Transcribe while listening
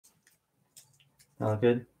All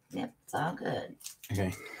good? Yep, it's all good.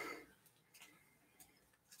 Okay.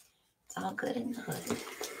 It's all good in the hood.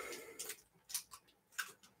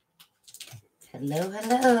 Hello,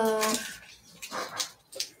 hello.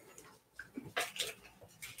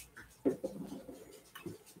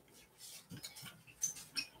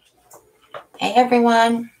 Hey,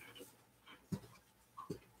 everyone.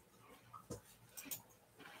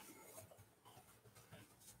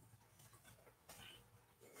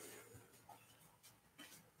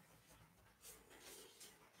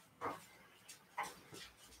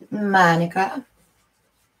 Monica.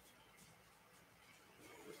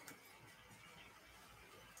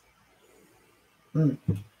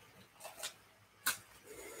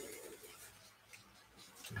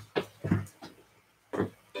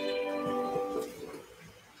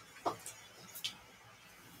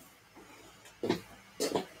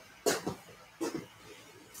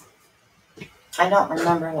 I don't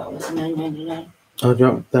remember what was $9.99. I'll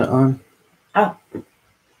drop that on. Oh,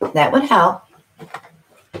 that would help.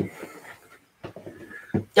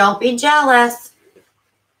 Don't be jealous.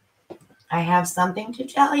 I have something to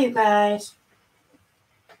tell you guys.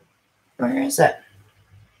 Where is it?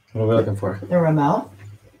 What are we looking for? The remote.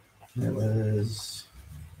 It was...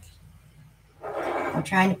 I'm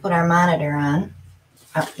trying to put our monitor on.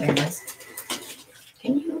 Oh, there it is.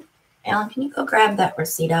 Can you, Alan, can you go grab that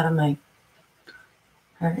receipt out of my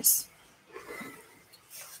purse?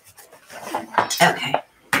 Okay,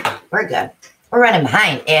 we're good. We're running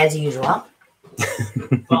behind as usual.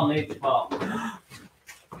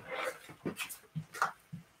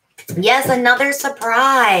 Yes, another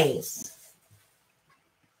surprise.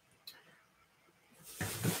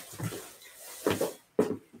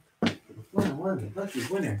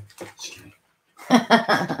 Winner.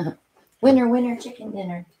 Winner, winner, chicken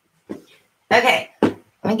dinner. Okay, let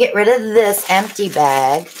me get rid of this empty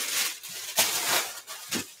bag.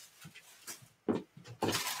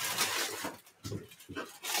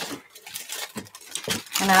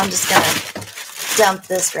 And I'm just going to dump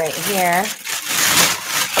this right here.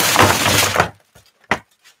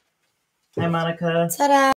 Hi, Monica.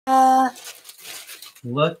 Ta-da!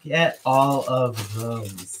 Look at all of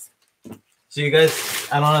those. So you guys,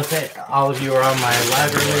 I don't know if all of you were on my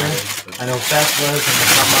live earlier. I know Beth was and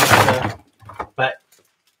Monica, but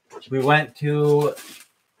we went to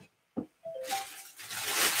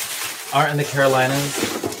Art in the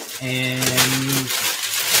Carolinas and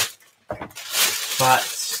bought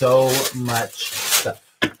so much stuff.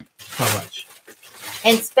 So much.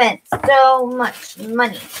 And spent so much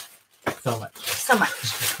money. So much. So much.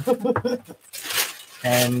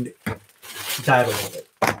 And died a little bit.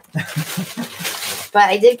 But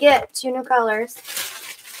I did get 2 new colors.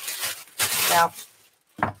 So.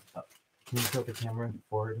 Can you tilt the camera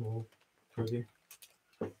forward a little towards you?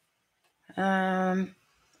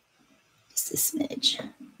 Just a smidge.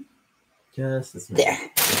 Just a smidge.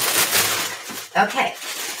 There. Okay.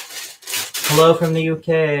 Hello from the UK.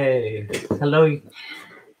 Hello,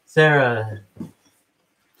 Sarah.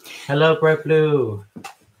 Hello, Bright Blue.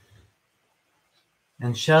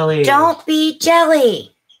 And Shelly. Don't be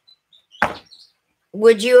jelly.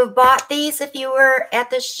 Would you have bought these if you were at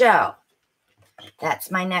the show? That's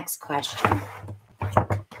my next question.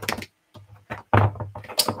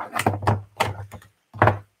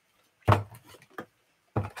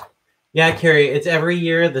 Yeah, Carrie, it's every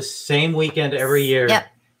year, the same weekend every year. Yep.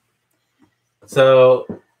 So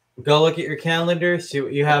go look at your calendar, see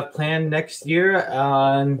what you have planned next year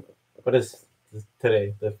on, what is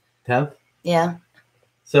today, the 10th? Yeah.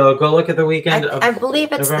 So go look at the weekend. I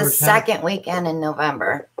believe it's November the 10th. second weekend in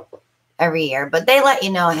November every year, but they let you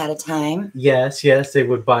know ahead of time. Yes, they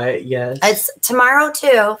would buy it, yes. It's tomorrow,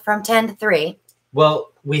 too, from 10 to 3.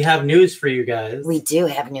 Well, we have news for you guys. We do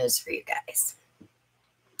have news for you guys.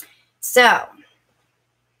 So,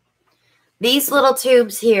 these little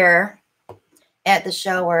tubes here at the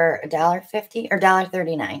show were $1.50 or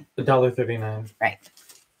 $1.39. $1.39. Right.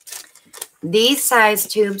 These size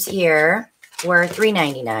tubes here were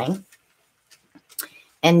 $3.99.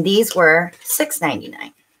 And these were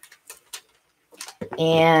 $6.99.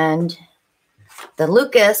 And the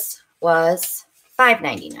Lucas was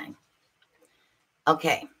 $5.99.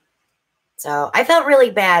 Okay. So I felt really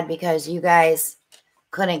bad because you guys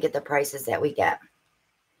couldn't get the prices that we get.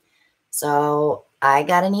 So I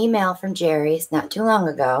got an email from Jerry's not too long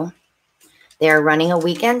ago. They're running a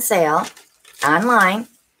weekend sale online.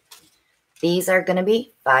 These are going to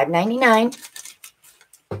be $5.99.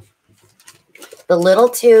 The little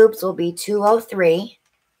tubes will be $2.03.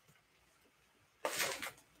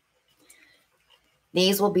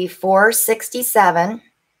 These will be $4.67.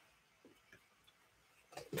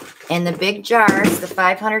 And the big jars, the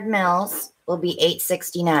 500 mils, will be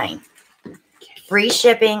 $8.69. Free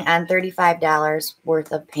shipping on $35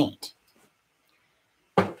 worth of paint.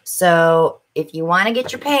 So if you want to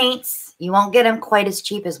get your paints, you won't get them quite as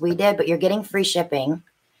cheap as we did, but you're getting free shipping.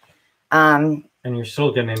 And you're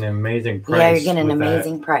still getting an amazing price. Yeah, you're getting an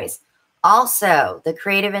amazing price. Also, the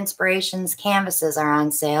Creative Inspirations canvases are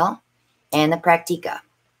on sale and the Practica.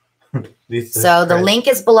 So the link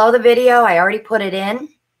is below the video. I already put it in.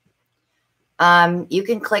 You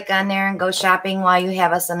can click on there and go shopping while you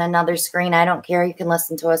have us on another screen. I don't care. You can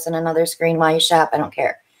listen to us on another screen while you shop. I don't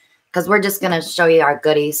care. Because we're just going to show you our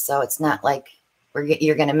goodies. So it's not like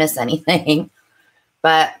you're going to miss anything.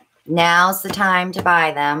 But now's the time to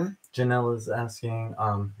buy them. Janelle is asking,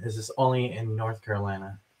 is this only in North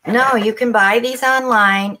Carolina? No, you can buy these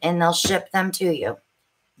online and they'll ship them to you.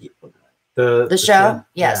 The show?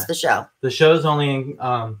 Yes, yeah. The show. The show's only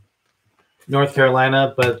in North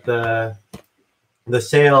Carolina, but the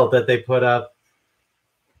sale that they put up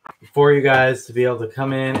for you guys to be able to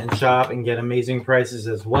come in and shop and get amazing prices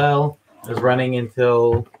as well is running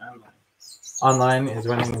until online is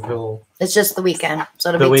running until it's just the weekend.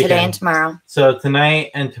 So it'll be today and tomorrow. So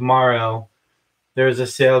tonight and tomorrow there's a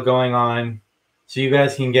sale going on. So you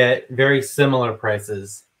guys can get very similar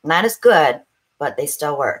prices. Not as good, but they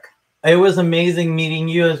still work. It was amazing meeting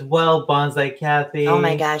you as well, Bonsai Kathy. Oh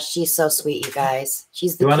my gosh, she's so sweet, you guys.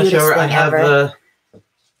 She's the cutest thing ever.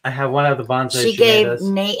 I have one of the bonsai she gave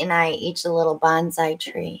Nate and I each a little bonsai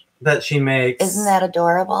tree that she makes. Isn't that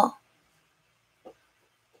adorable?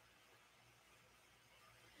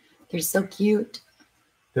 They're so cute.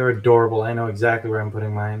 They're adorable. I know exactly where I'm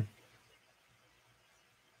putting mine.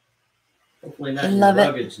 Hopefully not in your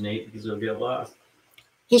luggage, Nate, because it'll get lost.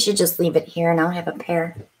 He should just leave it here and I'll have a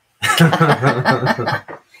pair.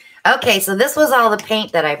 Okay, so this was all the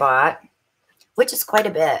paint that I bought, which is quite a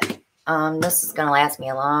bit. This is going to last me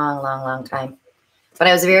a long, long, long time. But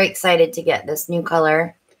I was very excited to get this new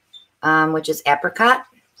color, which is apricot.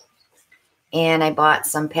 And I bought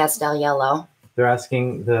some pastel yellow. They're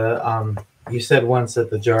asking you said once that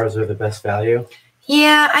the jars are the best value.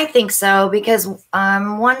 Yeah, I think so, because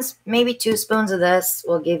maybe 2 spoons of this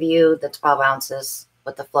will give you the 12 ounces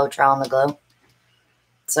with the Floetrol and the glue.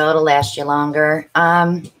 So it'll last you longer.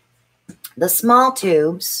 The small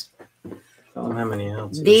tubes, Tell them how many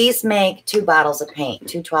ounces. These make 2 bottles of paint,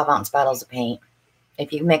 2 12-ounce bottles of paint,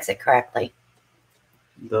 if you mix it correctly.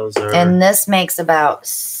 Those are. And this makes about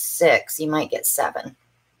 6. You might get 7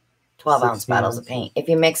 12-ounce bottles of paint if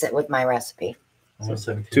you mix it with my recipe.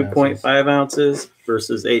 So 2.5 ounces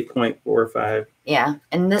versus 8.45. Yeah,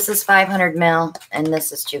 and this is 500 mil, and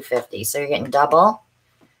this is 250. So you're getting double.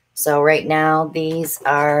 So right now these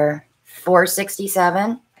are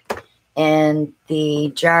 $4.67, and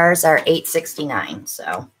the jars are $8.69.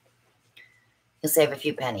 So you'll save a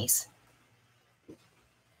few pennies.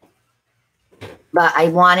 But I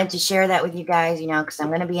wanted to share that with you guys, you know, because I'm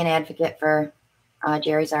going to be an advocate for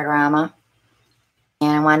Jerry's Artorama. And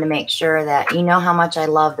I wanted to make sure that you know how much I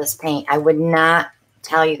love this paint. I would not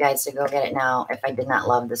tell you guys to go get it now if I did not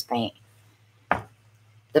love this paint.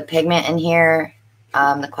 The pigment in here,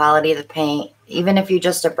 the quality of the paint, even if you're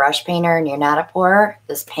just a brush painter and you're not a pourer,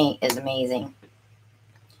 this paint is amazing.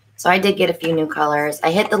 So I did get a few new colors. I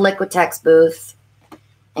hit the Liquitex booth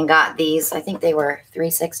and got these. I think they were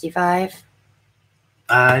 $3.65.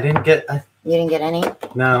 I didn't get... You didn't get any?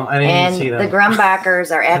 No, I didn't even see them. And the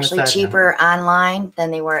Grumbachers are actually cheaper online than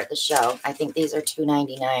they were at the show. I think these are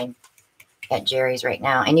 $2.99 at Jerry's right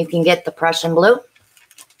now. And you can get the Prussian blue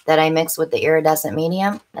that I mix with the iridescent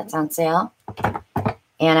medium. That's on sale.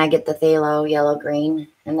 And I get the Phthalo yellow green.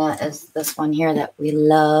 And that is this one here that we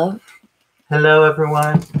love. Hello,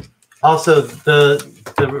 everyone. Also, the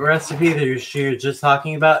recipe that you're just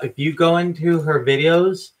talking about, if you go into her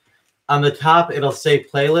videos, on the top, it'll say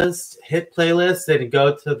playlist. Hit playlist, then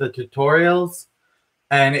go to the tutorials,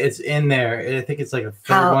 and it's in there. I think it's like a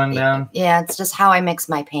third one down. Yeah, it's just how I mix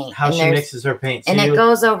my paint. How she mixes her paint. So and it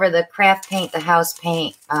goes over the craft paint, the house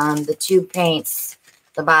paint, the tube paints,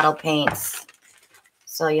 the bottle paints.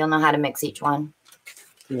 So you'll know how to mix each one.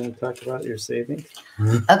 You want to talk about your savings?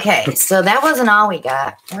 Okay, so that wasn't all we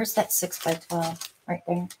got. Where's that 6x12? Right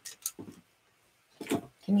there.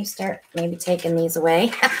 Can you start maybe taking these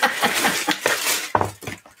away?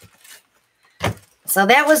 So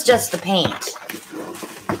that was just the paint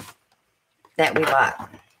that we bought.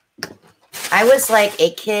 I was like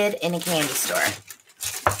a kid in a candy store.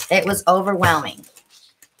 It was overwhelming.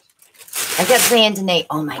 I kept saying to Nate,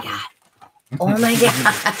 oh my God. Oh my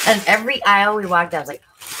God. And every aisle we walked, I was like,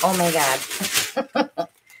 oh my God.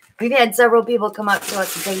 We've had several people come up to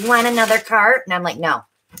us and say, you want another cart? And I'm like, no.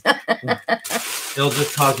 It'll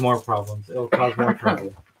just cause more problems. It'll cause more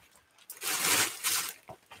trouble.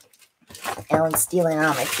 Alan's stealing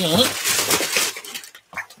all my paint.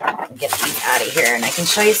 I'll get these out of here, and I can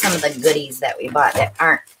show you some of the goodies that we bought that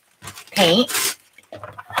aren't paint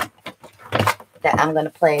that I'm going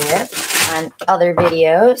to play with on other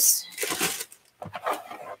videos.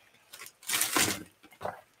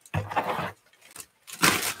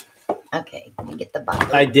 Okay, let me get the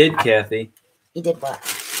bottle. I did, Kathy. You did what?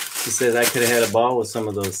 She said I could have had a ball with some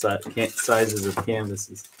of those sizes of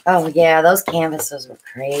canvases. Oh, yeah, those canvases were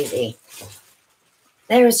crazy.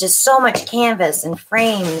 There was just so much canvas and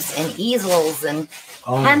frames and easels and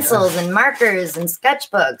pencils and markers and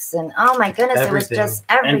sketchbooks. And oh, my goodness, Everything. It was just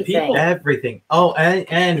everything. Everything. Oh,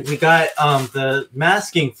 and we got the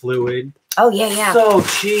masking fluid. Oh, yeah, yeah. So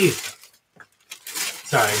cheap.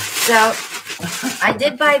 Sorry. So I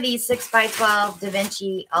did buy these 6x12 Da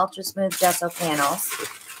Vinci Ultra Smooth Gesso panels.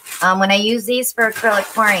 When I use these for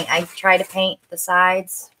acrylic pouring, I try to paint the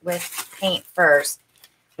sides with paint first.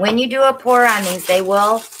 When you do a pour on these, they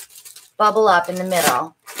will bubble up in the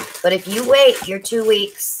middle. But if you wait your 2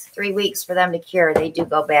 weeks, 3 weeks for them to cure, they do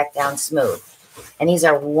go back down smooth. And these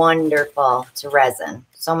are wonderful to resin.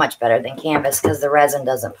 So much better than canvas because the resin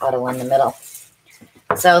doesn't puddle in the middle.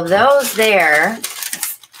 So those there,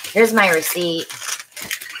 here's my receipt.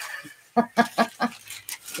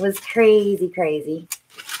 It was crazy, crazy.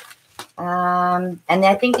 And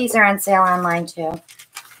I think these are on sale online too.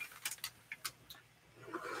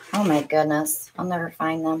 Oh my goodness. I'll never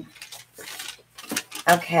find them.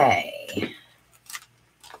 Okay.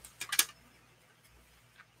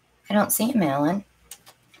 I don't see them, Alan.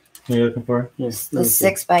 What are you looking for? Yes. The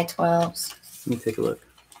 6x12s. Let me take a look.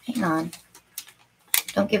 Hang on.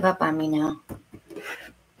 Don't give up on me now.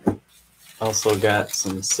 Also got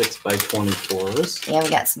some 6x24s. Yeah, we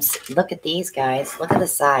got some. Look at these guys. Look at the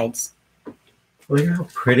sides. Look at how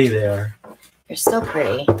pretty they are. They're so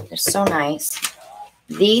pretty. They're so nice.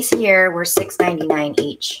 These here were $6.99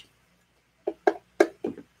 each.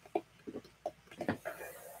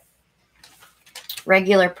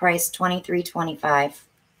 Regular price $23.25.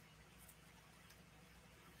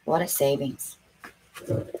 What a savings.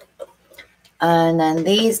 And then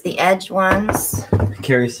these, the edge ones.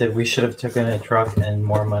 Carrie said we should have taken a truck and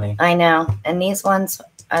more money. I know. And these ones,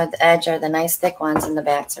 the edge are the nice thick ones, and the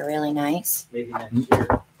backs are really nice. Maybe next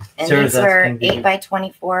year. And Sarah's these were asking,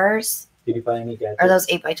 8x24s. Did you buy any gadgets? Are those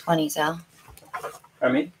 8x20s, Al?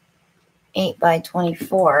 I mean,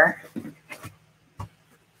 8x24.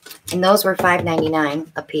 And those were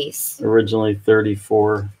 $5.99 a piece. originally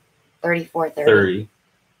 34.30. $34.30.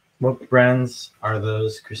 What brands are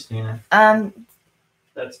those, Christina?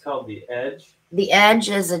 That's called the Edge. The Edge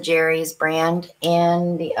is a Jerry's brand,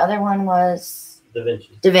 and the other one was Da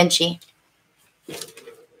Vinci. Da Vinci.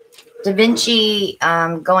 Da Vinci,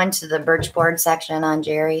 go into the birch board section on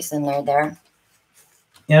Jerry's, and they're there.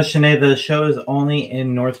 Yeah, Shanae, the show is only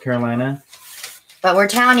in North Carolina. But we're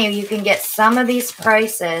telling you, you can get some of these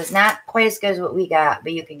prices, not quite as good as what we got,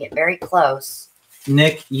 but you can get very close.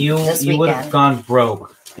 Nick, you would have gone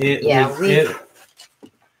broke. There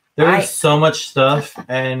was so much stuff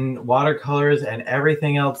and watercolors and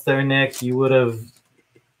everything else there, Nick.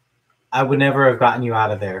 I would never have gotten you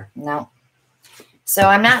out of there. No. So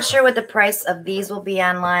I'm not sure what the price of these will be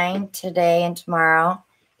online today and tomorrow.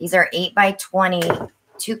 These are 8x20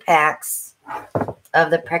 2-packs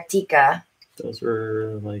of the Practica. Those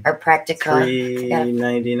were like or Practica.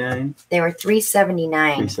 $3.99. They were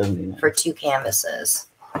 $3.79 $3.79 for 2 canvases.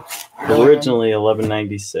 Originally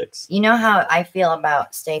 $11.96. You know how I feel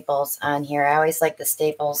about staples on here. I always like the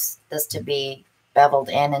staples, this to be beveled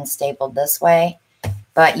in and stapled this way.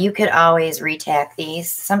 But you could always retack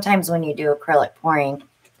these. Sometimes when you do acrylic pouring,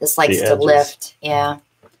 this likes to lift. Yeah.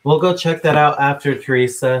 We'll go check that out after,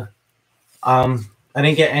 Teresa. I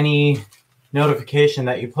didn't get any notification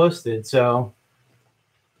that you posted, so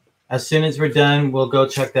as soon as we're done, we'll go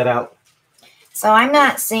check that out. So I'm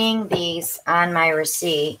not seeing these on my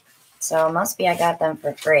receipt, so it must be I got them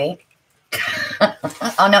for free.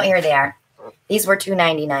 Oh no, here they are. These were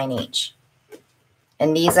 $2.99 each.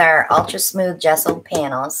 And these are ultra smooth gesso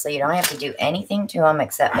panels, so you don't have to do anything to them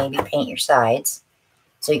except maybe paint your sides.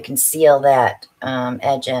 So you can seal that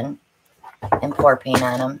edge in and pour paint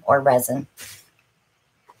on them or resin.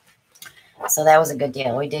 So that was a good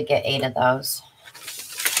deal. We did get 8 of those.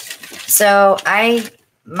 So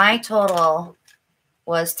my total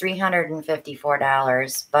was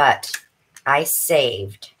 $354, but I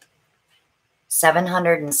saved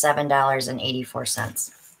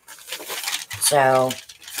 $707.84. So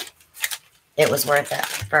it was worth it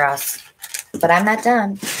for us. But I'm not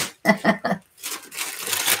done.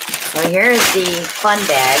 So here's the fun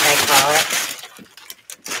bag, I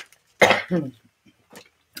call it.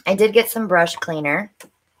 I did get some brush cleaner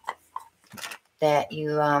that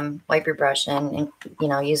you wipe your brush in and, you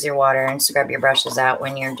know, use your water and scrub your brushes out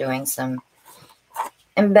when you're doing some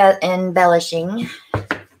embellishing.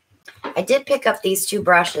 I did pick up these two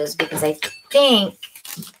brushes because I think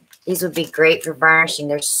these would be great for varnishing.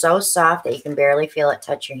 They're so soft that you can barely feel it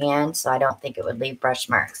touch your hand, so I don't think it would leave brush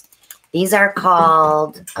marks. These are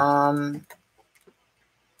called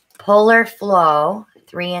Polar Flow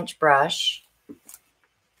 3-inch brush.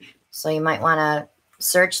 So you might want to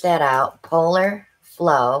search that out. Polar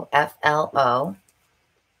Flow, F-L-O.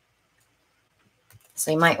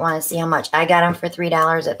 So you might want to see how much. I got them for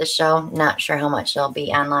 $3 at the show. Not sure how much they'll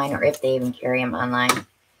be online or if they even carry them online.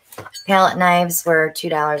 Palette knives were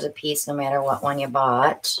 $2 a piece no matter what one you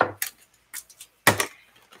bought.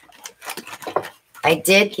 I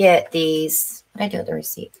did get these. What did I do with the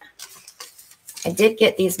receipt? I did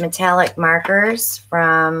get these metallic markers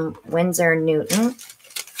from Winsor Newton.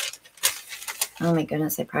 Oh my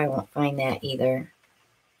goodness, I probably won't find that either.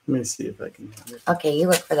 Let me see if I can have it. Okay, you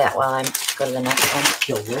look for that while I go to the next one.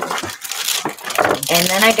 And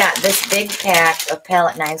then I got this big pack of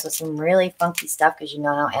palette knives with some really funky stuff because you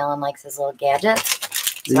know how Alan likes his little gadgets.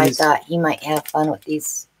 So I thought he might have fun with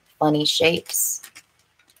these funny shapes.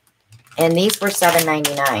 And these were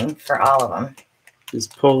 $7.99 for all of them. These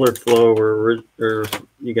Polar Flow were, or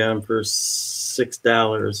you got them for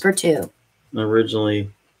 $6 For two.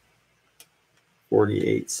 Originally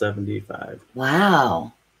 $48.75.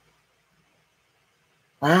 Wow.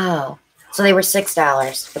 Wow. So they were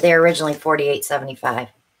 $6, but they were originally $48.75.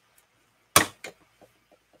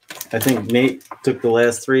 I think Nate took the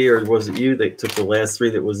last three, or was it you that took the last three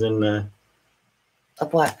that was in the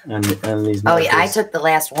Of what? on these? Oh, yeah, I markers? took the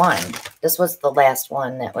last one. This was the last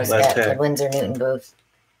one that was Last at the pack. Winsor Newton booth.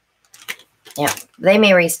 Yeah, they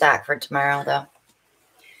may restock for tomorrow, though.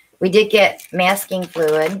 We did get masking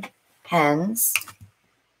fluid pens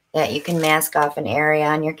that you can mask off an area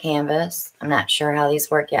on your canvas. I'm not sure how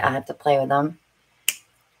these work yet. I'll have to play with them.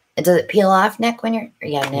 Does it peel off, Nick, when you're...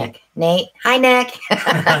 Yeah, Nick. Nate. Hi, Nick.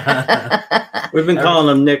 We've been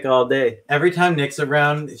calling him Nick all day. Every time Nick's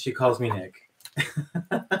around, she calls me Nick.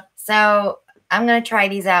 So I'm going to try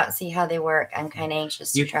these out and see how they work. I'm kind of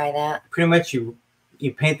anxious to try that. Pretty much you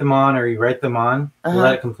paint them on or you write them on,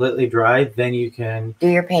 let it completely dry, then you can do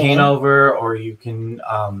your painting. Paint over, or you can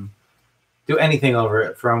do anything over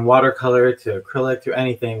it, from watercolor to acrylic to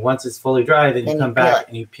anything. Once it's fully dry, then you come back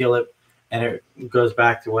and you peel it, and it goes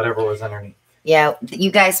back to whatever was underneath. Yeah,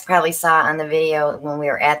 you guys probably saw on the video when we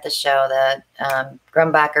were at the show, the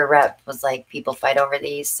Grumbacher rep was like, people fight over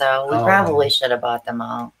these, so we probably should have bought them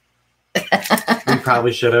all. We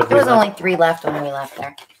probably should have. There was only 3 left when we left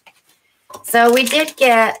there. So we did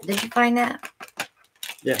get, did you find that?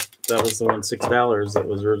 Yeah, that was the one, $6 that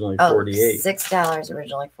was originally $48. $6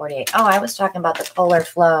 originally, $48. Oh, I was talking about the Polar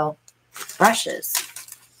Flow brushes.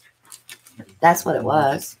 That's what it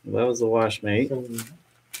was. That was the wash mate.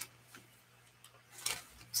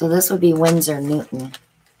 So this would be Winsor Newton.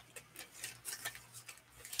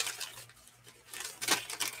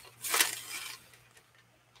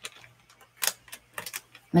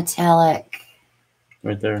 Metallic.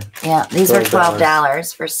 Right there. Yeah, these are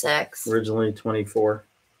 $12 for 6. Originally $24.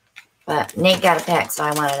 But Nate got a pack, so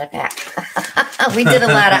I wanted a pack. We did a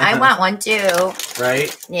lot of, I want one too.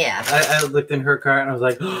 Right? Yeah. I looked in her cart and I was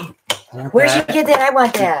like, where'd you get that? I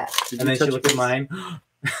want that. And then she looked at mine.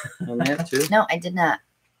 On that too? No, I did not.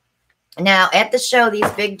 Now, at the show, these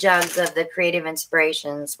big jugs of the Creative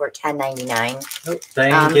Inspirations were $10.99. Oh,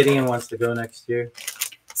 Diane Gideon wants to go next year.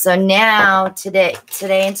 So now, today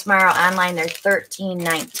and tomorrow online, they're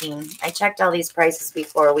 $13.19. I checked all these prices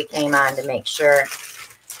before we came on to make sure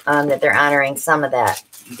that they're honoring some of that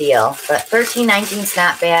deal. But $13.19 is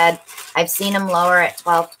not bad. I've seen them lower at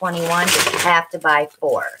 $12.21, but you have to buy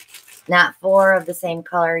 4. Not 4 of the same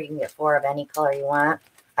color. You can get 4 of any color you want.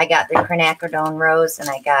 I got the quinacridone rose, and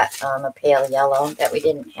I got a pale yellow that we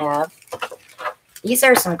didn't have. These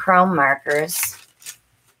are some chrome markers.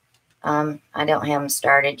 I don't have them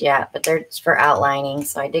started yet, but they're for outlining,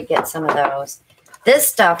 so I did get some of those. This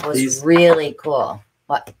stuff was really cool.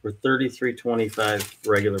 What? For $33.25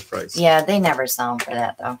 regular price. Yeah, they never sell them for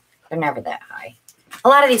that, though. They're never that high. A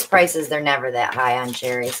lot of these prices, they're never that high on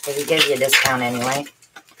cherries because he gives you a discount anyway.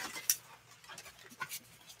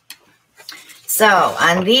 So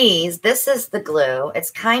on these, this is the glue. It's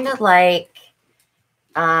kind of like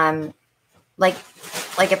a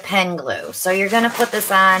pen glue. So you're going to put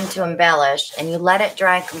this on to embellish, and you let it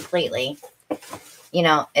dry completely. you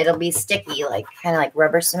know, it'll be sticky, like kind of like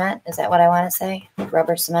rubber cement. Is that what I want to say?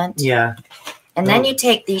 Rubber cement. Yeah. And then you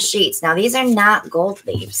take these sheets. Now these are not gold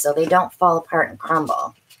leaf, so they don't fall apart and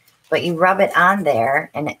crumble. But you rub it on there,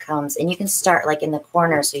 and it comes. And you can start like in the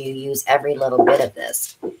corner, so you use every little bit of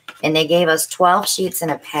this. And they gave us 12 sheets in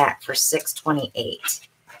a pack for $6.28.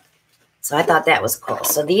 So I thought that was cool.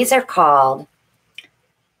 So these are called.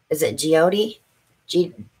 Is it Geode?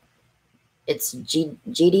 It's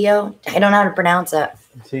GDO. I don't know how to pronounce it.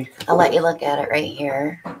 See? I'll let you look at it right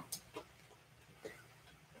here.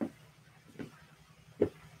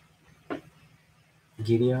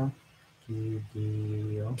 GDO?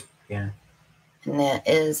 Yeah. And that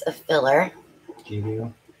is a filler.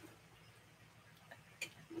 GDO.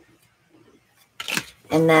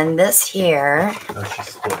 And then this here. Oh, she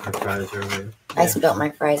spilled her fries earlier. I spilled my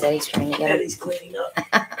fries. Eddie's trying to get it. Eddie's cleaning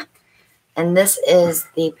up. And this is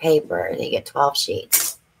the paper. You get 12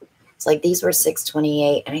 sheets. It's like these were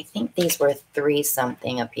 $6.28, and I think these were $3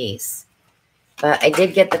 something a piece. But I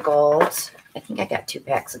did get the gold. I think I got 2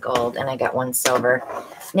 packs of gold, and I got 1 silver.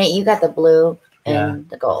 Nate, you got the blue and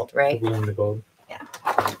the gold, right? The blue and the gold. Yeah.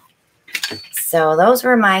 So those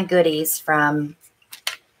were my goodies from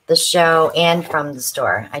the show and from the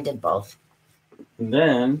store. I did both. And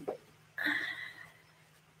then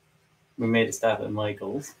we made a stop at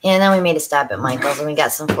Michael's. And then we made a stop at Michael's, and we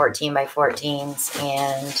got some 14 by 14s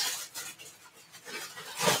and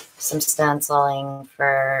some stenciling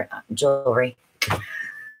for jewelry.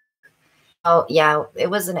 Oh, yeah, it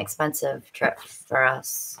was an expensive trip for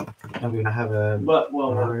us. I'm going to have a... But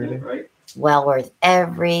well worth it, right? Well worth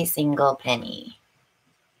every single penny.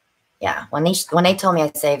 Yeah, when they told me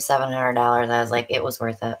I saved $700, I was like, it was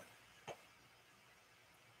worth it.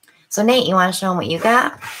 So, Nate, you want to show them what you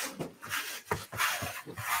got?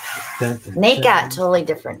 Nate got totally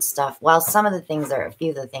different stuff. Well, a few of the things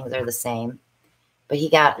are the same, but he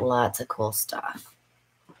got lots of cool stuff.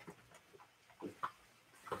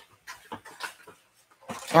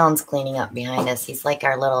 Alan's cleaning up behind us. He's like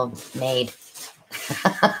our little maid.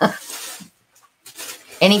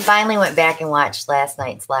 And he finally went back and watched last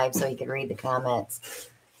night's live so he could read the comments.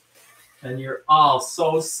 And you're all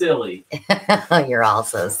so silly. You're all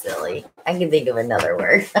so silly. I can think of another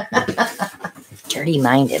word.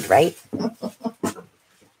 Dirty-minded, right?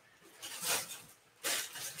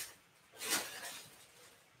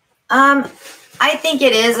 I think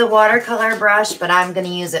it is a watercolor brush, but I'm going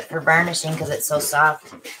to use it for varnishing because it's so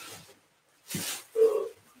soft.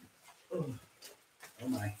 Oh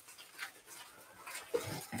my.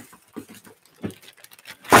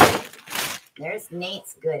 There's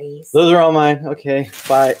Nate's goodies. Those are all mine. Okay,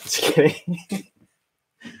 bye. Just kidding.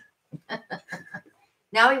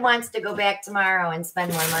 Now he wants to go back tomorrow and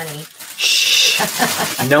spend more money. Shh.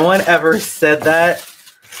 No one ever said that.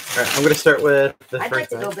 All right, I'm going to start with the I'd first like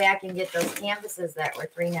to one. go back and get those canvases that were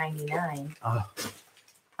 $3.99. Oh,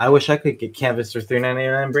 I wish I could get canvas for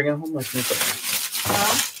 $3.99 and bring it home with me. But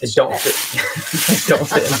it don't fit. It don't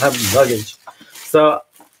fit in my luggage. So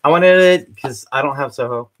I wanted it because I don't have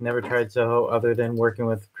Soho. Never tried Soho other than working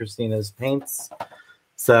with Christina's paints.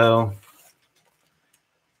 So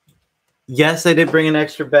yes, I did bring an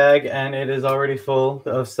extra bag, and it is already full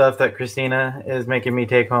of stuff that Christina is making me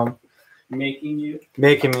take home. Making you?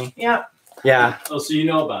 Making me. Yeah. Yeah. Oh, so you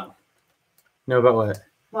know about him. Know about what?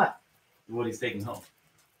 What? What he's taking home.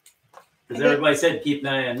 Because everybody said keep an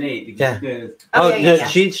eye on Nate. Because Yeah.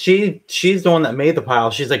 She's the one that made the pile.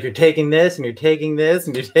 She's like, you're taking this, and you're taking this,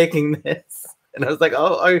 and you're taking this. And I was like,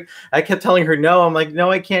 oh, I kept telling her no. I'm like, no,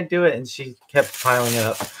 I can't do it. And she kept piling it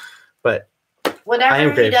up. But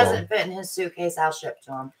whatever he doesn't fit in his suitcase, I'll ship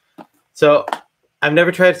to him. So I've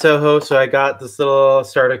never tried Soho, so I got this little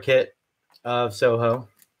starter kit of Soho.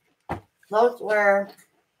 Those were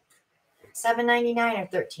 $7.99 or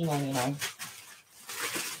 $13.99.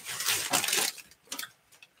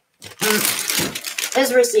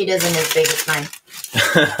 His receipt isn't as big as mine.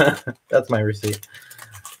 That's my receipt.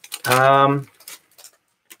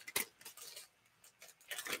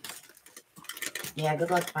 Yeah, good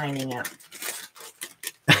luck finding it.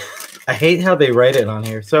 I hate how they write it on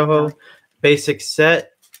here. Soho basic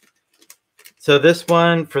set. So this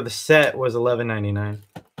one for the set was $11.99.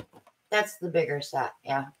 That's the bigger set,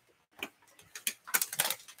 yeah.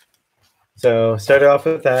 So started off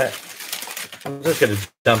with that. I'm just gonna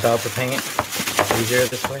dump out the paint. It's easier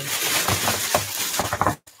this way.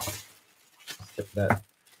 Skip that.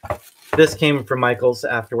 This came from Michael's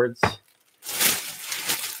afterwards.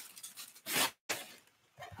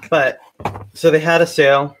 But so they had a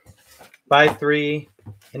sale. Buy 3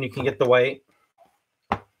 and you can get the white.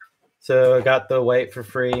 So I got the white for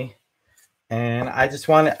free. And I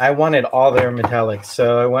wanted all their metallics,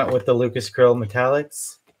 so I went with the Lucas Krill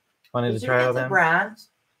metallics. Wanted Did to you try get all the them. bronze?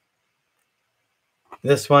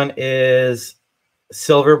 This one is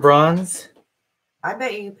silver bronze, I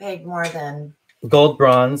bet you paid more than gold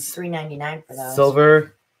bronze, $3.99 for those.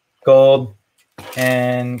 silver, gold,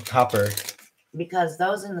 and copper. Because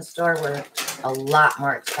those in the store were a lot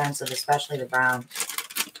more expensive, especially the brown.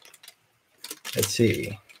 Let's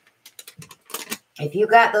see. If you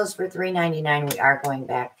got those for $3.99, we are going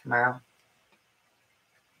back tomorrow.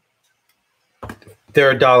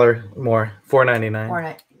 They're $1 more,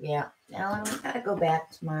 $4.99. Yeah. Now we gotta go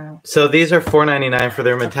back tomorrow. So these are $4.99 for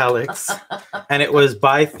their metallics, and it was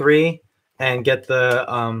buy 3 and get the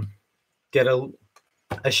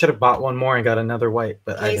I should have bought one more and got another white,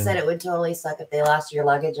 but Kay said it would totally suck if they lost your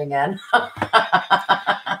luggage again.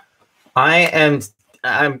 I'm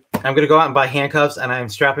gonna go out and buy handcuffs, and I'm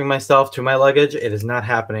strapping myself to my luggage. It is not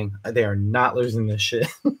happening. They are not losing this shit.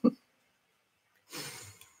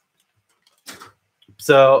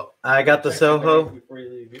 So I got the Soho. Before you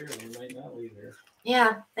leave here, they might not leave here.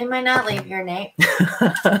 Yeah, they might not leave here, Nate.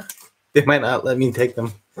 They might not let me take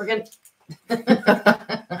them. We're gonna.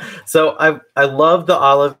 So I love the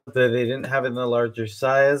olive that they didn't have in the larger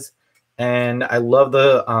size, and I love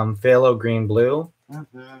the phthalo green blue.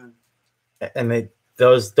 Mm-hmm. And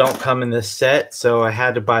those don't come in this set, so I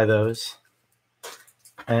had to buy those,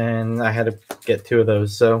 and I had to get 2 of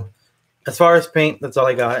those. So as far as paint, that's all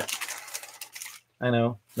I got. I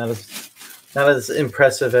know, not as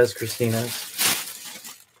impressive as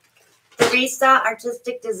Christina's. Teresa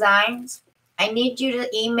Artistic Designs. I need you to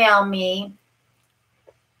email me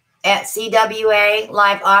at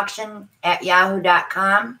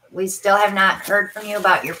cwaliveauction@yahoo.com. We still have not heard from you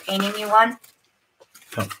about your painting you won.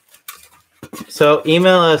 Oh. So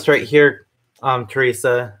email us right here,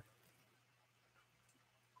 Teresa.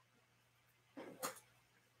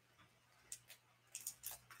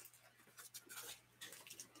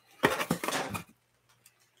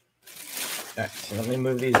 All right, so let me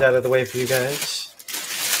move these out of the way for you guys.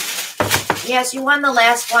 Yes, you won the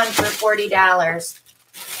last one for $40.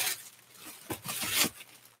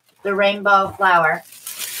 The rainbow flower.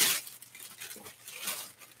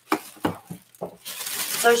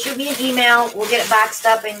 So shoot me an email. We'll get it boxed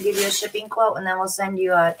up and give you a shipping quote, and then we'll send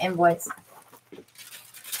you an invoice.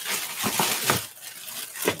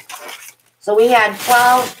 So we had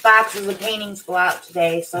 12 boxes of paintings go out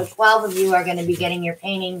today. So 12 of you are going to be getting your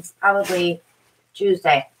paintings probably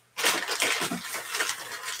Tuesday.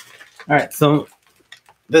 All right, so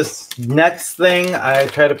this next thing, I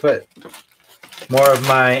try to put more of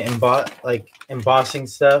my embossing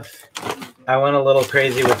stuff. I went a little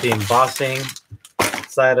crazy with the embossing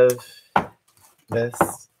side of this.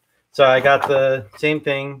 So I got the same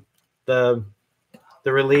thing, the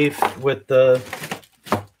relief with the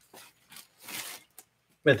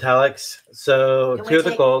metallics. So 2 of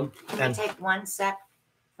the gold. Can we take 1 sec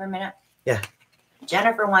for a minute? Yeah.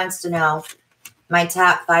 Jennifer wants to know my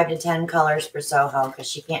top 5 to 10 colors for Soho because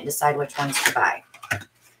she can't decide which ones to buy.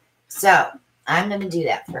 So I'm going to do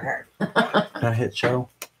that for her. Can I hit show?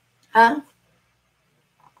 Huh?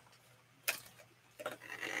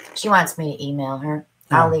 She wants me to email her.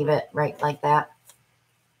 I'll leave it right like that.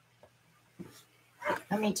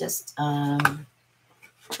 Let me just copy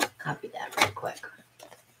that real quick.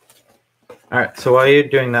 All right, so while you're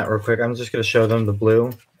doing that real quick, I'm just going to show them the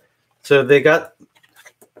blue. So they got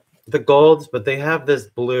the golds, but they have this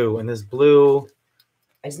blue, and this blue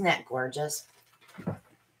Isn't that gorgeous?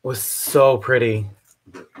 was so pretty.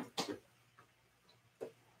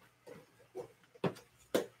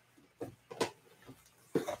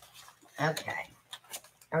 Okay.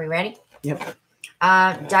 Are we ready? Yep.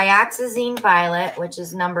 Dioxazine violet, which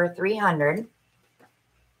is number 300.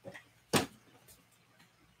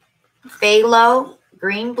 Phthalo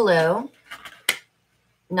green blue,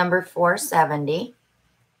 number 470.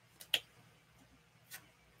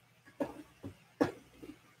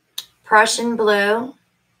 Prussian blue,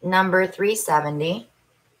 number 370.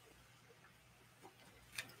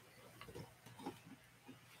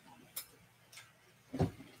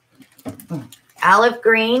 Olive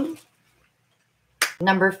green,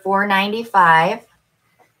 number 495.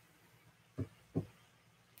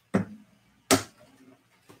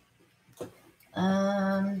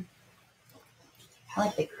 I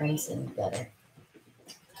like the crimson better.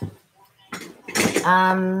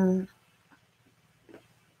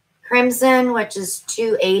 Crimson, which is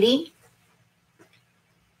 280.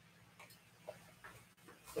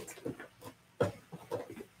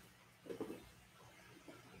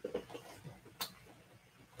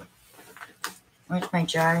 Where's my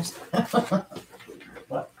jars?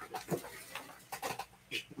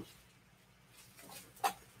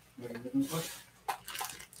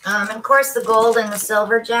 And of course, the gold and the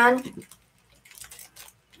silver, Jen.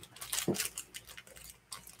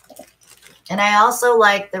 And I also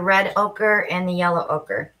like the red ochre and the yellow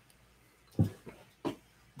ochre.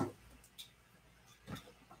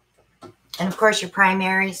 And of course, your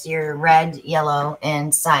primaries, your red, yellow,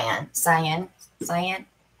 and cyan. Cyan.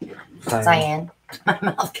 My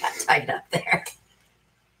mouth got tied up there.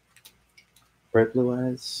 Red blue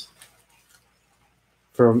eyes.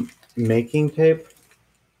 For making tape?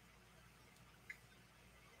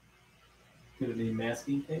 Could it be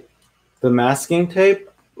masking tape? The masking tape?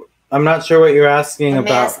 I'm not sure what you're asking The about.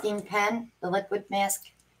 masking pen, the liquid mask.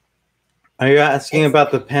 Are you asking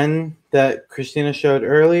about the pen that Christina showed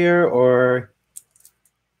earlier, or?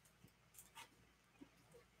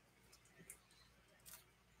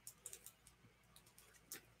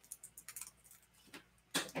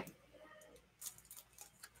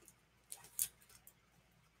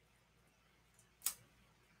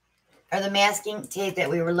 Or the masking tape that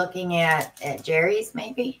we were looking at Jerry's,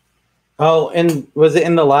 maybe? Oh, and was it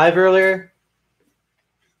in the live earlier?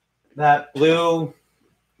 That blue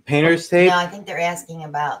painter's tape? No, I think they're asking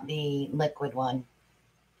about the liquid one.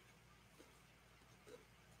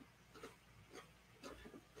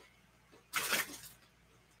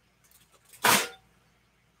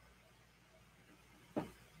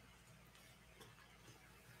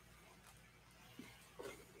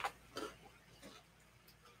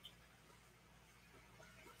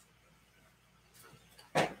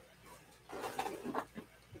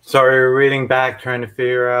 Sorry, we're reading back, trying to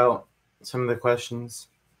figure out some of the questions.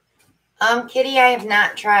 Kitty, I have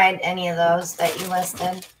not tried any of those that you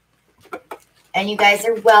listed. And you guys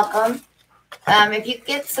are welcome. If you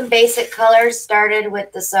get some basic colors started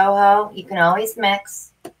with the Soho, you can always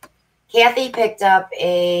mix. Kathy picked up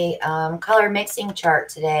a color mixing chart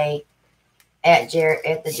today at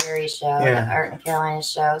the Jerry show, Yeah. the Art in Carolina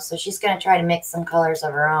show. So she's going to try to mix some colors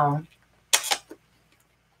of her own.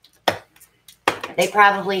 They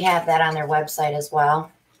probably have that on their website as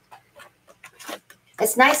well.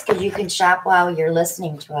 It's nice because you can shop while you're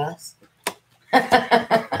listening to us.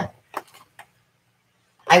 I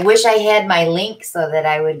wish I had my link so that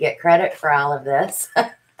I would get credit for all of this.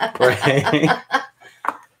 Right.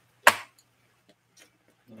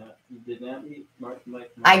 You did not meet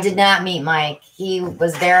Mike. I did not meet Mike. He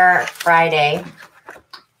was there Friday,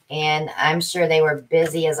 and I'm sure they were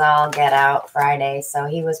busy as all get out Friday, so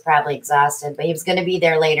he was probably exhausted. But he was going to be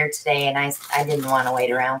there later today, and I didn't want to wait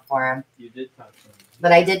around for him. You did talk to him.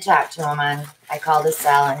 But I did talk to him. I called his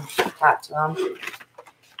cell and talked to him.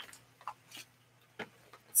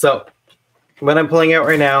 So, what I'm pulling out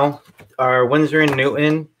right now are Winsor &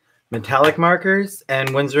 Newton metallic markers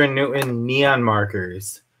and Winsor & Newton neon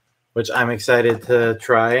markers, which I'm excited to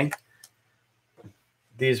try.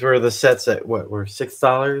 These were the sets that, what, were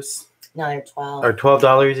 $6? No, they're 12. Or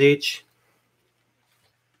 $12 each.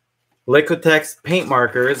 Liquitex paint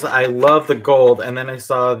markers. I love the gold, and then I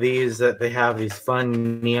saw these that they have these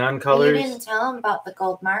fun neon colors. You didn't tell him about the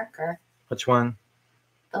gold marker. Which one?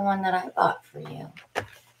 The one that I bought for you.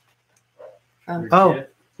 Oh,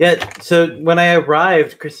 yeah. So when I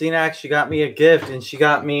arrived, Christina actually got me a gift, and she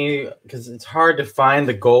got me, because it's hard to find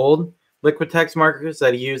the gold Liquitex markers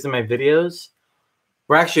that I use in my videos.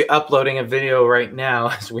 We're actually uploading a video right now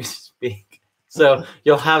as we speak. So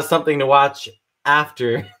you'll have something to watch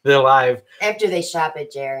after the live. After they shop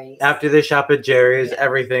at Jerry's. After they shop at Jerry's, Yeah.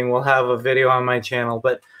 everything. We'll have a video on my channel.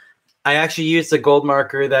 But I actually used the gold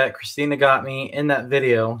marker that Christina got me in that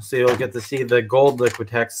video. So you'll get to see the gold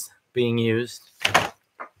Liquitex being used.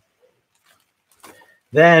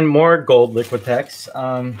 Then more gold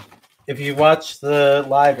Liquitex. If you watched the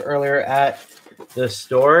live earlier at the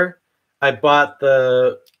store, I bought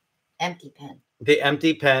the Empty pen.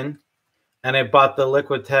 empty pen, and I bought the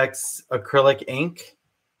Liquitex acrylic ink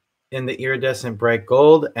in the iridescent bright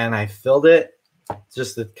gold, and I filled it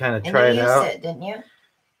just to kind of try and you it used out. it, didn't you?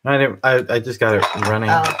 I didn't. I just got it running.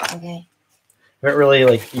 Oh, okay. I haven't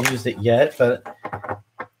really used it yet, but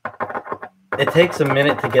it takes a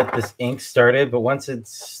minute to get this ink started. But once it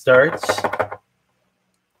starts,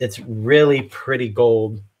 it's really pretty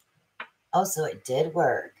gold. Oh, so it did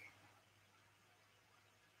work.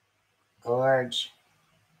 Gorge.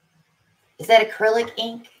 Is that acrylic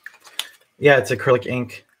ink? Yeah, it's acrylic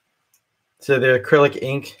ink. So the acrylic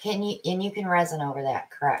ink. And you can resin over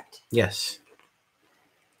that, correct? Yes.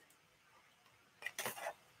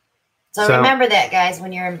 So remember that, guys,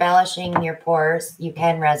 when you're embellishing your pours, you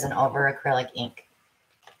can resin over acrylic ink.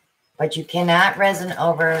 But you cannot resin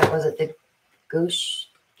over, was it the gouache?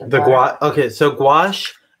 The gouache. Okay, so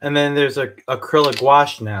gouache, and then there's a acrylic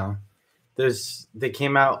gouache now. they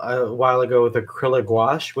came out a while ago with acrylic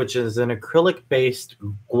gouache, which is an acrylic based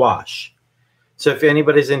gouache. So if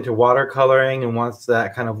anybody's into watercoloring and wants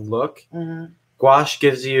that kind of look, gouache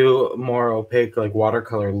gives you a more opaque, like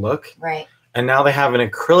watercolor look. Right. And now they have an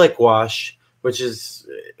acrylic gouache, which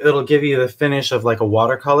it'll give you the finish of like a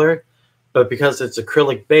watercolor. But because it's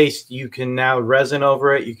acrylic based, you can now resin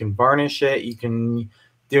over it. You can varnish it. You can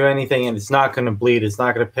do anything, and it's not going to bleed. It's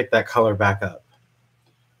not going to pick that color back up.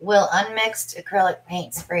 Will unmixed acrylic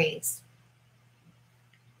paints freeze?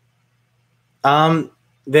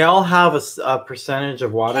 They all have a percentage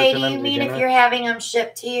of water Hey, to do them. you to mean begin if with. you're having them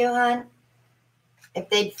shipped to you, hon? If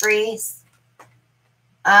they'd freeze?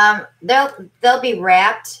 They'll be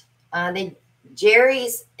wrapped.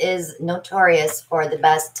 Jerry's is notorious for the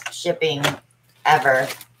best shipping ever.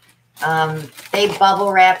 They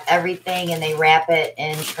bubble wrap everything and they wrap it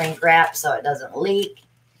in shrink wrap so it doesn't leak.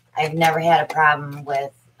 I've never had a problem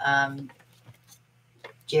with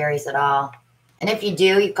Jerry's at all. And if you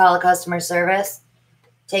do, you call a customer service,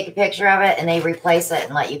 take a picture of it, and they replace it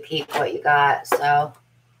and let you keep what you got. So,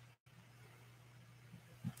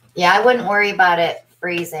 yeah, I wouldn't worry about it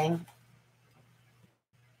freezing.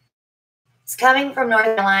 It's coming from North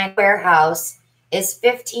Carolina. Warehouse is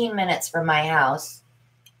 15 minutes from my house.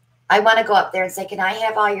 I want to go up there and say, can I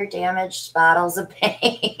have all your damaged bottles of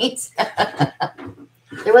paint?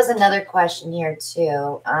 There was another question here,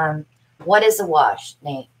 too. What is a wash,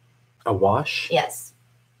 Nate? A wash? Yes.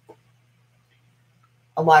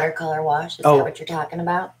 A watercolor wash? Is that what you're talking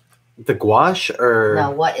about? The gouache or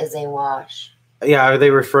No, what is a wash? Yeah, are they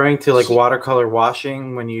referring to like watercolor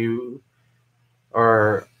washing when you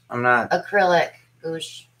or I'm not Acrylic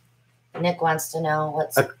gouache. Nick wants to know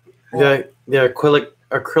what's the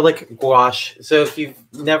acrylic gouache. So if you've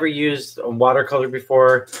never used a watercolor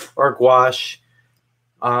before or gouache,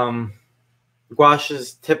 gouache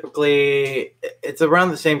is typically it's around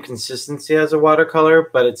the same consistency as a watercolor,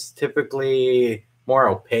 but it's typically more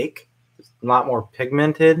opaque, a lot more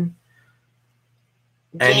pigmented,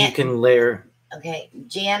 and you can layer. Okay,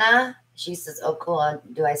 Jana, she says, "Oh, cool.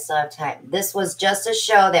 Do I still have time?" This was just a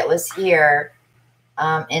show that was here,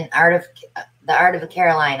 in the Art of the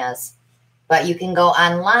Carolinas, but you can go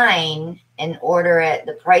online and order it.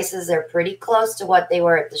 The prices are pretty close to what they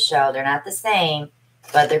were at the show. They're not the same,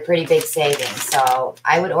 but they're pretty big savings. So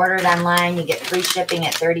I would order it online. You get free shipping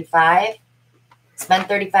at $35. Spend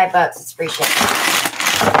 $35. It's free shipping.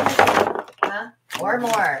 Huh? Or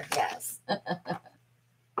more, yes.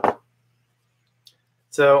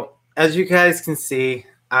 So as you guys can see,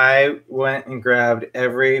 I went and grabbed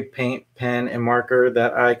every paint, pen, and marker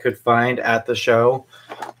that I could find at the show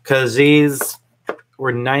because these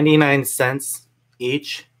were 99 cents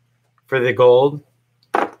each for the gold,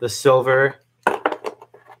 the silver,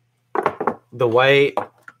 the white,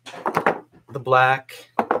 the black.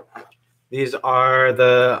 These are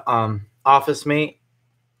the Office Mate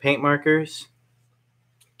paint markers.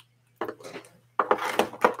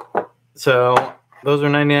 So those were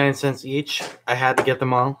 99 cents each. I had to get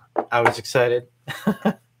them all. I was excited.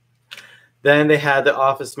 Then they had the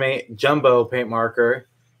Office Mate Jumbo paint marker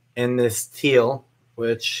in this teal,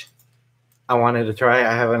 which I wanted to try.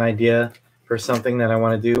 I have an idea for something that I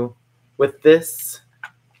want to do with this.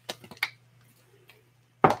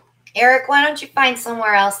 Eric, why don't you find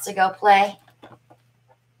somewhere else to go play?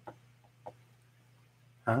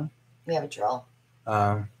 Huh? We have a troll.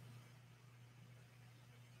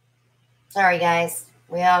 Sorry, guys.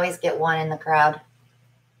 We always get one in the crowd.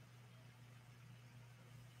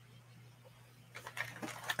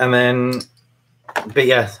 And then, but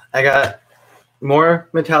yes, I got more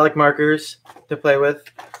metallic markers to play with.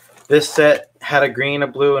 This set had a green, a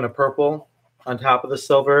blue, and a purple on top of the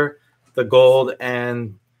silver, the gold,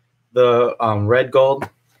 and the red gold,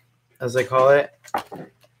 as they call it.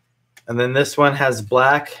 And then this one has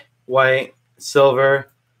black, white,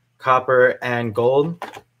 silver, copper, and gold.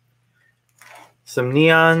 Some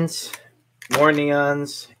neons, more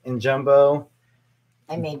neons in jumbo.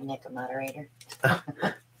 I made Nick a moderator.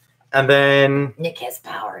 And then Nick has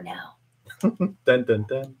power now. dun, dun,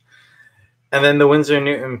 dun. And then the Winsor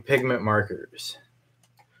Newton pigment markers.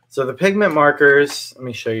 So the pigment markers, let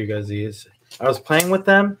me show you guys these. I was playing with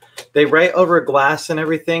them. They write over glass and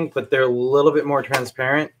everything, but they're a little bit more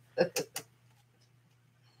transparent.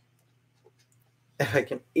 If I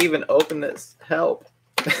can even open this, help.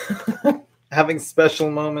 Having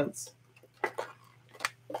special moments.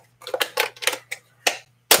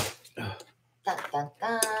 Dun, dun,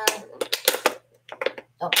 dun.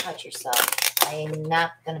 Don't touch yourself. I am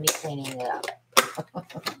not going to be cleaning it up.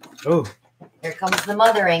 Oh, Here comes the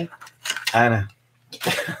mothering. I know.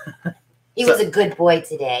 He was a good boy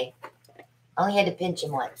today. Only had to pinch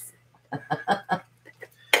him once.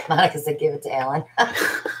 Monica said, give it to Alan.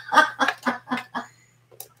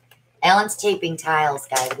 Alan's taping tiles,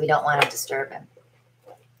 guys. We don't want to disturb him.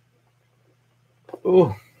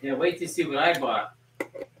 Ooh. Yeah, wait to see what I bought.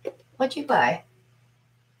 What'd you buy?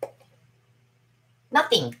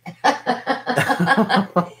 Nothing.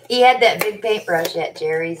 He had that big paintbrush at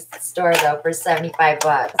Jerry's store, though, for 75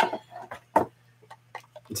 bucks.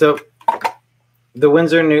 So, the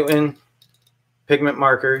Winsor Newton pigment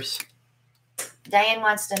markers. Diane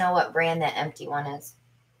wants to know what brand that empty one is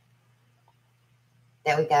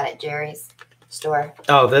that we got at Jerry's store.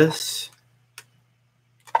 Oh, this.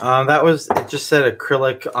 That was, it just said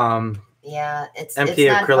acrylic. Yeah, it's empty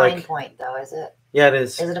not acrylic. fine point, though, is it? Yeah, it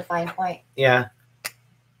is. Is it a fine point? Yeah.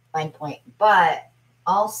 Fine point. But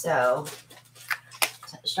also,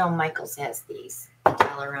 Shawn Michaels has these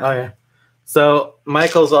all around. Oh, yeah. So,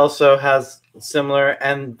 Michaels also has similar,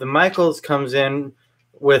 and the Michaels comes in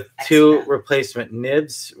with two Extra. replacement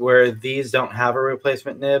nibs, where these don't have a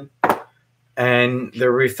replacement nib, and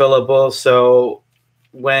they're refillable. So,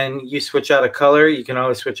 when you switch out a color, you can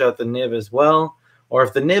always switch out the nib as well. Or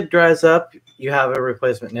if the nib dries up, you have a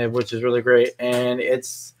replacement nib, which is really great. And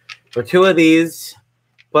it's for two of these,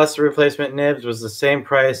 plus the replacement nibs, was the same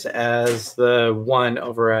price as the one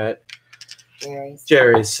over at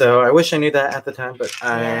Jerry's. So I wish I knew that at the time, but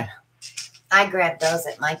Yeah. I grabbed those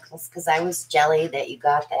at Michael's because I was jelly that you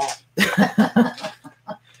got that.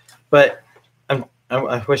 But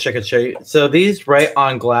I wish I could show you. So these right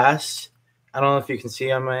on glass, I don't know if you can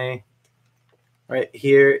see on my right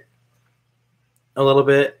here a little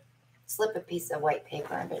bit. Slip a piece of white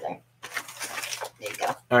paper under there. There you go.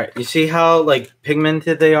 All right, you see how like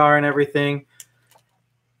pigmented they are and everything?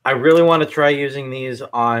 I really want to try using these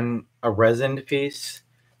on a resined piece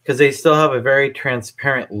because they still have a very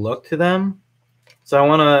transparent look to them. So I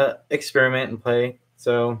want to experiment and play.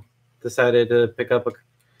 So decided to pick up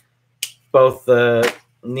both the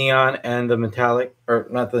neon and the metallic, or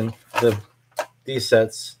not these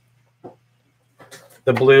sets,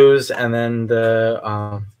 the blues and then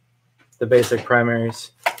the basic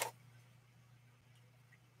primaries.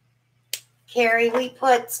 Carrie, we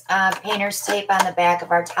put painter's tape on the back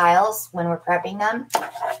of our tiles when we're prepping them.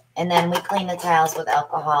 And then we clean the tiles with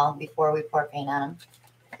alcohol before we pour paint on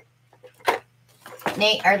them.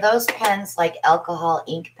 Nate, are those pens like alcohol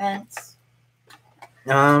ink pens?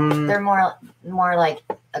 They're more like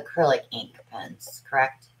acrylic ink pens,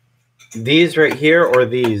 correct? These right here or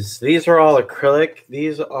these? These are all acrylic.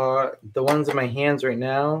 These are the ones in my hands right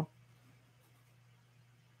now.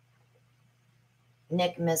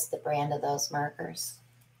 Nick missed the brand of those markers.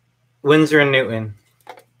 Winsor and Newton.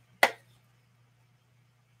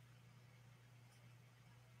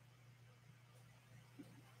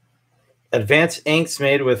 Advanced inks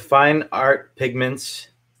made with fine art pigments.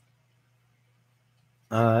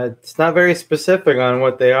 It's not very specific on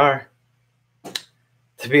what they are.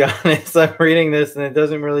 To be honest, I'm reading this and it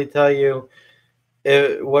doesn't really tell you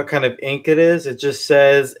what kind of ink it is. It just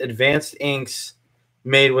says advanced inks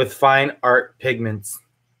made with fine art pigments.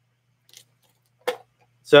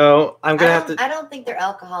 So I'm gonna have to. I don't think they're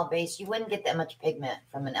alcohol based. You wouldn't get that much pigment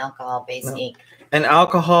from an alcohol based ink. An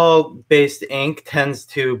alcohol based ink tends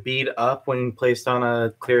to bead up when placed on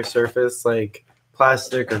a clear surface like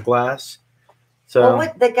plastic or glass. So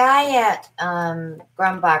well, the guy at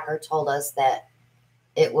Grumbacher told us that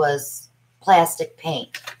it was plastic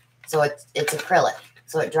paint, so it's acrylic,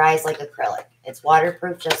 so it dries like acrylic. It's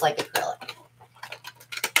waterproof, just like acrylic.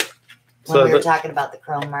 When we were talking about the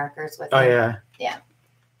chrome markers with him. yeah. Yeah.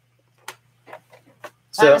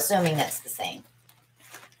 So I'm assuming that's the same.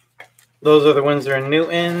 Those are the Winsor and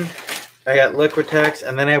Newton. I got Liquitex,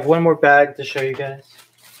 and then I have one more bag to show you guys.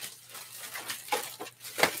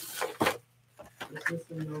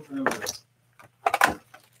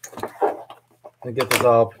 Let me get this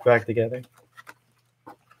all put back together.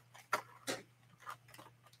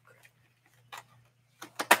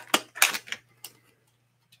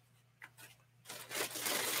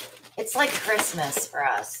 It's like Christmas for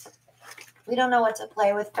us. We don't know what to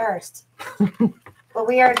play with first. But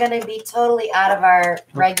we are going to be totally out of our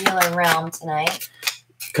regular realm tonight.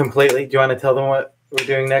 Completely. Do you want to tell them what we're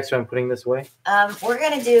doing next when I'm putting this away? We're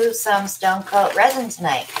going to do some Stone Coat resin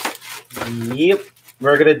tonight. Yep.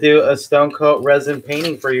 We're going to do a Stone Coat resin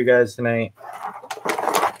painting for you guys tonight.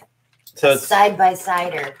 So side by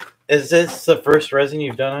sider. Is this the first resin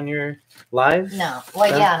you've done on your live? No. Well,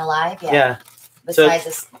 yeah, on a live, yeah. Yeah.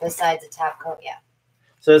 Besides the top coat, yeah.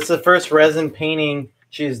 So it's the first resin painting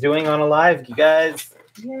she's doing on a live, you guys.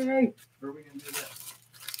 Yay. Where are we going to do that?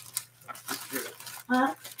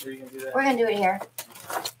 Huh? Where are you going to do that? We're going to do it here.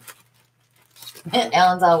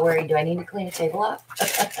 Ellen's all worried. Do I need to clean the table up?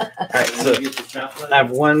 All right, so I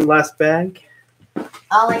have one last bag.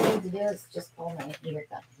 All I need to do is just pull my heat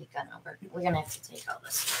gun over. We're gonna have to take all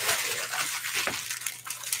this.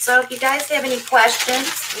 So if you guys have any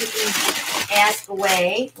questions, you can ask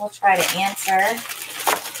away. We'll try to answer.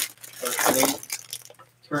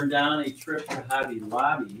 Turn down a trip to Hobby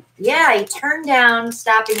Lobby. Yeah, he turned down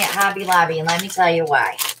stopping at Hobby Lobby, and let me tell you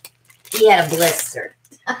why. He had a blister.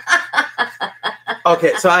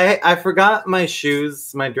 Okay, so I forgot my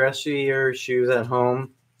shoes, my dressier shoes at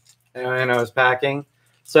home, and I was packing.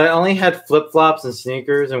 So I only had flip-flops and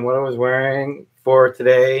sneakers, and what I was wearing for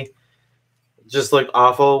today just looked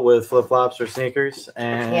awful with flip-flops or sneakers.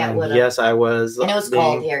 And yeah, yes, I was. And it was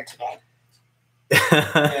cold here today.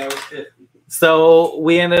 Yeah, it was 50. So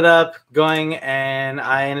we ended up going, and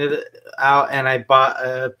I ended out, and I bought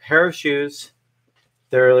a pair of shoes.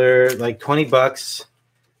 They're like $20,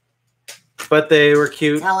 but they were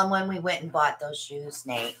cute. Tell him when we went and bought those shoes,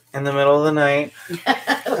 Nate. In the middle of the night.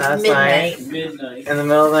 It was Last midnight. Midnight. In the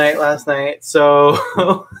middle of the night last night.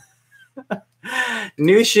 So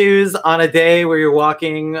new shoes on a day where you're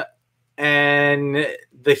walking and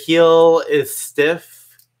the heel is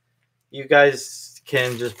stiff. You guys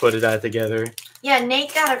can just put it out together. Yeah,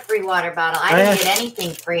 Nate got a free water bottle. I didn't get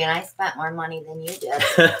anything free, and I spent more money than you did.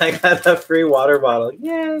 I got a free water bottle.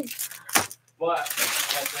 Yay. But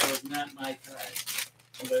that was not my type.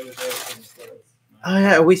 Oh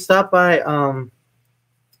yeah, we stopped by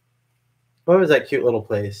what was that cute little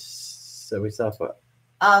place that we stopped by?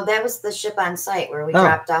 Oh, that was the ship on site where we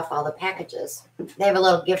dropped off all the packages. They have a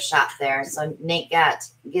little gift shop there. So Nate got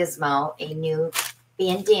Gizmo a new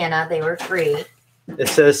bandana. They were free. It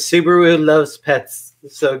says Subaru loves pets.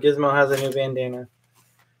 So Gizmo has a new bandana.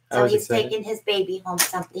 So he's taking his baby home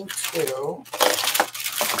something too.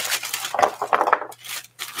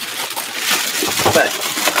 But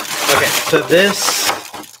okay, so this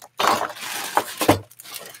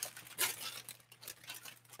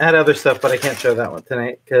I had other stuff, but I can't show that one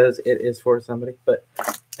tonight because it is for somebody. But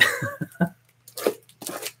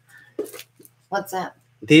What's that?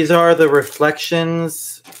 These are the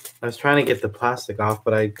reflections. I was trying to get the plastic off,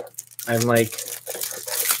 but I'm like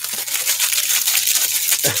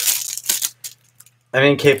I'm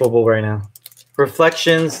incapable right now.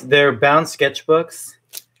 Reflections, they're bound sketchbooks.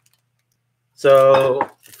 So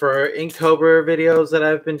for Inktober videos that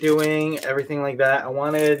I've been doing, everything like that, I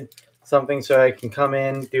wanted something so I can come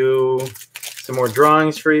in, do some more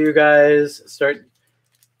drawings for you guys, start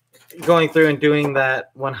going through and doing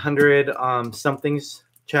that 100 somethings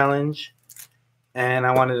challenge. And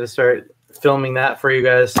I wanted to start filming that for you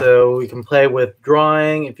guys so we can play with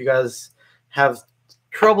drawing. If you guys have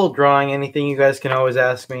trouble drawing anything, you guys can always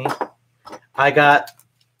ask me. I got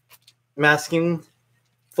masking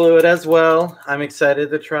fluid as well. I'm excited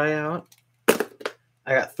to try out.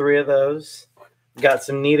 I got 3 of those. Got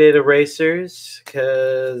some kneaded erasers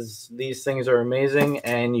because these things are amazing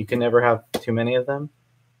and you can never have too many of them.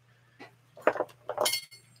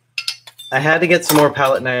 I had to get some more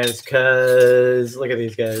palette knives because look at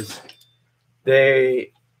these guys.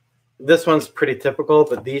 This one's pretty typical,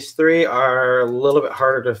 but these 3 are a little bit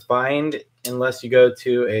harder to find unless you go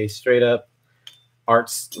to a straight up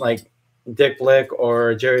arts like Dick Blick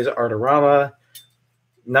or Jerry's Artorama.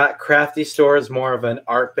 Not crafty stores, more of an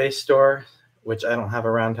art-based store, which I don't have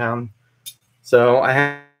around town. So I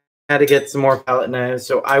had to get some more palette knives.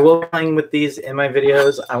 So I will be playing with these in my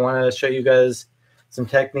videos. I want to show you guys some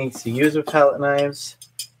techniques to use with palette knives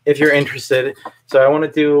if you're interested. So I want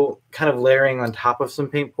to do kind of layering on top of some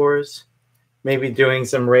paint pours, maybe doing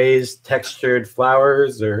some raised textured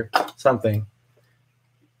flowers or something.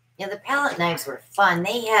 Yeah, the palette knives were fun.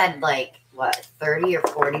 They had like, what, 30 or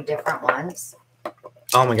 40 different ones?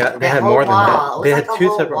 Oh my God, they had more than that. They had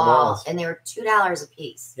 2 separate walls. And they were $2 a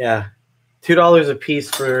piece. Yeah, $2 a piece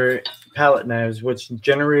for palette knives, which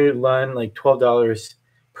generally run like $12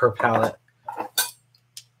 per palette.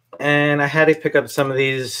 And I had to pick up some of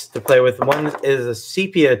these to play with. One is a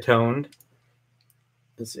sepia toned.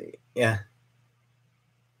 Let's see. Yeah.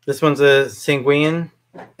 This one's a sanguine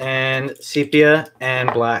and sepia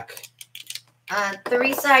and black.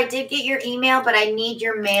 Theresa, I did get your email, but I need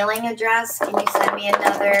your mailing address. Can you send me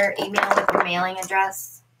another email with your mailing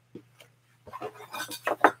address?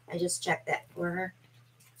 I just checked that for her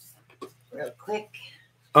real quick.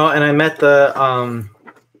 Oh, and I met the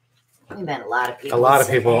We met a lot of people. A lot of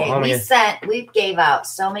people. Hey, we gave out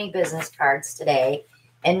so many business cards today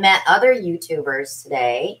and met other YouTubers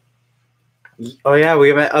today. Oh yeah,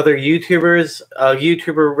 we met other YouTubers. A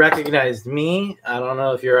YouTuber recognized me. I don't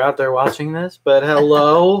know if you're out there watching this, but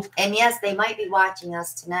hello. And yes, they might be watching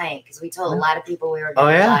us tonight because we told a lot of people we were Oh,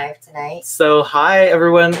 going yeah. live tonight. So hi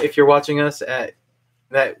everyone, if you're watching us at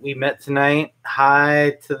that we met tonight.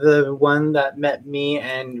 Hi to the one that met me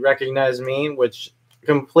and recognized me, which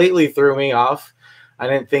completely threw me off. I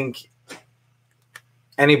didn't think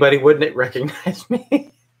anybody wouldn't recognize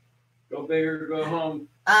me. Go big or go home.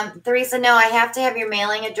 Theresa, no, I have to have your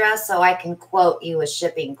mailing address so I can quote you a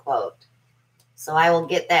shipping quote. So I will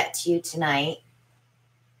get that to you tonight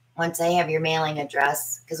once I have your mailing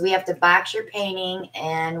address, because we have to box your painting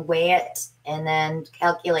and weigh it and then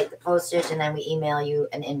calculate the postage, and then we email you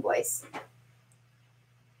an invoice.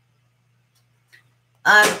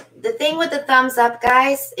 The thing with the thumbs up,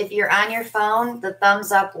 guys, if you're on your phone, the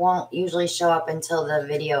thumbs up won't usually show up until the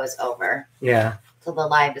video is over. Yeah. Till the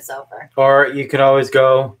live is over. Or you can always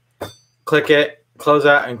go click it, close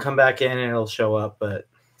out, and come back in and it'll show up, but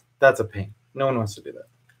that's a pain. No one wants to do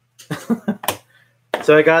that.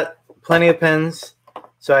 So I got plenty of pens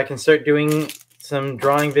so I can start doing some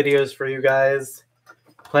drawing videos for you guys,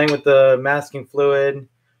 playing with the masking fluid.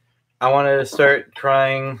 I wanted to start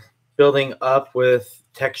trying building up with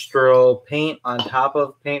textural paint on top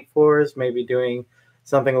of paint floors, maybe doing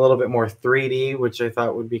something a little bit more 3D, which I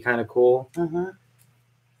thought would be kind of cool.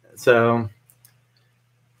 So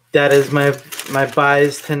that is my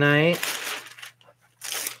buys tonight.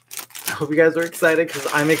 I hope you guys are excited because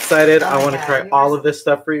I'm excited. I want to try all of this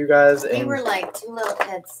stuff for you guys. We were like two little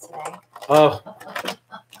kids today. Oh,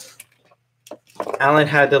 Alan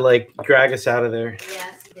had to like drag us out of there.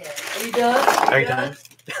 Yes, he did. Are you done? Are you done?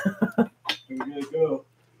 We're gonna go.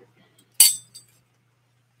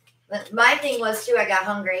 My thing was too, I got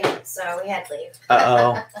hungry, so we had to leave.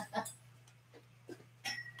 Uh-oh.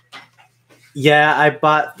 Yeah, I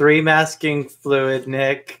bought 3 masking fluid,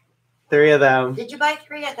 Nick. 3 of them. Did you buy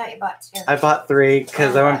 3? I thought you bought 2. I bought 3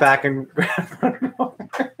 because I went back and grabbed one more.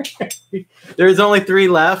 There's only 3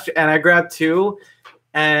 left, and I grabbed 2.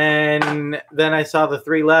 And then I saw the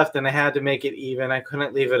 3 left, and I had to make it even. I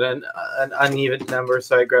couldn't leave it an uneven number,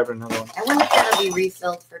 so I grabbed another one. I wonder if that'll be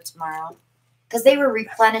refilled for tomorrow. Because they were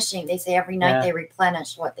replenishing. They say every night they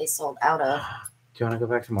replenish what they sold out of. Do you want to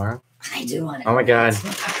go back tomorrow? I do want to. Oh my God.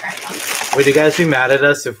 Would you guys be mad at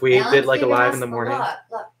us if we did like a live in the morning?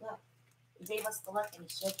 Look. He gave us the look and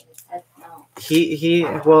he's shaking his head no.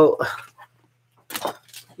 Well.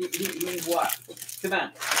 He what? Come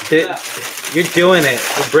on. You're doing it.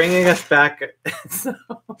 You're bringing us back. So.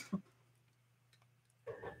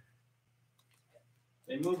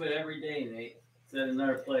 They move it every day, Nate. It's at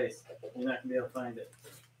another place. You're not going to be able to find it.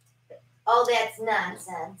 Oh, that's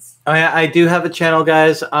nonsense. Oh yeah, I do have a channel,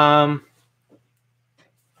 guys. Let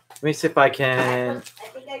me see if I can. I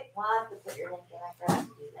think I wanted to put your link in. I forgot to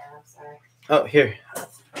do that. I'm sorry. Oh, here.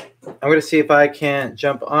 I'm going to see if I can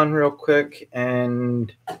jump on real quick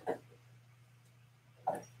and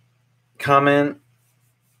comment.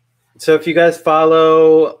 So if you guys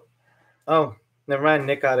follow... Oh, never mind.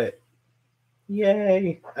 Nick got it.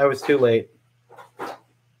 Yay. I was too late.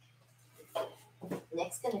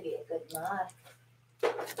 Nick's going to be a good mod.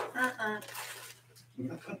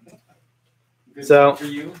 Good So... for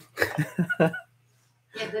you. Yeah,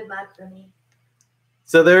 good mod for me.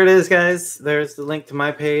 So there it is, guys. There's the link to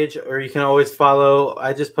my page, or you can always follow.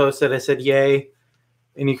 I just posted. I said yay,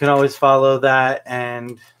 and you can always follow that.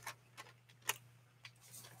 And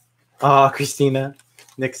Christina,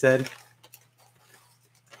 Nick said,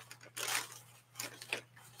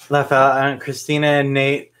 laugh out. And Christina and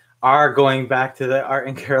Nate are going back to the art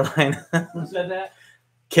in Carolina. Who said that?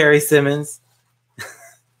 Carrie Simmons.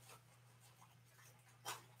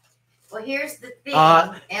 Well, here's the thing.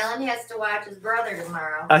 Alan has to watch his brother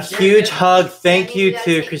tomorrow. A huge hug. Thank you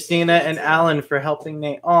to Christina and Alan for helping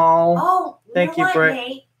Nate. Oh, thank you for it.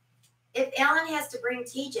 Nate? If Alan has to bring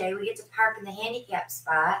TJ, we get to park in the handicap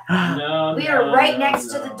spot. No, We are right next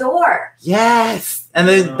to the door. Yes, and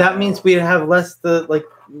then that means we have less the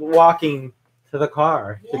walking to the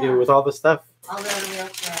car to do with all the stuff. I'll go to the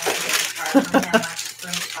wheelchair.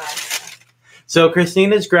 So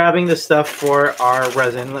Christina's grabbing the stuff for our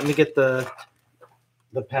resin. Let me get the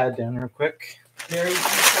pad down real quick. Carrie,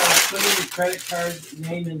 just put in your credit card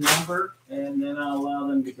name and number, and then I'll allow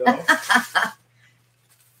them to go.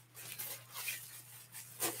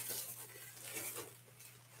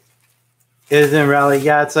 It is in Raleigh.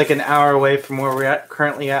 Yeah, it's like an hour away from where we're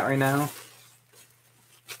currently at right now.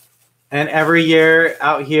 And every year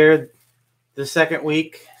out here, the second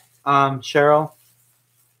week, Cheryl.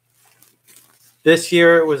 This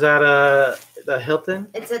year it was at the Hilton.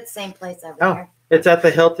 It's at the same place every Oh, year. It's at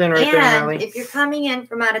the Hilton right there, And Allie. if you're coming in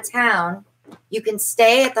from out of town, you can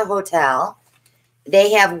stay at the hotel.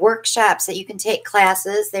 They have workshops that you can take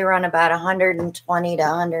classes. They run about 120 to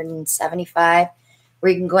 175,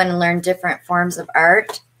 where you can go in and learn different forms of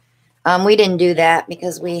art. We didn't do that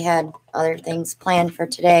because we had other things planned for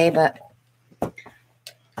today, but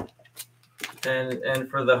And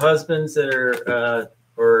for the husbands that are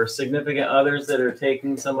or significant others that are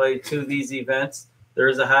taking somebody to these events, there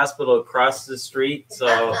is a hospital across the street.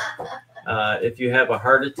 So if you have a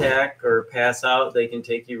heart attack or pass out, they can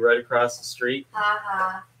take you right across the street.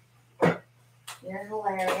 haha, you're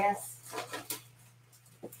hilarious.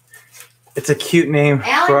 It's a cute name for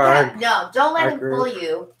Alan our. kept, no, don't let our him group. fool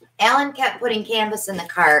you. Alan kept putting canvas in the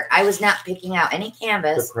cart. I was not picking out any The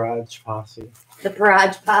canvas. Garage Posse. The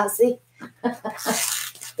Barrage Posse.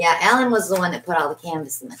 Yeah, Alan was the one that put all the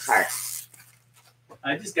canvas in the cart.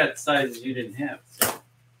 I just got the sizes you didn't have. So.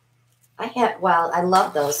 I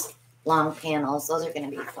love those long panels. Those are going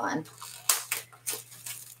to be fun.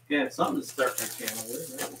 Yeah, it's something to start my channel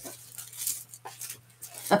with.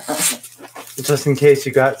 Right? Just in case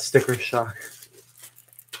you got sticker shock.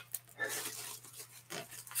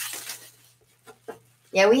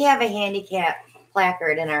 Yeah, we have a handicap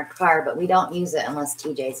placard in our car, but we don't use it unless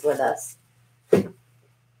TJ's with us.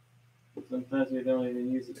 Sometimes we don't even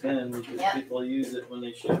use it then because Yep. people use it when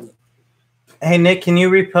they shouldn't. Hey Nick, can you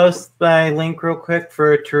repost my link real quick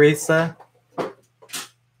for Teresa?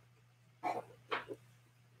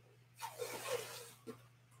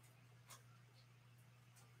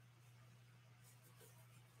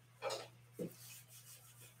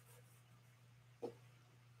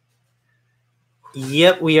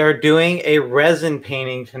 Yep, we are doing a resin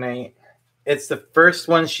painting tonight. It's the first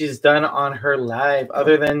one she's done on her live,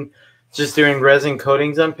 other than just doing resin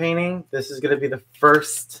coatings on painting. This is going to be the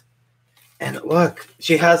first. And look,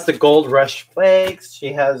 she has the gold rush flakes.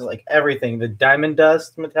 She has like everything. The diamond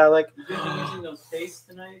dust metallic. You gonna be using those pastes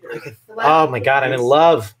tonight? Or? Oh my God, I'm in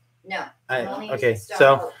love. No. Okay,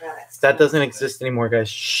 so that doesn't exist anymore, guys.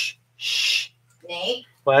 Shh, shh. Nate,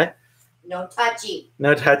 What? no touchy.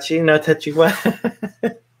 No touchy, no touchy. What?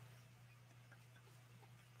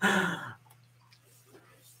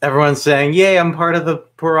 Everyone's saying, "Yay! I'm part of the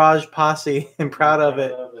Barrage Posse. I'm proud of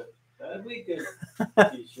it." That'd be good.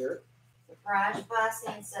 T-shirt. The Barrage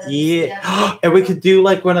Posse instead of the Yeah, CW. and we could do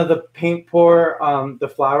like one of the paint pour, the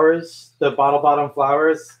flowers, the bottle bottom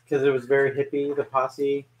flowers, because it was very hippie. The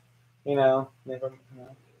posse,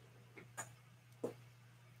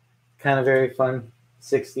 kind of very fun,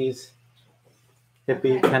 60s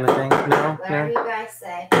hippie Okay. kind of thing. No, Whatever no, you guys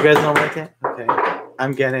say. you guys don't like it. Okay,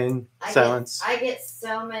 I'm getting silence. I get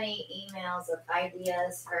so many emails of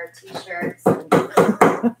ideas for t-shirts. So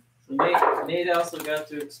Nate also got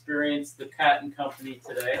to experience the cotton company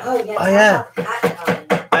today. Oh, yes. Oh, yeah.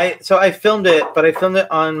 Yeah. I filmed it, but I filmed it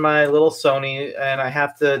on my little Sony, and I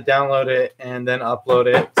have to download it and then upload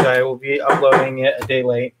it. So I will be uploading it a day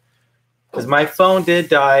late because my phone did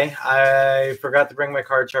die. I forgot to bring my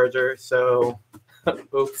car charger, so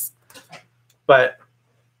oops. But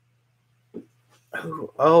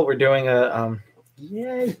we're doing a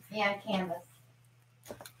yay. Yeah, canvas.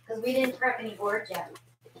 Because we didn't prep any boards yet.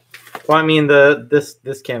 Well, I mean this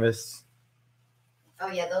canvas. Oh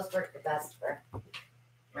yeah, those work the best for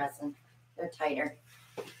resin. They're tighter.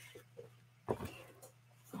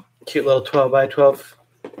 Cute little 12 by 12.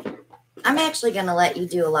 I'm actually gonna let you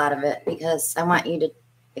do a lot of it because I want you to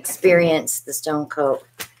experience the Stone Coat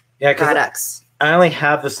Yeah, because products. I only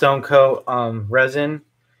have the Stone Coat resin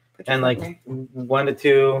Put your and foot like in there. one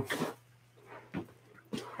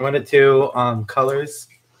to two colors.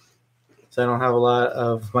 So I don't have a lot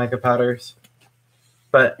of mica powders.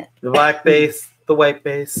 But the black base, the white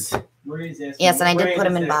base. Marie's asking, Yes, and I did where put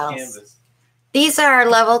 'em is in that bottles. canvas? These are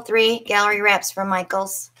level 3 gallery wraps from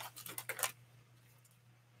Michaels.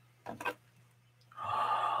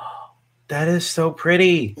 That is so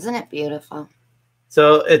pretty. Isn't it beautiful?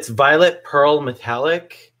 So it's violet pearl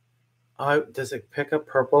metallic. Oh, does it pick up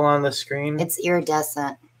purple on the screen? It's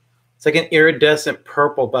iridescent. It's like an iridescent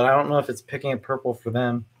purple, but I don't know if it's picking up purple for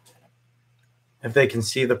them. If they can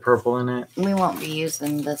see the purple in it. We won't be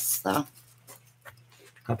using this though.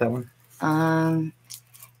 Not that one.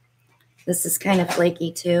 This is kind of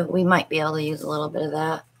flaky too. We might be able to use a little bit of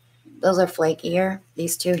that. Those are flakier.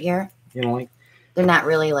 These two here. You don't like? They're not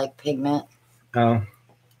really like pigment. Oh.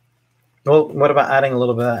 Well, what about adding a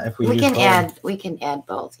little bit of that if we use both? We can add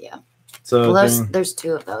both, yeah. So Well, there's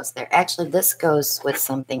two of those there. Actually, this goes with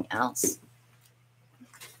something else.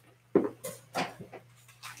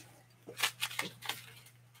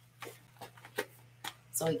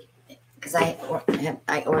 So because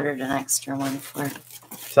I ordered an extra one for.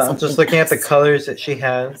 So I'm just looking at the colors that she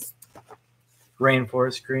has.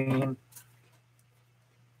 Rainforest green.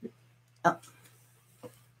 Oh.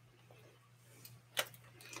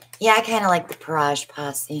 Yeah, I kind of like the Parage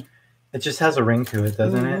Posse. It just has a ring to it,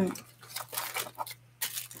 doesn't it?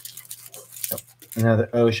 Oh, another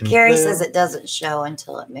ocean Carrie blue. says it doesn't show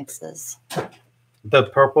until it mixes. The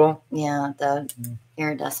purple? Yeah, the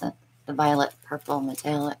iridescent, the violet purple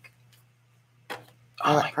metallic.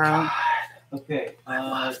 Violet pearl. God. Okay,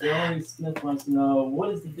 Darren Smith wants to know, what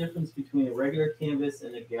is the difference between a regular canvas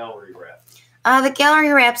and a gallery wrap? The gallery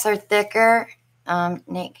wraps are thicker.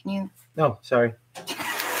 Nate, can you? No, sorry.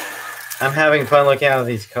 I'm having fun looking at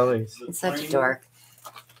these colors. It's such a dork.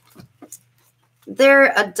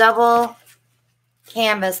 They're a double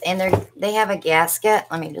canvas, and they have a gasket.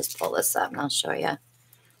 Let me just pull this up and I'll show you.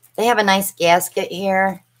 They have a nice gasket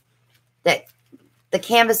here that the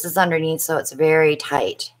canvas is underneath, so it's very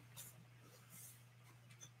tight.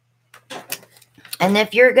 And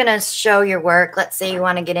if you're going to show your work, let's say you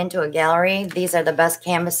want to get into a gallery, these are the best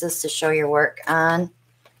canvases to show your work on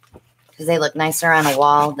because they look nicer on a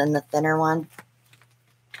wall than the thinner one.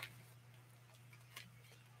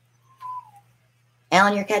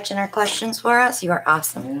 Alan, you're catching our questions for us. You are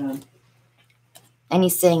awesome. Yeah. And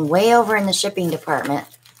he's sitting way over in the shipping department.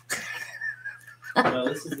 No,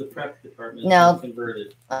 this is the prep department. No. It's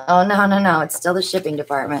converted. Oh, no. It's still the shipping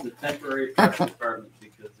department. It's the temporary prep department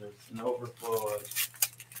because there's an overflow of...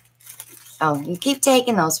 Oh, you keep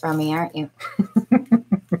taking those from me, aren't you?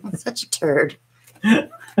 Such a turd.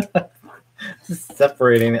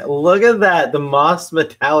 Separating it. Look at that. The moss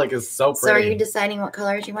metallic is so pretty. So are you deciding what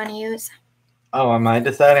colors you want to use? Oh, am I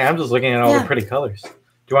deciding? I'm just looking at all the pretty colors. Do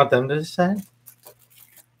you want them to decide?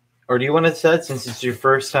 Or do you want to decide since it's your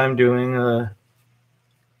first time doing a...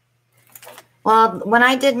 Well, when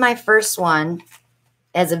I did my first one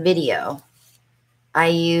as a video, I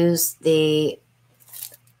used the... It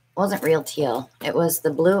wasn't real teal. It was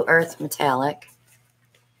the Blue Earth Metallic.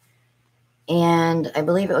 And I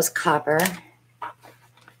believe it was copper.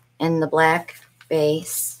 And the black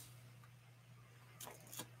base.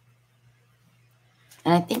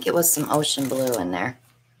 And I think it was some ocean blue in there.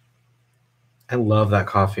 I love that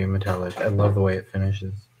coffee metallic. I love the way it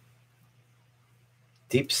finishes.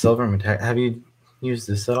 Deep silver metallic. Have you used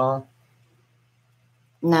this at all?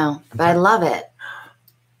 No, but I love it.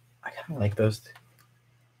 I kind of like those two.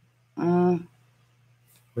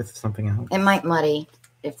 With something else. It might muddy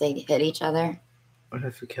if they hit each other. What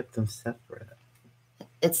if we kept them separate?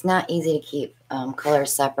 It's not easy to keep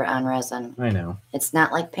colors separate on resin. I know. It's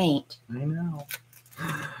not like paint. I know.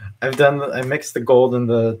 I mixed the gold and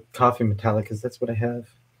the coffee metallic because that's what I have.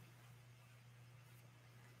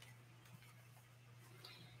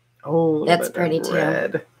 Oh, that's pretty too.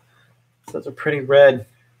 Red. Such a pretty red.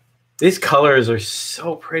 These colors are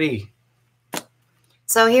so pretty.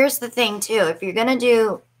 So here's the thing too. If you're gonna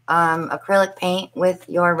do acrylic paint with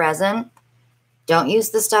your resin, don't use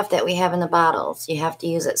the stuff that we have in the bottles. You have to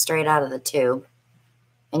use it straight out of the tube.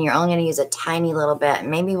 And you're only going to use a tiny little bit.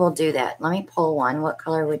 Maybe we'll do that. Let me pull one. What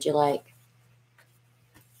color would you like?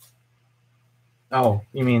 Oh,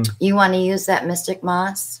 you mean... You want to use that Mystic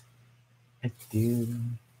Moss? I do.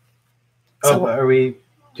 So, are we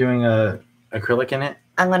doing a acrylic in it?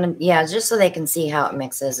 I'm going to... Yeah, just so they can see how it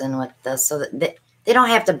mixes in with this. So that they don't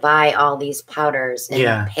have to buy all these powders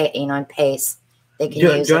and, and paste. They can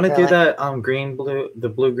use do you want to do acrylic. that the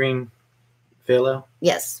blue-green phthalo?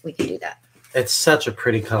 Yes, we can do that. It's such a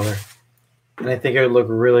pretty color. And I think it would look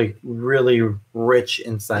really, really rich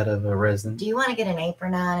inside of a resin. Do you want to get an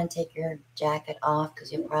apron on and take your jacket off?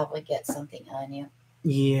 Because you'll probably get something on you.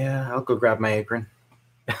 Yeah, I'll go grab my apron.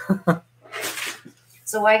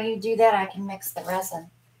 So while you do that, I can mix the resin.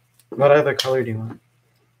 What other color do you want?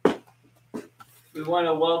 We want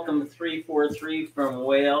to welcome 343 from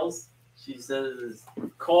Wales. She says it's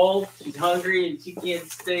cold, she's hungry, and she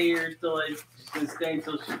can't stay here she's going to stay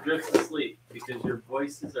until she drifts to sleep because your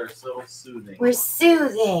voices are so soothing. We're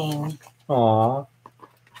soothing. Aw.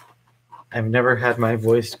 I've never had my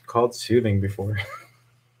voice called soothing before.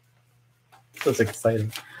 That's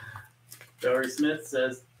exciting. Dory Smith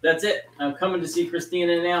says, that's it. I'm coming to see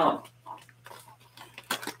Christina and Alan.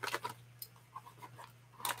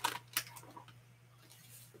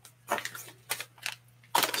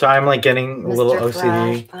 So I'm like getting a little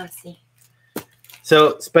OCD. Posse.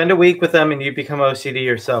 So spend a week with them and you become OCD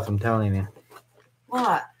yourself, I'm telling you.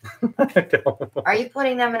 What? I don't. Are you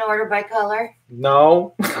putting them in order by color?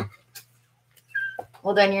 No.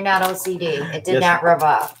 Well, then you're not OCD. It did not rub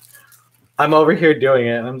off. I'm over here doing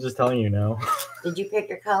it. I'm just telling you no. Did you pick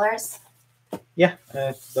your colors? Yeah,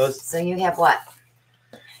 those. So you have what?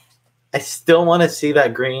 I still want to see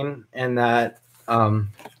that green and that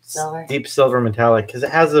Silver? deep silver metallic because it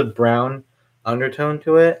has a brown undertone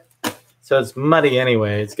to it. So it's muddy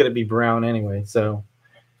anyway. It's going to be brown anyway. So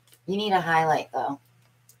You need a highlight though.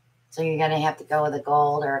 So you're going to have to go with a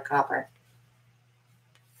gold or a copper.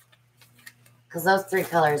 Because those three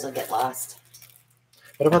colors will get lost.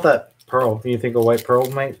 what about that pearl? Do you think a white pearl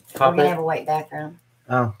might We're pop going to it? have a white background.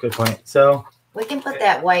 Oh, good point. So We can put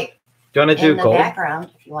that white do you want to in do the gold? background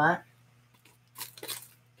if you want.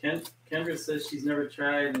 Kendra says she's never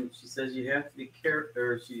tried, and she says you have to be careful,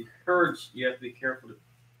 or she heard you have to be careful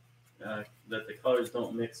that the colors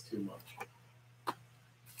don't mix too much.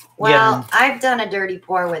 Well, Yeah. I've done a dirty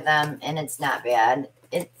pour with them, and it's not bad.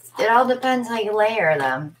 It all depends how you layer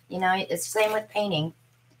them. You know, it's the same with painting.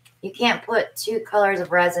 You can't put two colors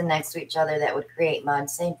of resin next to each other that would create mud.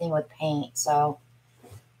 Same thing with paint. So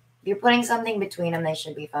if you're putting something between them, they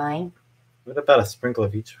should be fine. What about a sprinkle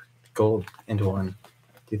of each gold into one?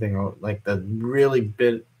 Do you think like the really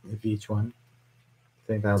bit of each one? I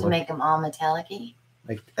think that would To look make them all metallic-y.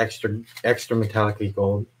 like extra metallic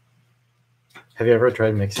gold. Have you ever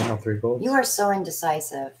tried mixing all three golds? You are so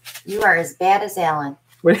indecisive. You are as bad as Alan.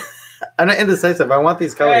 I'm not indecisive. I want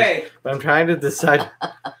these colors, Hey, but I'm trying to decide.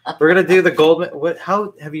 We're gonna do the gold. What?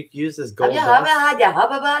 How have you used this gold dust?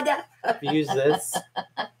 Have you used this?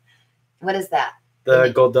 What is that? The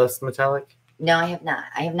gold dust metallic. No, I have not.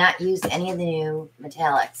 I have not used any of the new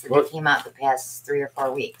metallics that What? came out the past 3 or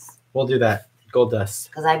 4 weeks We'll do that. Gold dust.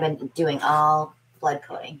 because I've been doing all flood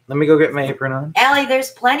coating. Let me go get my apron on. Allie,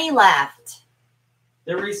 there's plenty left.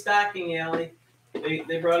 they're restocking, Allie.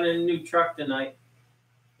 They brought in a new truck tonight.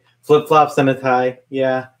 Flip flops and a tie.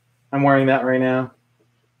 Yeah, I'm wearing that right now.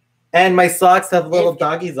 And my socks have little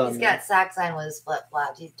doggies on He's them. got socks on with his flip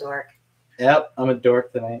flops. He's dork. Yep, I'm a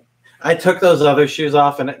dork tonight. I took those other shoes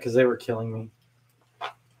off in it because they were killing me.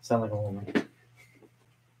 Sound like a woman.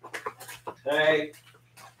 Hey,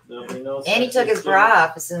 nobody knows. And he took his bra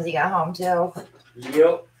off as soon as he got home, too.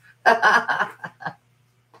 Yep.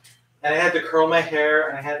 And I had to curl my hair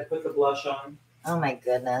and I had to put the blush on Oh, my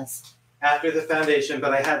goodness. after the foundation,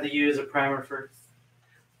 but I had to use a primer first.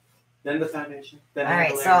 Then the foundation. Then All I had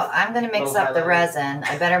right, the so layer. I'm going to mix Little up the highlighter. resin.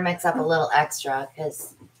 I better mix up a little extra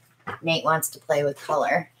because Nate wants to play with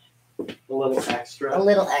color. A little extra. A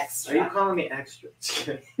little Are you extra. calling me extra?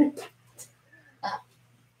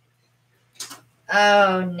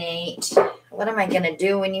 Oh, Nate. What am I going to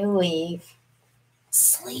do when you leave? Go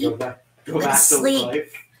Sleep. back. Go Let's back to sleep.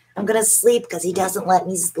 life. I'm going to sleep because he doesn't let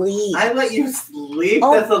me sleep. I let you sleep.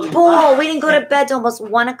 That's a Oh, bull. We didn't go to bed till almost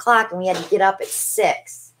 1 o'clock and we had to get up at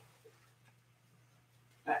 6.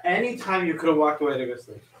 At any time you could have walked away to go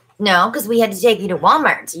sleep. No, because we had to take you to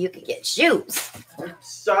Walmart so you could get shoes. I'm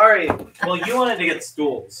sorry. Well, you wanted to get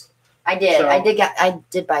stools. I did. So- I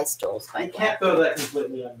did buy stools. I By can't throw that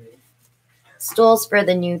completely on me. Stools for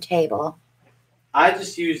the new table. I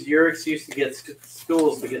just used your excuse to get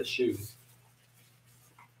stools to get shoes.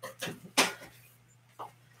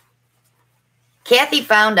 Kathy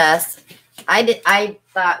found us. I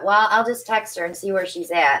thought, well, I'll just text her and see where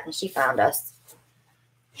she's at, and she found us.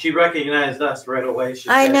 She recognized us right away. She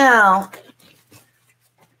I said, know.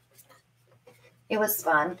 It was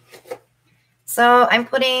fun. So I'm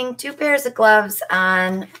putting 2 pairs of gloves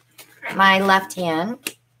on my left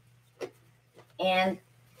hand and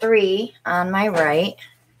 3 on my right.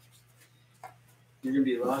 You're gonna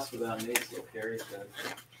be lost without Nate, so Carrie said.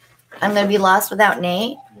 I'm going to be lost without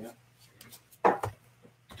Nate. Yeah.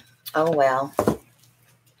 Oh, well.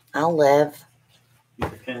 I'll live. You're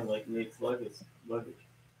kind of like Nate's luggage.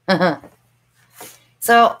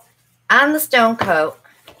 So on the stone coat,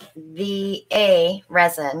 the A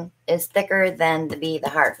resin is thicker than the B, the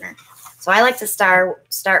hardener. So I like to start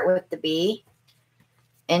with the B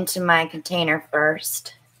into my container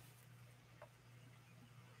first.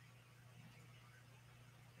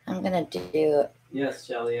 I'm going to do, Yes,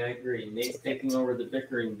 Shelly, I agree. Nate's taking over the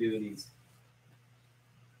bickering duties.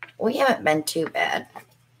 we haven't been too bad.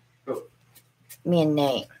 Oh. Me and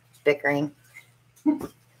Nate bickering. No,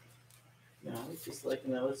 it's just like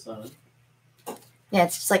another son. Yeah,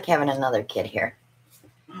 it's just like having another kid here.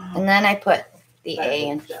 And then I put the A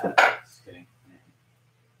in. Just kidding.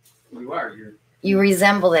 You are. You're. You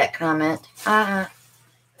resemble that comment.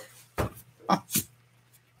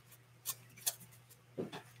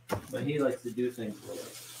 But he likes to do things with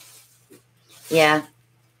us. Yeah,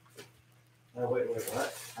 Oh, wait,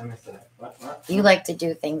 what? I missed that. What? you like to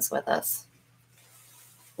do things with us.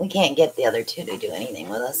 We can't get the other 2 to do anything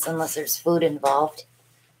with us unless there's food involved.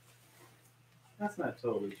 That's not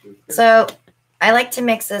totally true. So I like to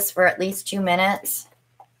mix this for at least 2 minutes.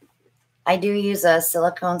 I do use a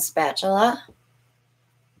silicone spatula.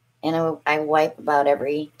 And I wipe about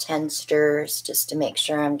every 10 stirs just to make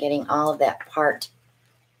sure I'm getting all of that part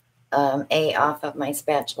A off of my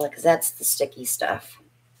spatula, because that's the sticky stuff.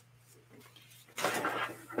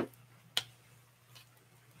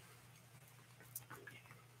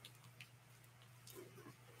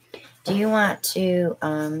 Do you want to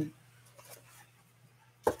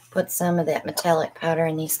put some of that metallic powder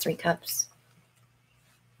in these 3 cups?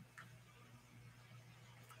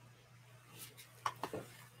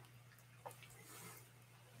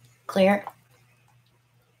 Clear?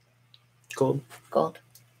 Gold. Gold.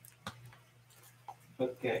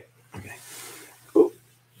 Okay. Okay.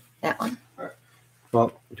 That one? Well,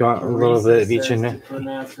 do you want a little bit of each in there? there?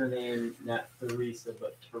 Pronounce her name not Teresa,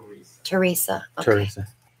 but Teresa. Teresa. Okay. Teresa.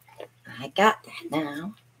 I got that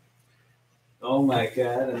now. Oh my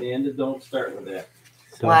God, Amanda, don't start with that.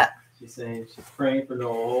 So, What? She's saying she's praying for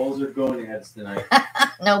no holes or gonads tonight.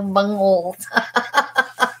 No bungholes.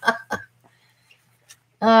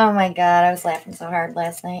 Oh my God, I was laughing so hard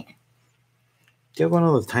last night. do you have one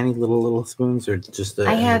of those tiny little spoons, or just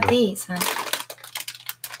I have these, huh?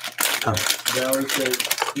 Valerie says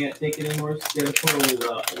can't take it anymore. She's got to pull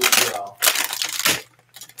withdrawal.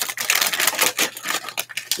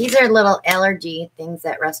 These are little allergy things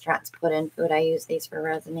that restaurants put in food. I use these for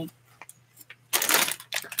resining.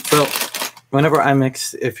 So, whenever I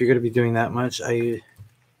mix, if you're going to be doing that much, Good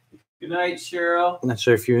night, Cheryl. I'm not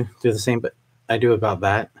sure if you do the same, but I do about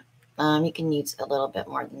that. You can use a little bit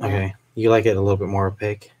more than that. Okay. You like it a little bit more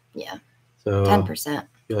opaque? Yeah. So 10%.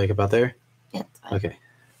 you like about there? Yeah, it's fine. Okay.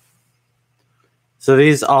 So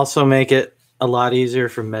these also make it a lot easier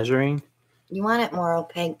for measuring. You want it more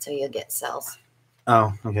opaque so you'll get cells.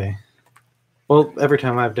 Oh, okay. Well, every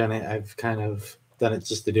time I've done it, I've kind of done it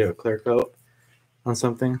just to do a clear coat on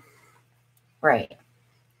something. Right.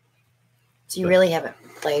 So you really haven't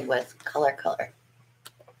played with color.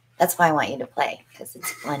 That's why I want you to play, because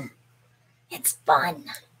it's fun. It's fun.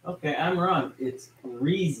 Okay, I'm wrong. It's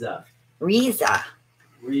Riza. Riza.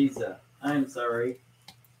 Riza. I'm sorry.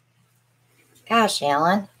 Gosh,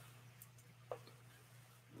 Alan.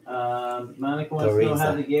 Monica wants to know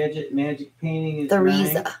how the gadget magic painting is. The drying.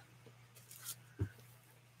 Riza.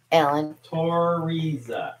 Alan.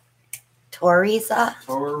 Toriza. Toriza.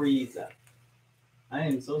 Toriza. I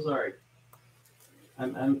am so sorry.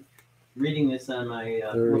 I'm reading this on my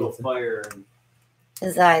little fire.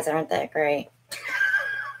 His eyes aren't that great.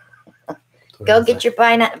 Go get your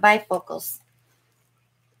bifocals.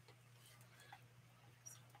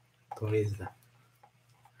 Toriza.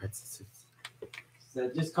 So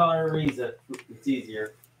just call her Riza. It's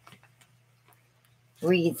easier.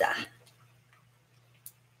 Riza.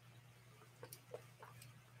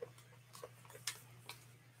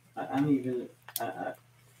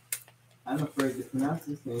 I'm afraid to pronounce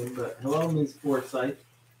his name, but hello, Ms. Forsyth.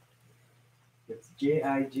 It's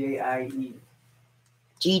Jijie.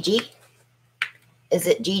 Gigi? Is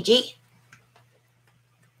it Gigi?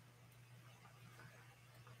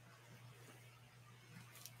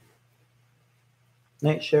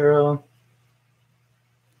 Night, Cheryl.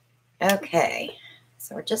 Okay.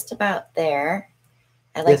 So we're just about there.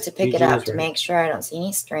 I like to pick Gigi it up is to right. make sure I don't see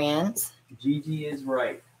any strands. Gigi is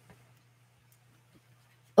right.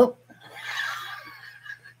 Oh.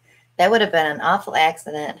 That would have been an awful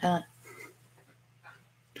accident, huh?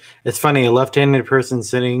 It's funny, a left-handed person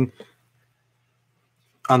sitting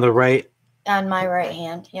on the right On my right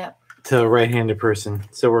hand, yep. to a right-handed person.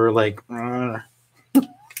 So we're like,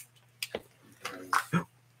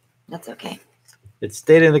 That's okay. it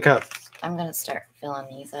stayed in the cup. I'm going to start filling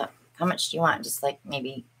these up. How much do you want? Just like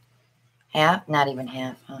maybe half? Not even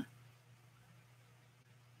half, huh?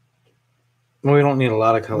 Well, we don't need a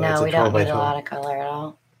lot of color. No, It's we a don't 12 by need a 12. lot of color at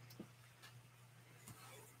all.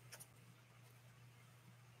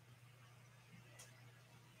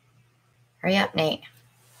 Hurry up, Nate.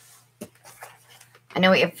 I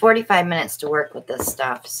know we have 45 minutes to work with this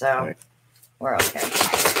stuff, so we're okay.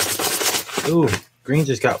 Ooh, green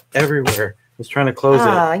just got everywhere. I was trying to close it.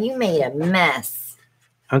 Oh, you made a mess.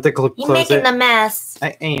 I have to close You're making it. the mess.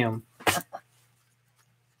 I am.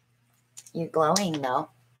 You're glowing, though.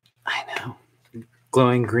 I know.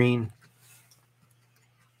 Glowing green.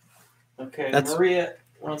 Okay, That's- Maria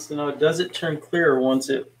wants to know, does it turn clear once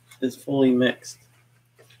it is fully mixed?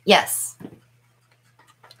 Yes.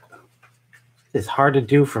 It's hard to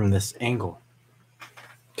do from this angle.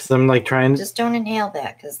 Because I'm like trying. Just don't inhale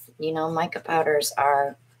that, because, you know, mica powders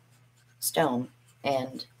are stone.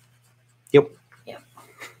 And Yep.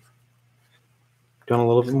 Do you want a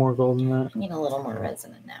little bit more gold than that? I need a little more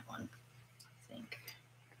resin in that one. See?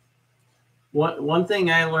 One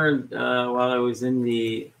thing I learned while I was in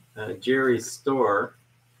the Jerry's store.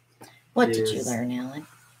 What did you learn, Alan?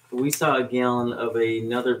 We saw a gallon of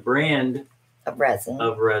another brand of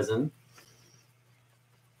resin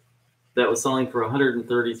that was selling for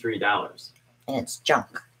 $133. And it's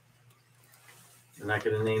junk. I'm not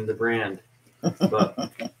going to name the brand,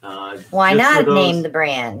 but why not name the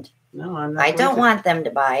brand? No, I'm not. I don't want them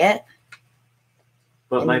to buy it.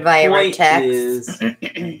 But my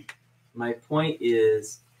point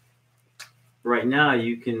is, right now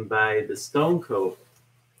you can buy the Stone Coat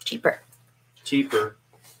cheaper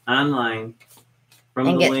online from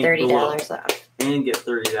and the get link $30 below. off. And get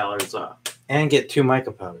 $30 off. And get 2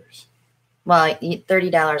 mica powders. Well,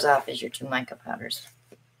 $30 off is your 2 mica powders.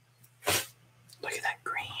 Look at that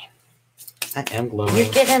green. I am glowing.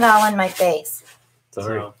 You're getting it all in my face.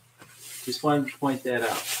 Sorry. So, just wanted to point that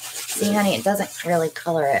out. See, honey, it doesn't really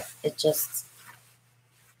color it. It just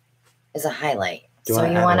is a highlight. So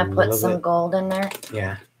you want to put some gold in there?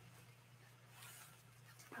 Yeah.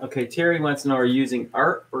 Okay, Terry wants to know, are you using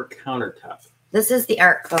art or countertop? This is the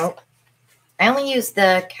art coat. I only use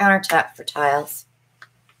the countertop for tiles.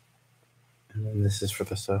 And then this is for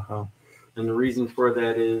the Soho. And the reason for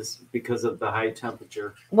that is because of the high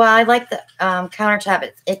temperature. Well, I like the countertop.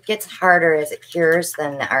 It gets harder as it cures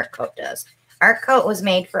than the art coat does. Art coat was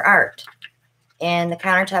made for art. And the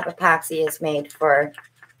countertop epoxy is made for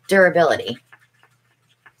durability.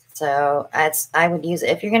 So I would use it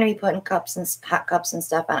if you're going to be putting hot cups and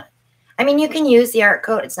stuff on it. I mean, you can use the art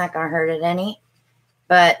coat. It's not going to hurt it any.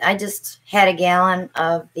 But I just had a gallon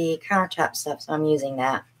of the countertop stuff, so I'm using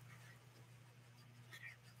that.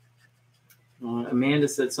 Amanda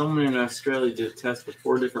said someone in Australia did a test with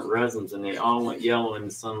 4 different resins, and they all went yellow in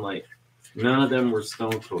the sunlight. None of them were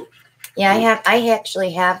Stone Coat. Yeah, I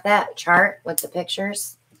actually have that chart with the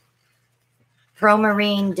pictures. Pro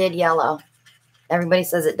Marine did yellow. Everybody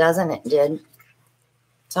says it doesn't. It did.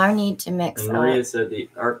 So I need to mix. And Maria said the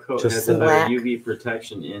art coat has a better UV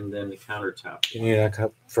protection in than the countertop. You need a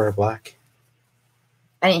cup for a black.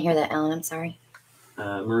 I didn't hear that, Ellen. I'm sorry.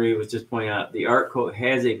 Maria was just pointing out the art coat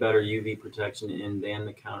has a better UV protection in than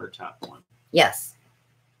the countertop one. Yes.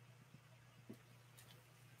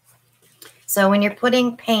 So when you're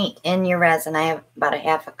putting paint in your resin, I have about a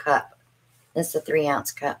half a cup. This is a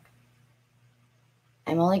 3-ounce cup.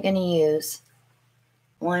 I'm only going to use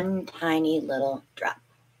 1 tiny little drop.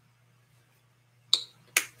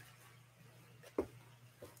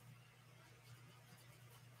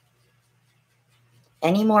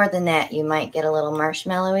 Any more than that, you might get a little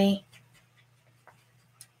marshmallowy.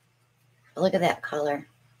 But look at that color.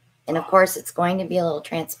 And of course, it's going to be a little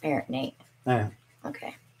transparent, Nate. Yeah.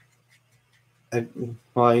 Okay.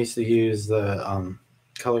 I used to use the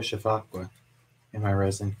Color Shift Aqua in my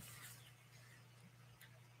resin.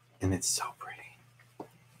 And it's so pretty.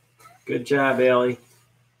 Good job, Allie.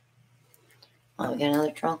 Oh, we got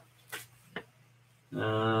another troll?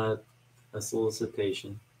 A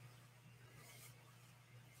solicitation.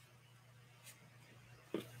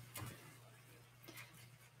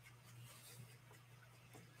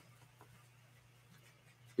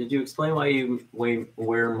 Did you explain why you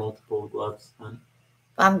wear multiple gloves on?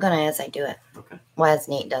 I'm going to as I do it. Okay. Well, as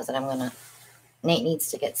Nate does it, Nate needs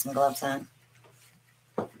to get some gloves on.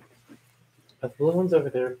 Are the little ones over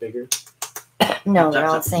there bigger? No, they're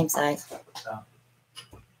all the same size. Oh.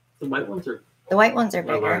 The white ones are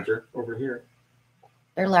bigger. larger over here.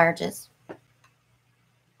 They're largest.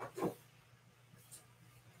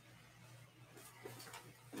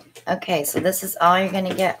 Okay, so this is all you're going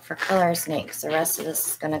to get for colors, Nate, because the rest of this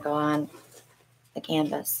is going to go on the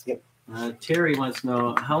canvas. Yep. Terry wants to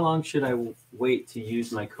know, how long should I wait to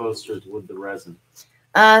use my coasters with the resin?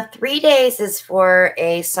 3 days is for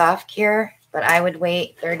a soft cure, but I would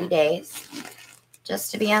wait 30 days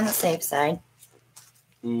just to be on the safe side.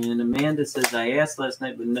 And Amanda says, I asked last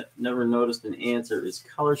night but never noticed an answer. Is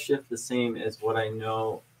color shift the same as what I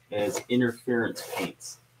know as interference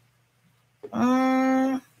paints?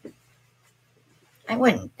 I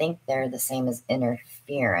wouldn't think they're the same as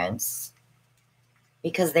interference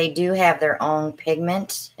because they do have their own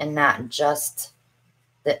pigment and not just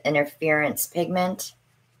the interference pigment.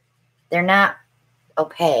 They're not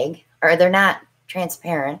opaque or they're not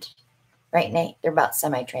transparent, right, Nate? They're about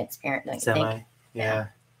semi-transparent, don't you think? Yeah.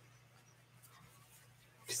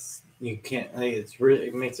 You can't.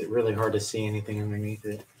 It makes it really hard to see anything underneath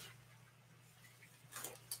it.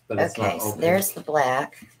 But it's okay, so there's the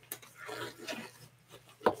black.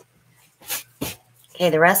 Okay,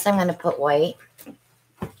 the rest I'm going to put white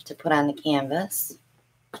to put on the canvas.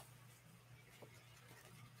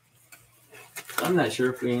 I'm not sure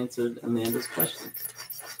if we answered Amanda's question.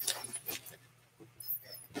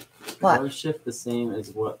 What? color shift the same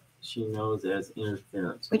as what she knows as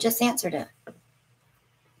interference? We just answered it.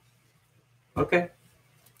 Okay.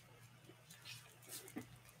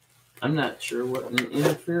 I'm not sure what an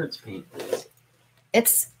interference paint is.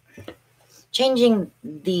 It's changing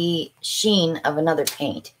the sheen of another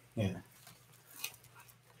paint. Yeah.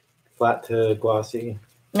 Flat to glossy.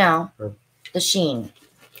 No, Or- the sheen.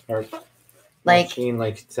 Or Like sheen,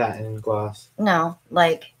 like satin gloss. no,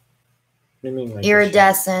 like What do you mean, like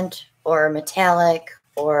iridescent or metallic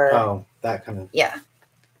or oh, that kind of. yeah.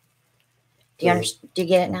 Do you understand? Do you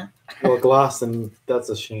get it now? Well, gloss and that's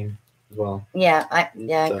a sheen as well. Yeah, I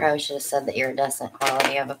So- probably should have said the iridescent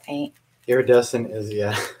quality of a paint. Iridescent is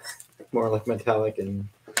more like metallic and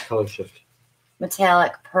color shift.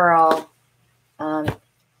 Metallic, pearl,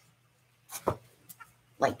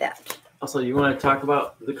 like that. Also, you want to talk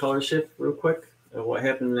about the color shift real quick? What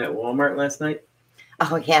happened at Walmart last night?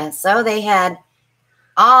 Oh yeah, so they had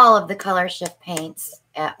all of the color shift paints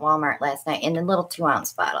at Walmart last night in the little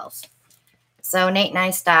 2-ounce bottles. So Nate and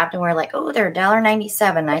I stopped and we're like, oh, they're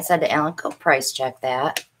 $1.97. I said to Alan, go price check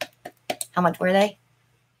that. How much were they?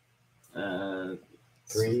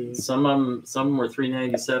 Three. Some were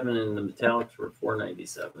 $3.97 and the metallics were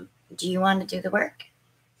 $4.97. Do you want to do the work?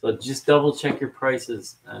 So just double check your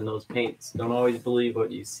prices on those paints. Don't always believe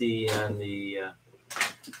what you see on the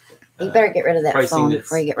You better get rid of that pricing phone that's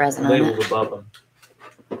before you get resin on labeled it. above them.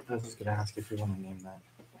 I was just gonna ask if you want to name that.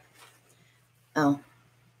 Oh,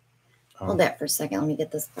 hold that for a second. Let me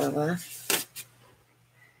get this glove off.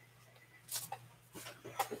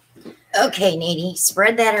 Okay, Nadie,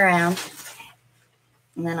 spread that around.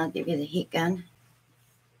 And then I'll give you the heat gun.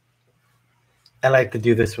 I like to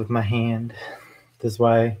do this with my hand. This is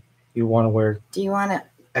why you want to wear Do you want it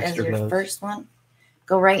as extra your gloves. first one?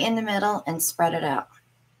 Go right in the middle and spread it out.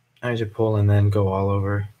 I should pull and then go all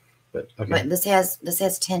over. But okay. But this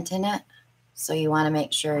has tint in it, so you want to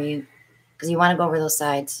make sure because you want to go over those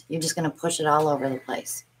sides. You're just going to push it all over the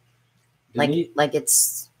place, like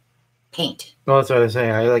it's paint. Well, that's what I was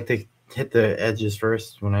saying. I like to hit the edges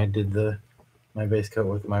first when I did my base coat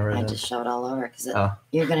with my I resin, just show it all over because Oh.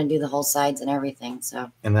 you're going to do the whole sides and everything. So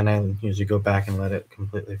and then I usually go back and let it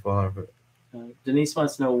completely fall over. Denise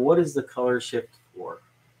wants to know, what is the color shift for?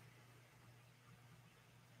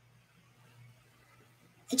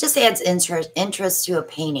 it just adds interest to a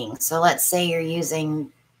painting. So let's say you're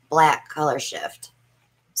using black color shift.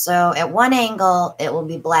 So at one angle, it will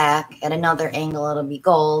be black. At another angle, it'll be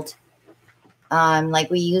gold. Like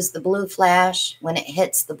we use the blue flash. When it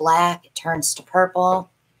hits the black, it turns to purple.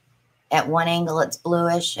 At one angle, it's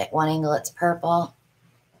bluish. At one angle, it's purple.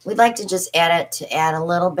 We'd like to just add it to add a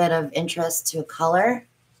little bit of interest to a color.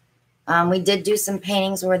 We did do some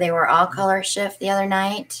paintings where they were all color shift the other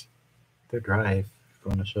night. They're dry. If you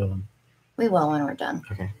want to show them. We will when we're done.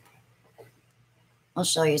 Okay. I'll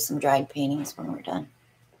show you some dried paintings when we're done.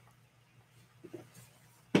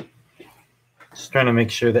 Just trying to make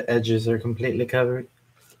sure the edges are completely covered.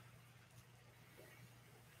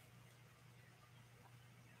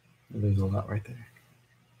 There's a lot right there.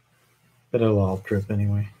 But it'll all drip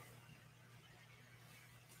anyway.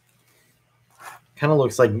 Kind of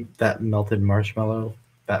looks like that melted marshmallow,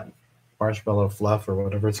 that marshmallow fluff or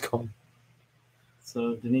whatever it's called.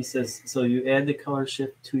 So Denise says, so you add the color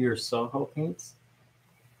shift to your Soho paints?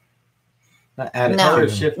 Not add it No. to Color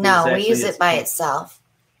them. shift is No, we actually use its it by paint. itself.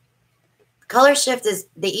 Color shift is,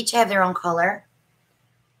 they each have their own color.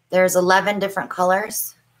 There's 11 different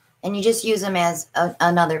colors, and you just use them as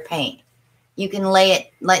another paint. You can lay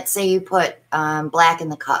it, let's say you put black in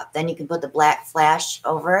the cup, then you can put the black flash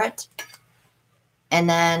over it. And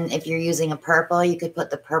then if you're using a purple, you could put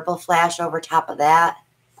the purple flash over top of that,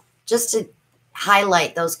 just to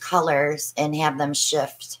highlight those colors and have them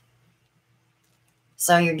shift.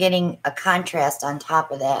 So you're getting a contrast on top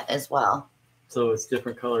of that as well. So it's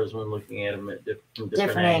different colors when looking at them at from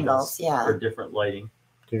Different angles, yeah. Or different lighting.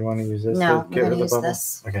 Do you want to use this? No, to we're get rid gonna of the use bubble?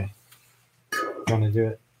 this. Okay. You want to do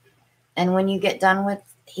it? And when you get done with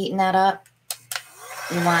heating that up,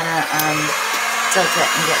 you want to tilt it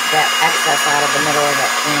and get that excess out of the middle of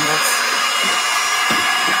that canvas.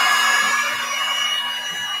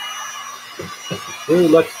 Ooh,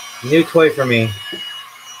 look, new toy for me.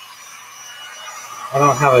 I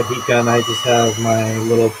don't have a heat gun. I just have my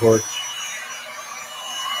little torch.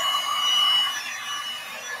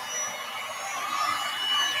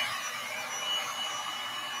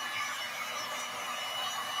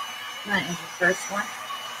 You want it as your first one?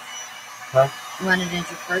 Huh? You want it as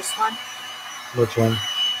your first one? Which one?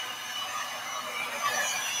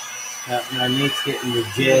 Now Nate's getting the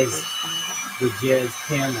jazz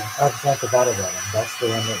camera. Oh, it's not the bottle button. That's the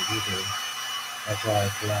one that you do. That's why I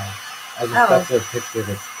forgot. I just got to a picture of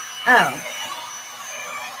it. Oh.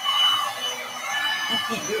 I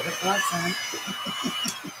can't do it with gloves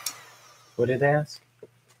on. What did they ask?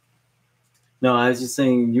 No, I was just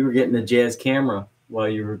saying you were getting a jazz camera while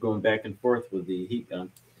you were going back and forth with the heat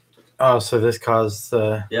gun. Oh, so this caused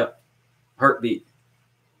Yep. Heartbeat.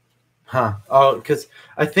 Huh. Oh, because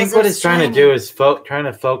I think 'Cause what it's it's trying to shining. do is trying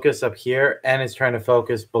to focus up here, and it's trying to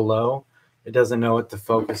focus below. It doesn't know what to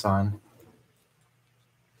focus on.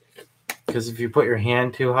 Because if you put your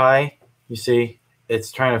hand too high, you see,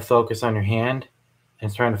 it's trying to focus on your hand, and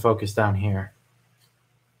it's trying to focus down here.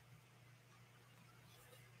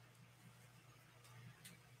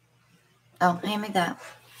 Oh, hand me that.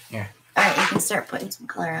 Yeah. All right, you can start putting some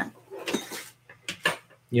color on.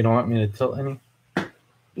 You don't want me to tilt any?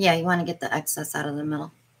 Yeah, you want to get the excess out of the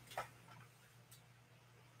middle.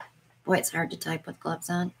 Boy, it's hard to type with gloves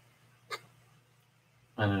on.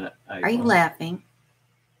 Are you laughing?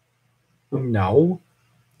 No.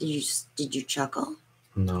 Did you chuckle?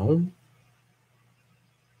 No.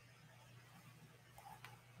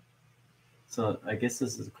 So I guess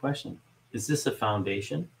this is a question. Is this a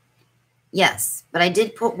foundation? Yes, but I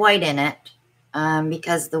did put white in it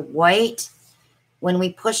because the white, when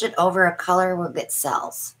we push it over a color, will get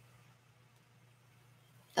cells.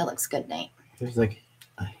 That looks good, Nate. There's like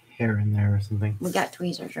a hair in there or something. We got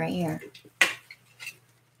tweezers right here.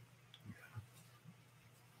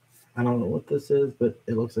 I don't know what this is, but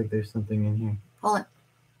it looks like there's something in here. Pull it.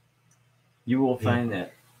 You will find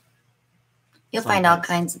that. You'll find all Sometimes.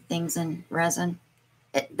 kinds of things in resin.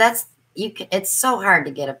 It's so hard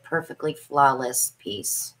to get a perfectly flawless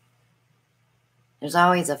piece. There's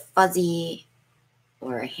always a fuzzy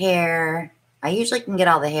or a hair. I usually can get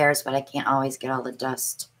all the hairs, but I can't always get all the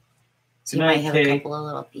dust. So you Good might night, have Kate. a couple of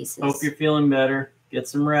little pieces. Hope you're feeling better. Get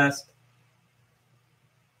some rest.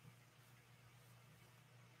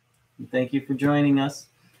 And thank you for joining us.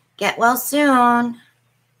 Get well soon.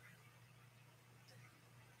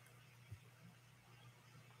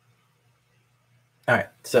 All right,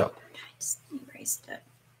 so I just erased it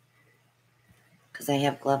because I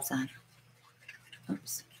have gloves on.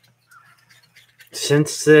 Oops.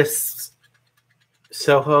 since this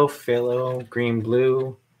Soho Phthalo Green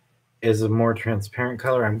Blue is a more transparent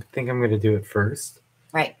color, I think I'm going to do it first.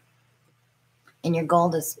 Right. And your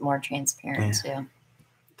gold is more transparent too.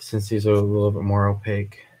 Since these are a little bit more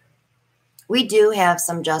opaque. We do have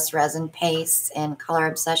some Just Resin paste and Color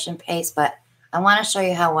Obsession paste, but I want to show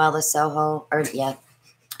you how well the Soho,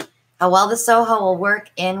 how well the Soho will work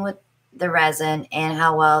in with the resin and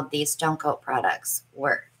how well these Stone Coat products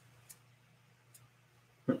work.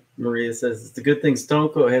 Maria says it's a good thing Stone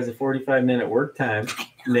Coat has a 45-minute work time.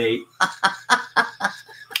 Nate.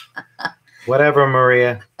 Whatever,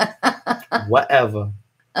 Maria. Whatever.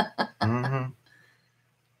 Mm-hmm.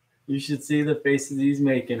 You should see the faces he's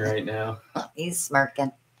making right now. He's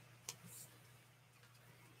smirking.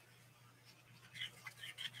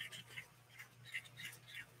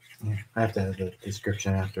 Yeah, I have to have the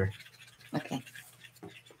description after. Okay.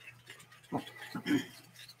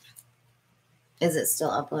 Is it still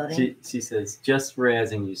uploading? She says, just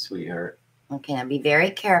razzing you, sweetheart. Okay, now be very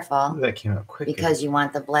careful That came out quick. because you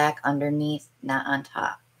want the black underneath, not on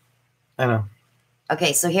top. I know.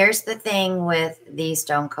 Okay, so here's the thing with the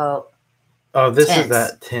Stone Coat. Oh, this tints. is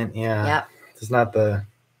that tint. Yeah. Yep. It's not the.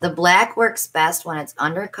 The black works best when it's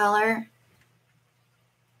undercolor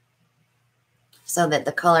so that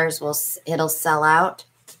the colors it'll sell out.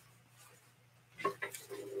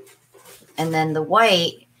 And then the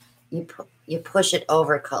white, you push it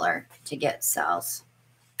over color to get cells.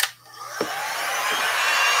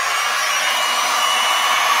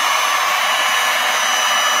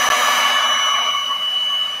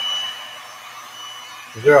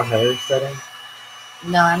 Is there a higher setting?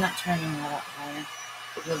 No, I'm not turning that up higher.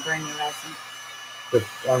 It will burn your resin. But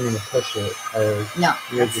I'm going to push it. No,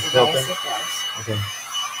 You're that's just the highest helping? it goes. Okay.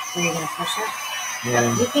 So you're gonna push it?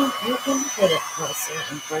 Yeah. You can hit it closer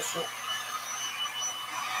and push it.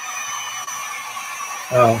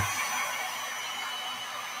 Oh.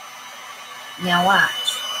 Now watch.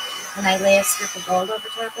 Can I lay a strip of gold over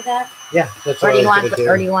top of that? Yeah. That's Or what do you I was want going to do.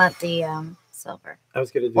 or do you want the silver? I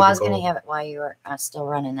was going to do Well, I the was gonna gold. have it while you were still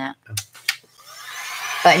running that.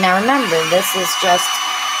 But now remember, this is just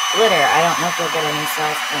glitter. I don't know if you'll get any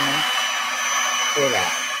cells coming through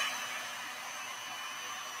that.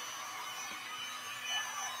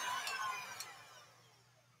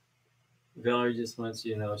 Valerie just wants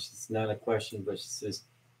you to know, she's not a question, but she says,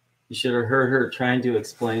 you should have heard her trying to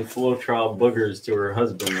explain Floetrol boogers to her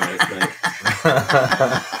husband last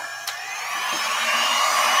night.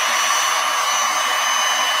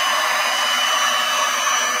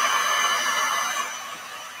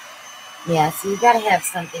 Yeah, so you got to have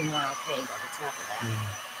something more opaque at the top of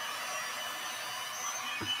that.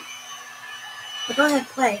 But go ahead,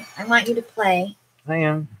 play. I want you to play. I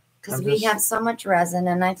am. Because we have so much resin,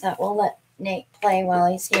 and I thought, we'll let Nate play while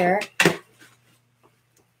he's here.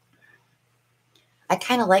 I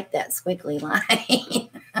kind of like that squiggly line.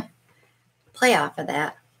 Play off of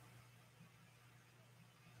that.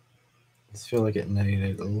 I just feel like it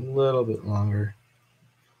needed a little bit longer.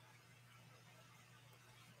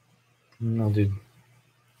 And I'll do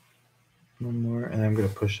one more, and I'm going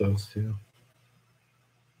to push those two.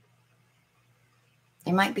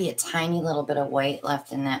 There might be a tiny little bit of weight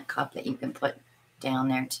left in that cup that you can put down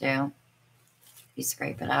there too. You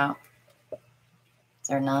scrape it out. Is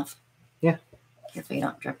there enough? Yeah. Careful you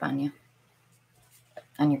don't drip on you.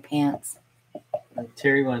 On your pants.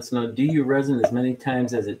 Terry wants to know, do you resin as many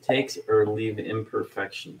times as it takes or leave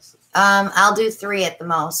imperfections? I'll do 3 at the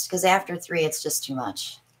most, because after 3 it's just too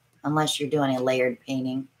much. Unless you're doing a layered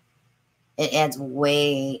painting. It adds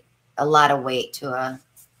a lot of weight to a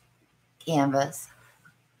canvas.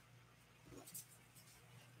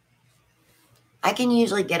 I can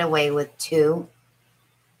usually get away with 2.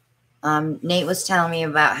 Nate was telling me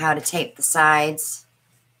about how to tape the sides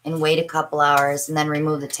and wait a couple hours and then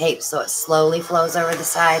remove the tape so it slowly flows over the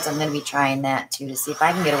sides. I'm going to be trying that too to see if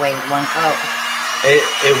I can get away with 1 coat.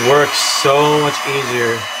 It works so much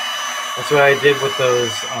easier. That's what I did with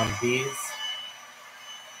those bees.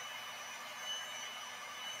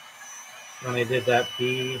 When I did that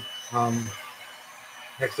bee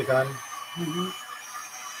hexagon. Mm-hmm.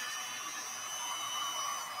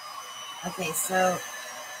 Okay, so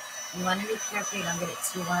you want to be careful you don't get it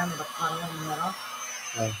too warm with a puddle in the middle.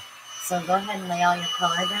 Okay. So go ahead and lay all your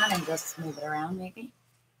color down and just move it around maybe.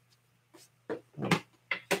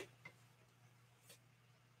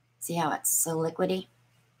 See how it's so liquidy?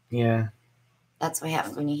 Yeah. That's what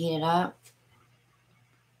happens when you heat it up.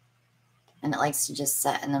 And it likes to just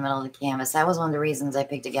set in the middle of the canvas. That was one of the reasons I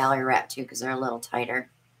picked a gallery wrap too, because they're a little tighter.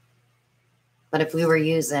 But if we were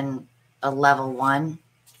using a level 1,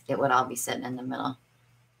 it would all be sitting in the middle.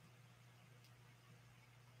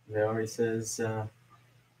 Valerie says,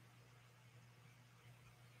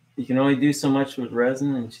 you can only do so much with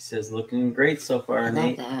resin, and she says, looking great so far, I love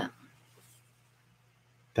Nate.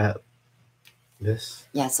 that. This?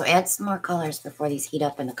 Yeah, so add some more colors before these heat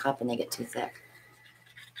up in the cup and they get too thick.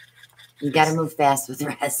 You got to move fast with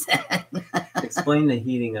resin. Explain the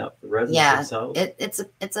heating up. The resin itself? It's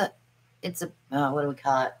a what do we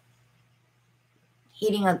call it?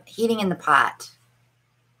 Heating in the pot.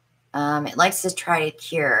 It likes to try to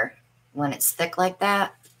cure when it's thick like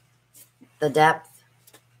that, the depth.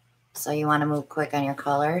 So you want to move quick on your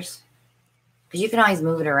colors. Because you can always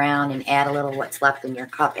move it around and add a little what's left in your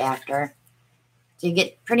cup after. So you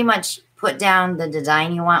get pretty much put down the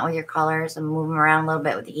design you want with your colors and move them around a little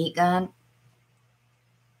bit with the heat gun.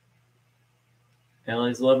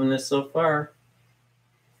 Allie's loving this so far.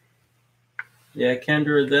 Yeah,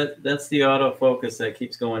 Kendra, that's the autofocus that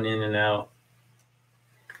keeps going in and out.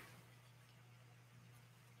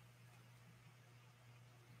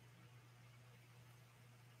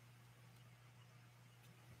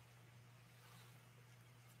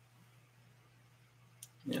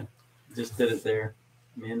 Yeah, just did it there.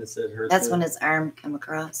 Amanda said her. That's when his arm come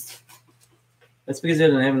across. That's because he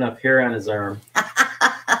doesn't have enough hair on his arm.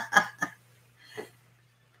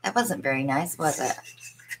 That wasn't very nice, was it?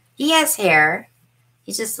 He has hair.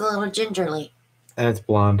 He's just a little gingerly. And it's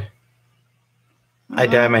blonde. I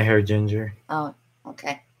dye my hair ginger. Oh,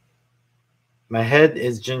 okay. My head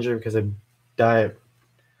is ginger because I dye it,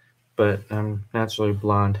 but I'm naturally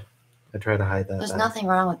blonde. I try to hide that. There's nothing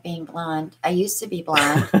wrong with being blonde. I used to be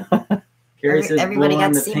blonde. Everybody got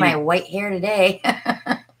to see my white hair today.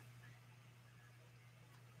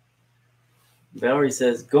 Valerie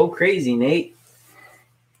says, go crazy, Nate.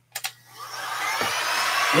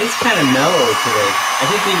 Nate's kind of mellow today. I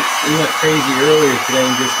think he went crazy earlier today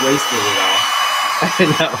and just wasted it all. I did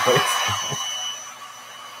not waste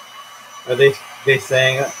it. Are they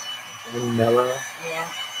saying mellow? Yeah.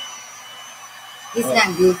 He's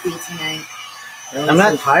not goofy tonight. I'm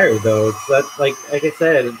not tired though. It's that like I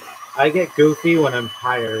said, I get goofy when I'm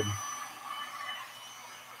tired.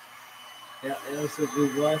 Yeah, I also do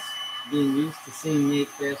less being used to seeing Nate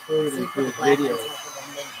fast forward into his videos.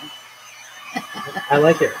 I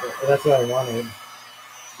like it. That's what I wanted.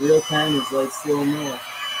 Real time is like slow mo.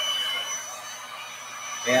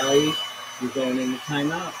 Allie, you're going into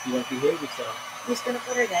timeout. You don't behave yourself. Who's gonna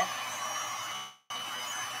put her down?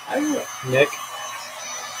 I will. Nick?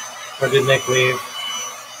 Or did Nick leave?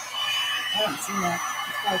 I don't see that.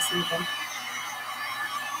 He's probably sleeping.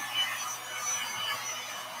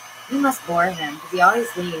 You must bore him because he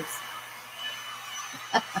always leaves.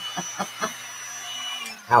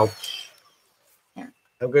 Ouch. Yeah.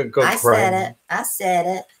 I'm gonna go I cry. said it. I said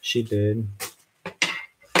it. She did.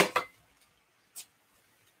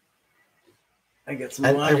 I get some.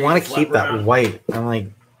 I want to keep that white.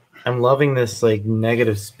 I'm loving this like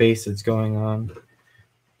negative space that's going on,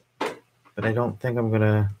 but I don't think I'm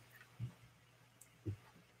gonna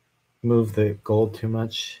move the gold too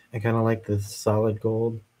much. I kind of like the solid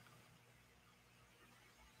gold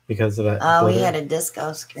because of that. Oh, we glitter. had a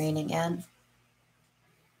disco screen again.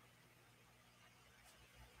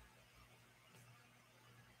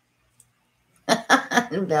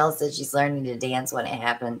 Belle says she's learning to dance when it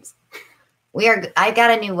happens. I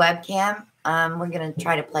got a new webcam. We're gonna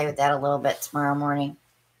try to play with that a little bit tomorrow morning,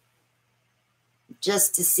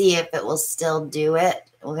 just to see if it will still do it.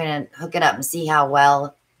 We're gonna hook it up and see how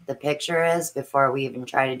well the picture is before we even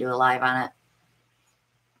try to do a live on it.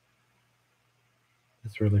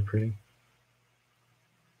 That's really pretty.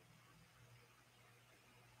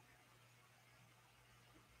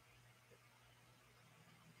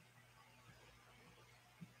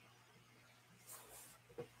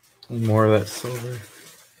 More of that silver.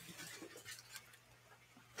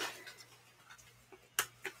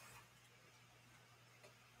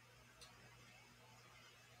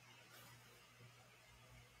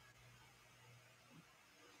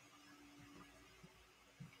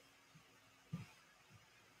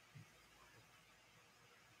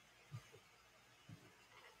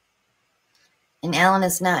 And Alan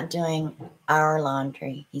is not doing our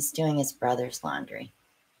laundry. He's doing his brother's laundry.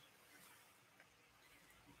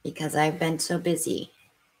 Because I've been so busy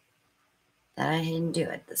that I didn't do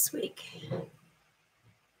it this week.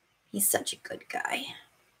 He's such a good guy.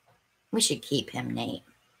 We should keep him, Nate.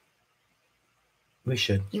 We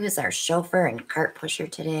should. He was our chauffeur and cart pusher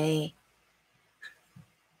today.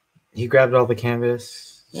 He grabbed all the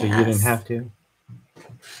canvas, so you didn't Yes. have to.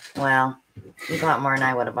 Well, he bought more than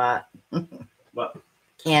I would have bought. What?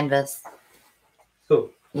 Canvas. Who?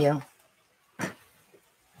 You.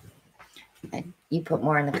 You put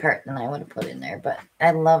more in the cart than I would have put in there, but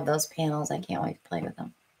I love those panels. I can't wait to play with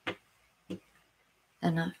them.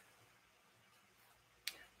 Enough.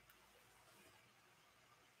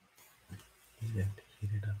 You have to heat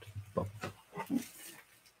it up to the bubble.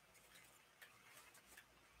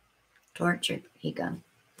 Torch or heat gun?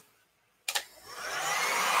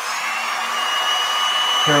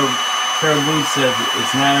 Carol Booth said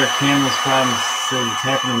it's not our camera's problem. Said it's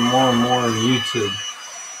happening more and more on YouTube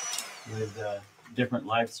with different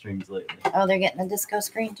live streams lately. Oh, they're getting a disco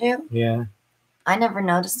screen too? Yeah. I never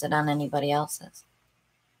noticed it on anybody else's.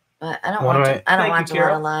 But I don't One of watch, I don't Thank watch you, a lot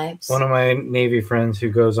Carol. of lives. One of my Navy friends who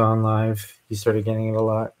goes on live, he started getting it a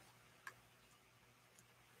lot.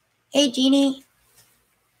 Hey, Jeannie.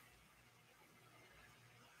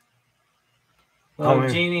 Hello, Oh,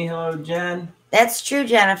 Jeannie. Hello, Jen. That's true,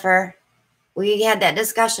 Jennifer. We had that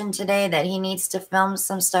discussion today that he needs to film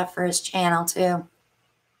some stuff for his channel too.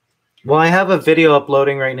 Well, I have a video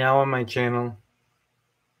uploading right now on my channel.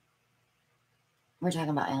 We're talking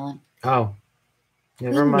about Alan. Oh.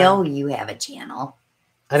 Never We mind. know you have a channel.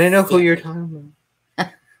 I didn't know who you're talking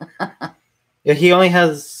about. Yeah, he only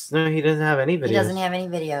has... No, he doesn't have any videos. He doesn't have any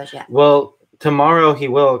videos yet. Well, tomorrow he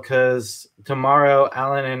will, because tomorrow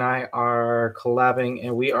Alan and I are collabing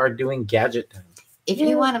and we are doing gadget time. If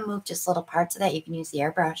you want to move just little parts of that, you can use the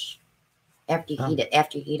airbrush after you heat it.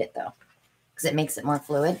 After you heat it, though, because it makes it more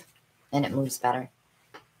fluid and it moves better.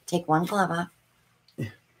 Take one glove off.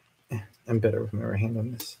 I'm better with my right hand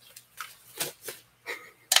on this.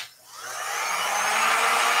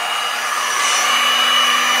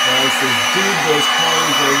 Says, dude, those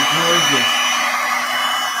colors are gorgeous.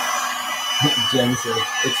 Jen says,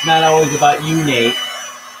 it's not always about you, Nate.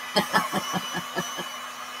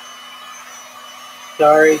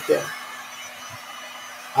 Sorry, Jen.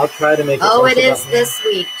 I'll try to make it. Oh, less it is about me. this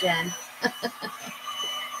week, Jen.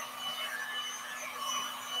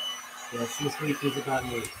 Yes, this week is about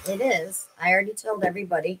me. It is. I already told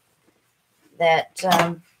everybody that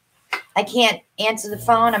I can't answer the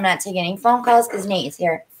phone. I'm not taking any phone calls because Nate's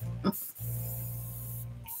here.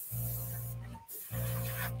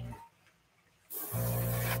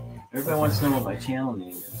 Everybody wants to know what my channel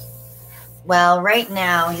name is. Well, right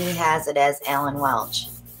now he has it as Alan Welch.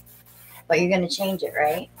 But you're going to change it,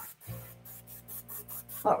 right?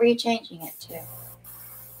 What were you changing it to?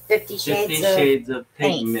 50 Shades 50 of Shades of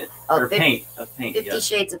Paint. Pigment. Oh, Or 50 paint. Of paint, 50 yes.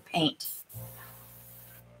 Shades of Paint.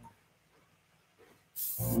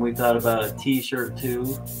 We thought about a t-shirt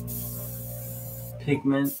too.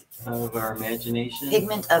 Pigment of our imagination.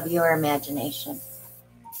 Pigment of your imagination.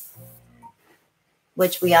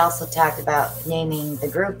 which we also talked about naming the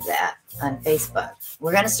group that on Facebook.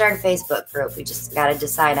 We're going to start a Facebook group. We just got to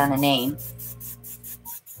decide on a name.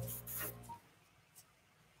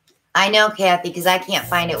 I know, Kathy, because I can't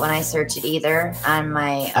find it when I search it either on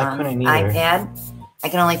my I couldn't either. iPad. I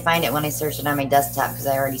can only find it when I search it on my desktop because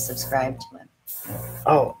I already subscribed to it.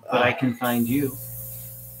 Oh, But I can find you,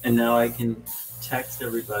 and now I can text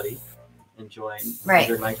everybody and join Right.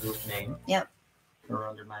 under my group name. Yep. Or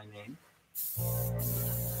under my name.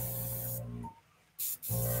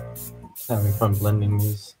 it's having fun blending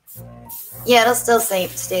these. Yeah, it'll still stay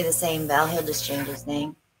the same, Val. He'll just change his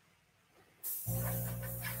name.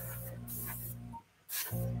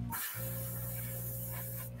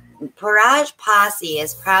 Parage Posse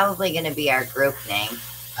is probably going to be our group name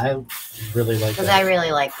I really like because that. I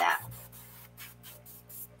really like that.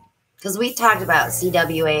 Because we talked about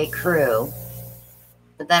CWA crew,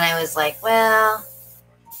 but then I was like, well,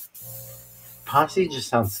 Posse just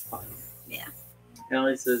sounds fun. yeah.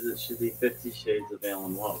 Allie says it should be 50 Shades of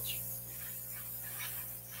Alan Welch.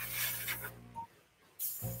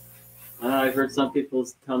 I've heard some people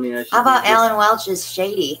tell me I should. How about do this. Alan Welch is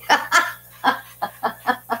shady?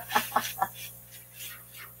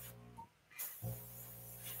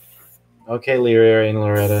 Okay, Lyra and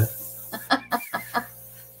Loretta.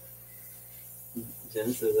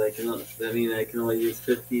 Jen says I can only use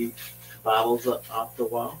 50 bottles off the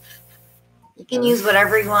wall. He can use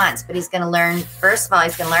whatever he wants, but he's going to learn, first of all,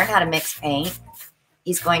 he's going to learn how to mix paint.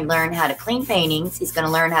 He's going to learn how to clean paintings. He's going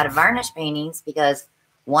to learn how to varnish paintings because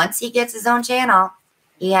once he gets his own channel,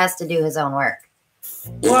 he has to do his own work.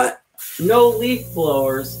 What? No leaf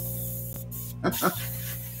blowers.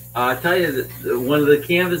 I'll tell you that one of the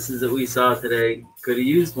canvases that we saw today could have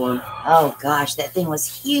used one. Oh gosh, that thing was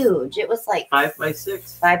huge. It was like 5 by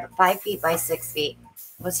 6. 5 feet by 6 feet.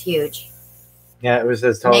 It was huge. Yeah, it was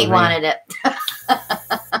as tall as Nate me. wanted it.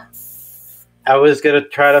 I was gonna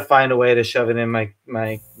try to find a way to shove it in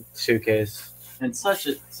my suitcase. And such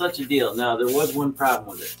a deal. Now there was one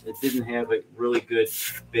problem with it. It didn't have a really good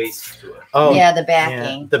base to it. Oh Yeah, the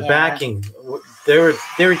backing. The Yeah. backing. They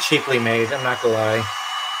were cheaply made. I'm not gonna lie.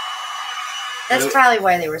 That's probably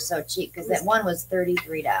why they were so cheap because that one was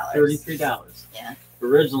 $33. $33. Yeah.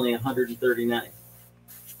 Originally $139.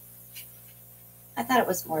 I thought it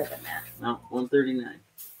was more than that. No, $139.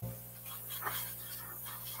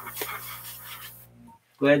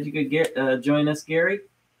 Glad you could join us, Gary.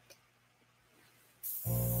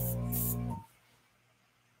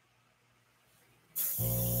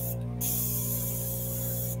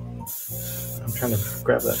 I'm trying to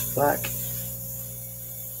grab that black.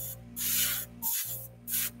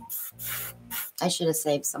 I should have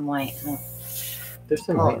saved some white. There's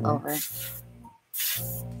some white in Pull there. over.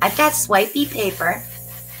 I've got swipey paper.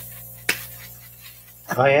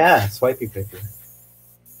 Oh yeah, swipey paper.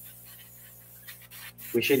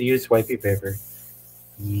 We should use swipey paper.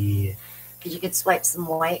 Yeah. Because you could swipe some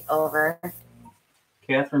white over.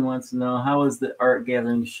 Catherine wants to know, how was the art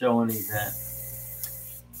gathering show and event?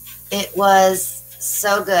 It was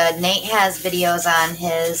so good. Nate has videos on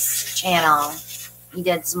his channel. He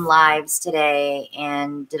did some lives today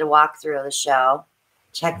and did a walkthrough of the show.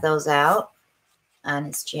 Check those out on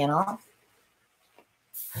his channel.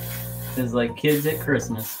 It's like kids at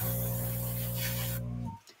Christmas.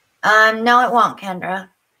 No, it won't, Kendra.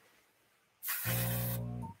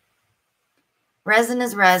 Resin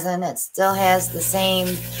is resin. It still has the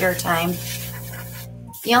same cure time.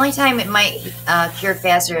 The only time it might cure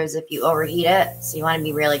faster is if you overheat it. So you want to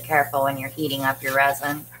be really careful when you're heating up your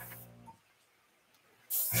resin.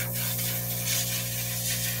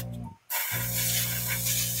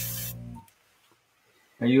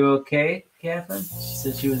 Are you okay, Catherine? She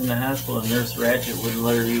said she was in the hospital and Nurse Ratchet wouldn't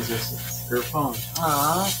let her use her phone.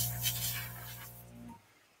 Aw.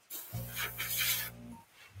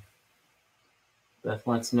 Beth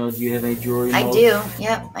wants to know, do you have any jewelry I molds? do.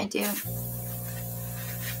 Yep, I do.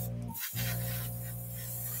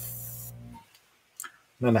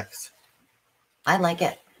 No, next. I like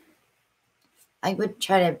it. I would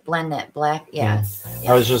try to blend that black. Yeah.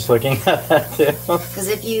 I was just looking at that too. Because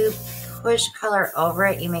if you push color over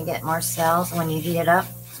it, you may get more cells when you heat it up.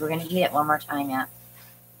 So we're going to heat it one more time yet.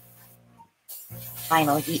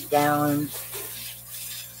 Final heat down.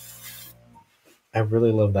 I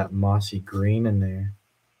really love that mossy green in there.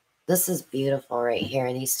 This is beautiful right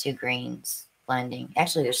here. These two greens blending.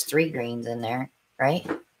 Actually, there's 3 greens in there, right?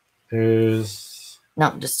 There's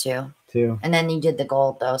No, just 2. 2. And then you did the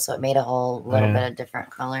gold, though, so it made a whole little Yeah. bit of different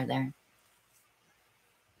color there.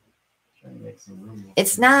 Trying to make some room.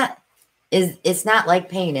 It's not It's not like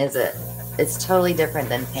paint, is it? It's totally different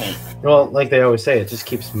than paint. Well, like they always say, it just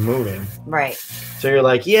keeps moving. Right. So you're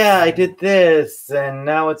like, yeah, I did this, and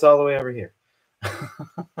now it's all the way over here.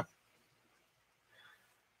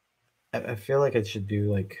 I feel like I should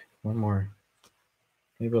do like one more,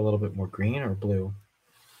 maybe a little bit more green or blue.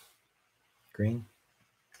 Green.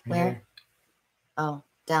 Where? Oh,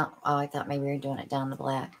 down. Oh, I thought maybe we were doing it down the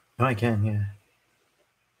black. No, I can, yeah.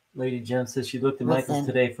 Lady Jem says she looked at What's Michael's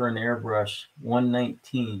that? today for an airbrush,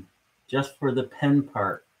 119, just for the pen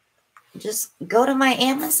part. Just go to my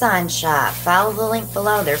Amazon shop. Follow the link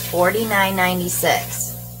below. They're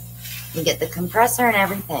 $49.96. You get the compressor and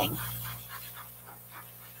everything.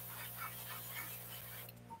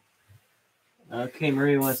 Okay,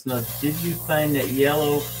 Maria wants to know, did you find that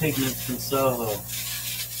yellow pigment from Soho?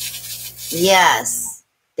 Yes,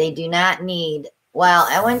 they do not need. Well,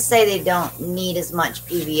 I wouldn't say they don't need as much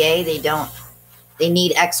PVA. They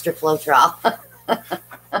need extra Floetrol.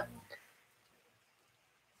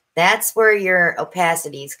 That's where your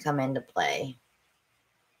opacities come into play.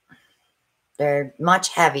 They're much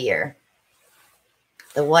heavier.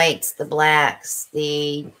 The whites, the blacks,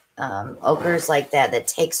 the ochres like that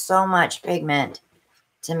take so much pigment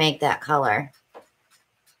to make that color.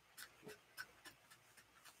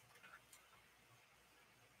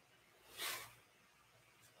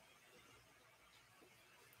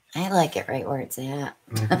 I like it right where it's at.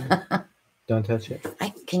 Mm-hmm. Don't touch it.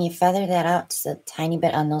 Can you feather that out just a tiny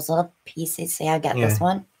bit on those little pieces? See, I got this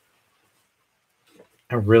one.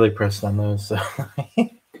 I really pressed on those. So.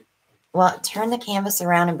 Well, turn the canvas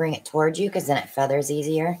around and bring it towards you because then it feathers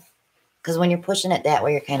easier. Because when you're pushing it that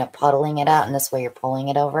way, you're kind of puddling it out, and this way you're pulling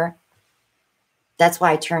it over. That's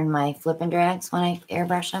why I turn my flip and drags when I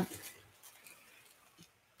airbrush them.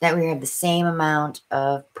 That way you have the same amount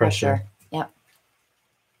of pressure. Yep.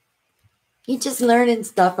 You're just learning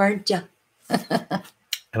stuff, aren't you? I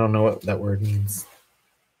don't know what that word means.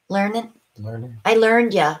 Learning? Learning. I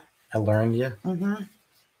learned ya. I learned you. Mm-hmm.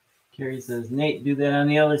 Carrie says, Nate, do that on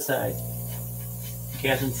the other side.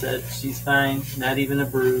 Catherine said, she's fine, not even a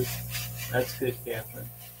bruise. That's good, Catherine.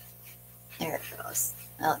 There it goes.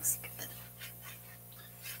 That looks good.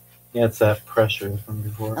 Yeah, it's that pressure from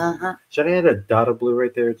before. Uh-huh. Should I add a dot of blue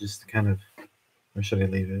right there just to kind of, or should I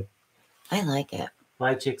leave it? I like it.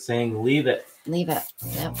 Fly Chick saying, leave it. Leave it.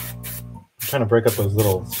 Yep. I'm trying to break up those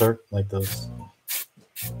little like those,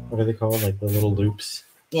 what are they called? Like the little loops.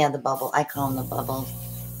 Yeah, the bubble. I call them the bubble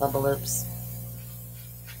loops.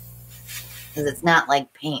 Because it's not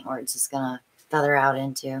like paint where it's just going to feather out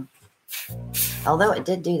into. Although it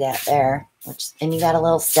did do that there. And you got a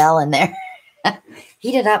little cell in there.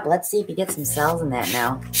 Heat it up. Let's see if you get some cells in that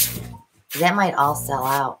now. That might all sell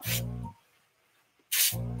out.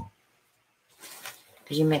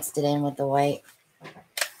 Because you mixed it in with the white.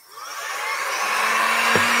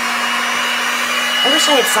 I wish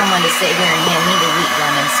I had someone to sit here and hand me the heat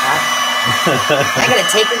gun and stuff. I gotta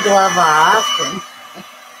take a glove off. And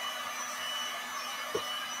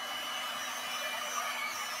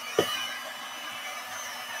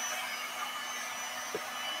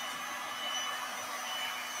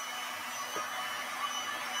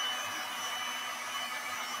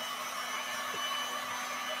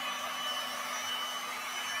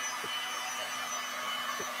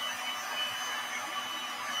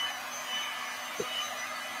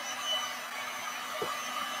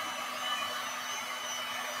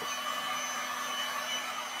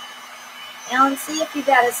Alan, see if you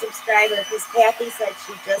got a subscriber, because Kathy said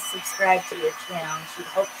she just subscribed to your channel and she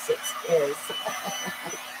hopes it is.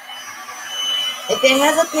 If it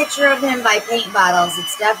has a picture of him by Paint Bottles,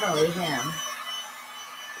 it's definitely him.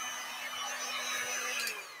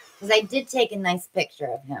 Because I did take a nice picture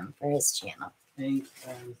of him for his channel. Thanks,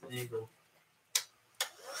 angle.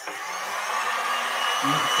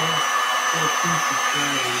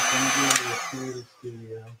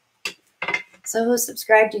 So who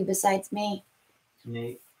subscribed to you besides me?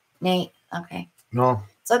 Nate. Nate. Okay. No.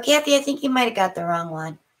 So Kathy, I think you might have got the wrong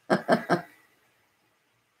one. What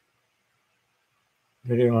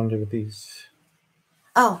do you want to do with these?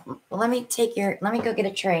 Oh, well, let me go get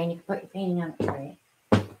a tray and you can put your painting on the tray.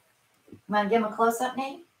 You want to give him a close-up,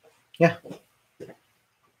 Nate? Yeah.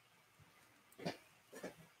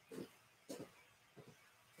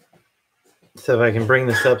 So if I can bring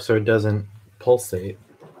this up so it doesn't pulsate.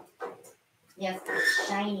 Yes, it's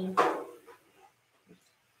shiny.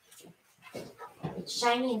 It's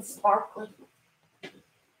shiny and sparkly.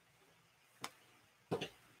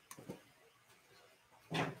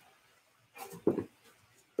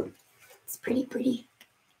 It's pretty.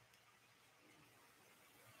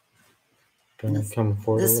 Can I come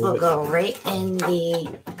forward This a little will bit? go right in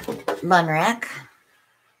the bun rack.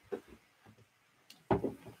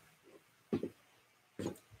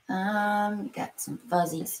 Got some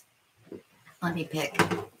fuzzies. Let me pick.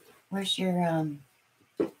 Where's your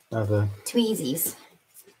tweezies?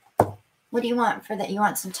 What do you want for that? You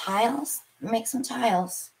want some tiles? Make some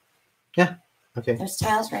tiles. Yeah. Okay. There's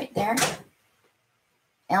tiles right there.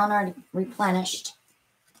 Ellen already replenished.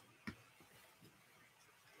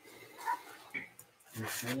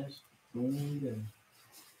 Finished. Good.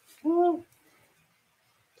 See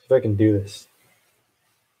if I can do this.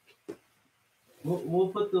 We'll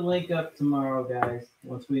put the link up tomorrow, guys.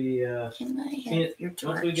 Once we Can I have your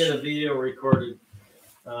torch? Once we get a video recorded.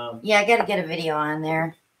 Yeah, I gotta get a video on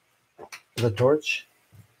there. The torch?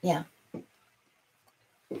 Yeah.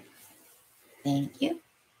 Thank you.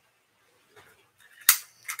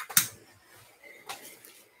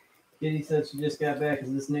 Kitty said she just got back.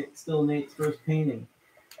 Is this still Nate's first painting?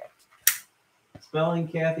 Spelling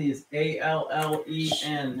Kathy is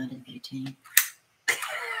A-L-L-E-N. Not in butane.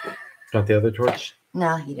 Got the other torch?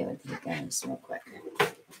 No, you do it with you guys real quick.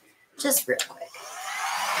 Just real quick.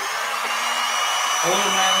 Hello,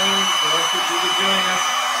 Madeline. You Glad you could join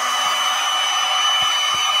us.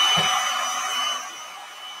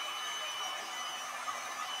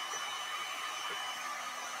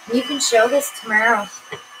 can show this tomorrow.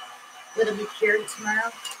 It'll be cured tomorrow.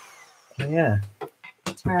 Yeah.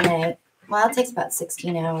 Tomorrow night. Well, it takes about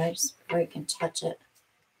 16 hours before you can touch it.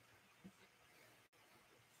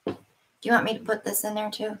 Do you want me to put this in there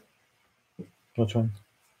too? Which one?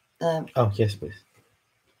 The Oh, yes, please.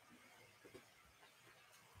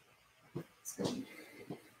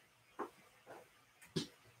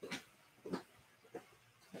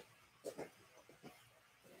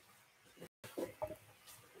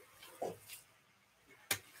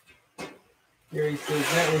 Gary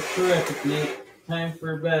says, that was terrific, Nate. Time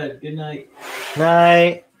for bed. Good night.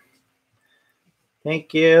 Night.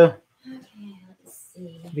 Thank you. Okay, let's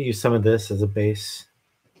see. Maybe use some of this as a base.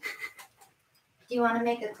 Do you want to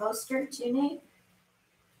make a coaster too, Nate?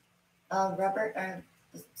 Rubber or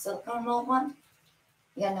silicone mold one?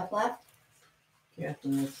 You got enough left?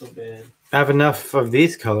 Catherine, that's so bad. I have enough of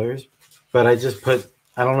these colors, but I just put,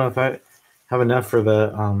 I don't know if I have enough for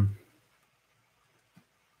the,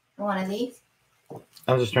 One of these?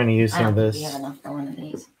 I was just trying to use some of I don't this. think you have enough for one of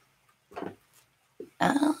these.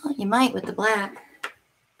 Oh, you might with the black.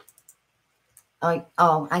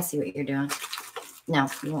 Oh, I see what you're doing. No,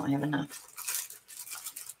 you won't have enough.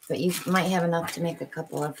 But you might have enough to make a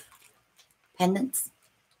couple of pendants.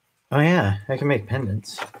 Oh yeah, I can make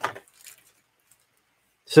pendants.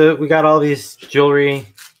 So we got all these jewelry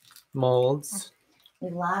molds, We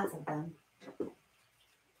have lots of them.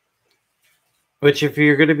 which if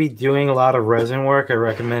you're going to be doing a lot of resin work, I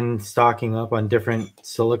recommend stocking up on different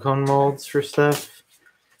silicone molds for stuff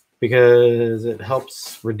because it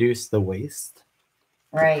helps reduce the waste.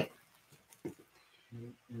 Right.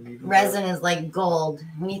 Resin is like gold.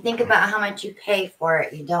 When you think about how much you pay for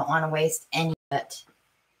it, you don't want to waste any of it.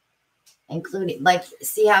 Including, like,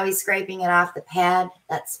 see how he's scraping it off the pad?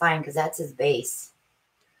 That's fine because that's his base.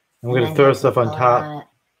 I'm going to throw stuff on top.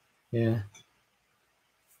 Yeah.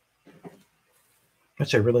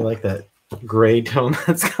 Which I really like that gray tone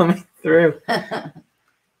that's coming through. All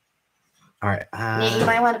right. Yeah, you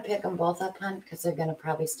might want to pick them both up, hon, because they're going to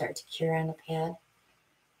probably start to cure on the pad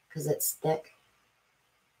because it's thick.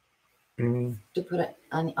 To put it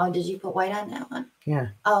on. Oh, did you put white on that one? Yeah.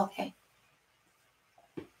 Oh, okay.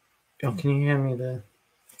 Oh, can you hand me the?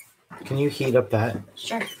 Can you heat up that?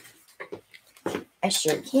 Sure. I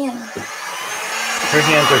sure can. Her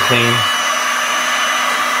hands are clean.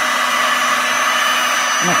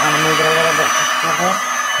 You might want to move it a little bit to cover.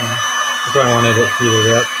 Yeah. That's why I wanted it heated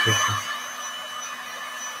up.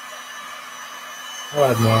 I'll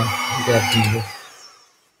add more. You got some of this.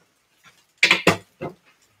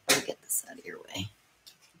 I'll get this out of your way.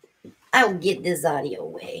 I'll get this out of your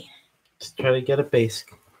way. Just try to get a base.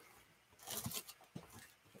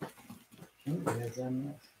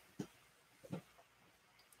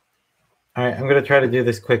 All right, I'm gonna try to do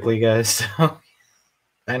this quickly, guys. So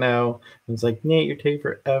I know it's like Nate, you're taking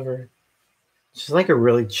forever. She's like a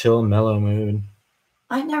really chill, mellow mood.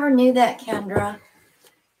 I never knew that, Kendra.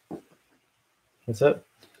 What's up?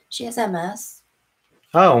 She has MS.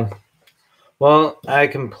 Oh, well, I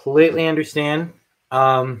completely understand.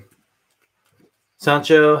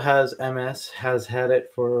 Sancho has MS, has had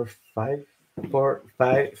it for 5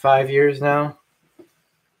 years now.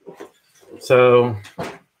 So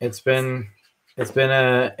it's been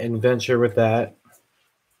an adventure with that.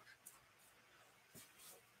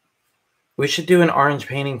 We should do an orange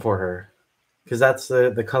painting for her because that's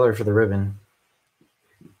the color for the ribbon.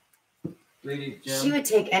 Lady Jim. She would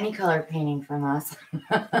take any color painting from us.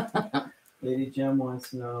 Lady Jim wants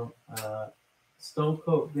to know, stone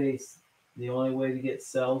coat base, the only way to get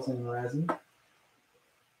cells in resin?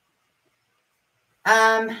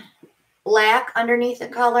 Black underneath the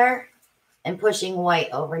color and pushing white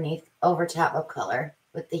over top of color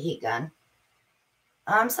with the heat gun.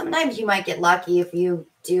 Sometimes you might get lucky if you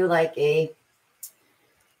do like a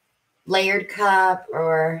layered cup,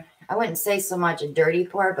 or I wouldn't say so much a dirty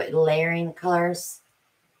pour, but layering the colors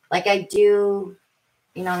like I do,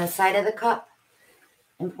 you know, on the side of the cup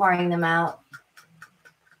and pouring them out.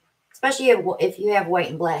 Especially if you have white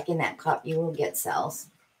and black in that cup, you will get cells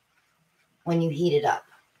when you heat it up.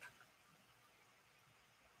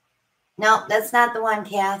 No, that's not the one,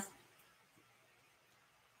 Kath.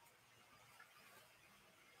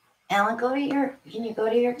 Alan, can you go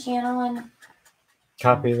to your channel and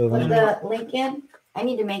Copy the put link. the link in? I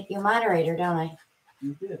need to make you a moderator, don't I?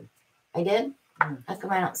 You did. I did? Yeah. How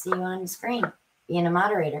come I don't see you on the screen being a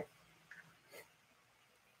moderator?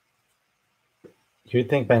 You'd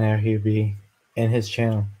think by now he'd be in his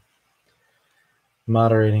channel,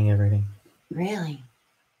 moderating everything. Really?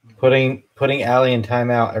 Putting Allie in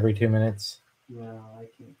timeout every 2 minutes. No, I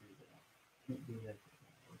can't do that. Can't do that.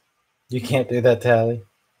 You can't do that to Allie.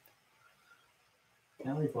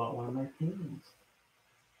 Allie bought one of my paintings.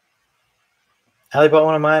 Allie bought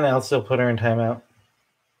one of mine, and I'll still put her in timeout.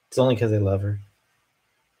 It's only because I love her.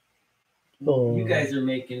 Oh. You guys are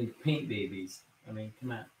making paint babies. I mean,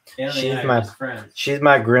 come on. Allie She's and I my- are just friends. She's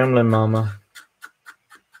my gremlin mama.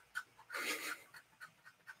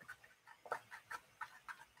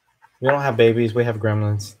 We don't have babies, we have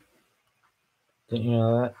gremlins. Didn't you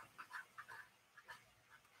know that?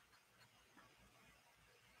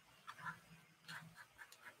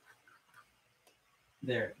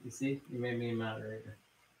 There, you see? You made me a moderator.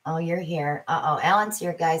 Oh, you're here. Uh-oh, Alan's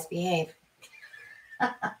here, guys. Behave.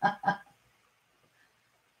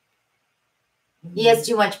 He has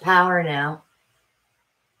too much power now.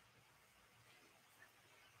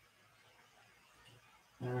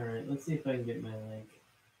 All right, let's see if I can get my link.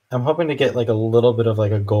 I'm hoping to get like a little bit of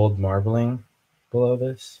like a gold marbling below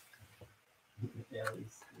this.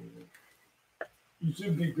 Allie's. You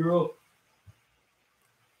should be, girl.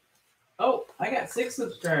 Oh, I got 6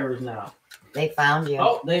 subscribers now. They found you.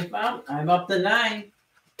 Oh, they found. I'm up to 9.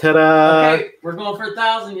 Ta-da! Okay, we're going for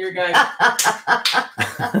 1,000 here, guys.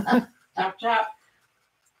 Chop, chop.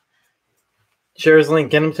 Share his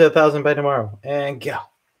link. Get him to 1,000 by tomorrow. And go.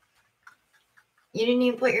 You didn't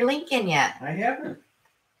even put your link in yet. I haven't.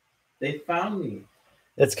 They found me.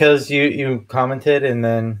 It's because you commented and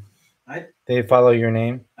then they follow your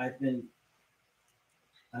name. I've been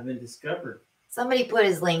discovered. Somebody put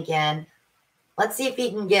his link in. Let's see if he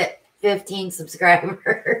can get 15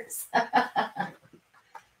 subscribers.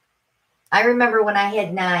 I remember when I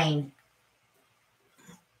had 9.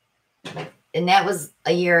 And that was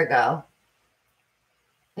a year ago.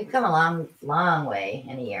 We've come a long, long way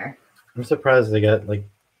in a year. I'm surprised they got like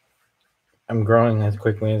I'm growing as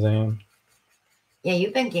quickly as I am. Yeah,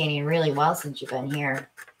 you've been gaining really well since you've been here.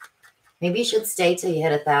 Maybe you should stay till you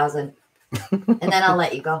hit 1,000. And then I'll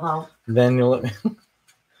let you go home. Then you'll let me.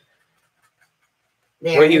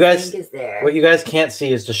 There, What you his guys- link is there. What you guys can't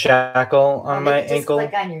see is the shackle on Oh, my just ankle.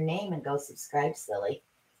 click on your name and go subscribe, silly.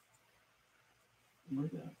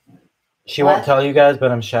 She What? won't tell you guys,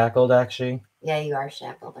 but I'm shackled actually. Yeah, you are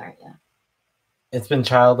shackled, aren't you? It's been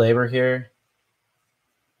child labor here.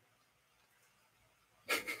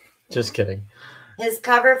 Just kidding. His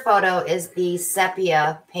cover photo is the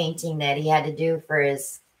sepia painting that he had to do for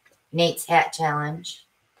his Nate's Hat Challenge.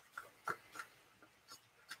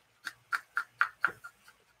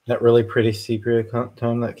 That really pretty sepia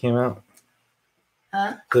tone that came out.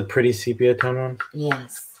 Huh? The pretty sepia tone one.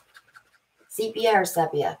 Yes. Sepia or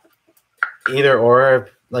sepia? Either or,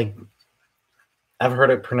 like I've heard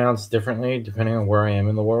it pronounced differently depending on where I am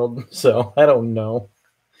in the world. So I don't know.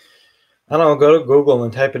 I don't know. Go to Google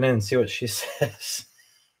and type it in and see what she says.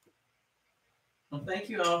 Well, thank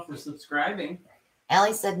you all for subscribing.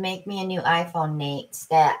 Ellie said, make me a new iPhone, Nate.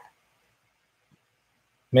 Stat.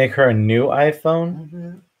 Make her a new iPhone.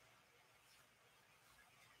 Mm-hmm.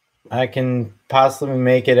 I can possibly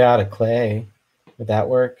make it out of clay. Would that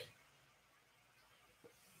work?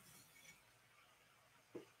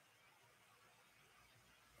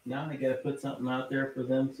 Now I gotta put something out there for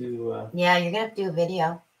them to Yeah, you're going to have to do a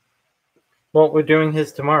video. Well, we're doing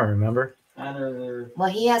his tomorrow, remember? honor their. Well,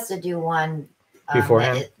 he has to do one.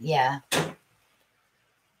 Beforehand? Yeah.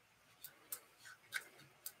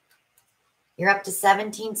 You're up to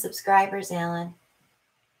 17 subscribers, Alan.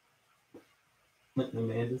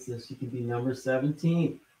 Amanda says she can be number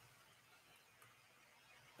 17.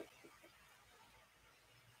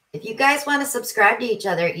 If you guys want to subscribe to each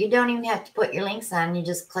other, you don't even have to put your links on. You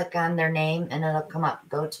just click on their name and it'll come up,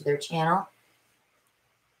 go to their channel.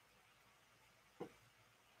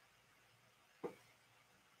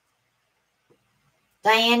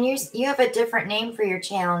 Diane, you have a different name for your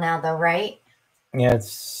channel now, though, right? Yeah,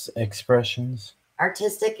 it's Expressions.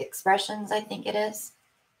 Artistic Expressions, I think it is.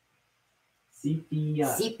 Sepia.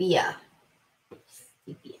 Sepia.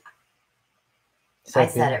 Sepia. I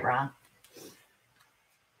said it wrong.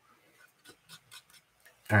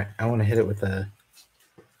 All right, I want to hit it with a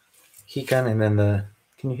heat gun, and then the.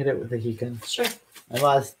 Can you hit it with a heat gun? Sure. I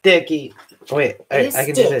lost sticky. Oh, wait, I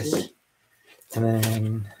can do this. Sticky. And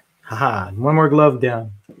then, haha, one more glove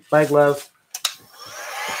down. Bye, glove.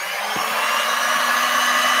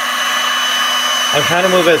 I'm trying to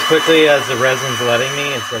move as quickly as the resin's letting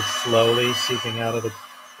me. It's like slowly seeping out of the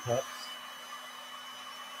cups.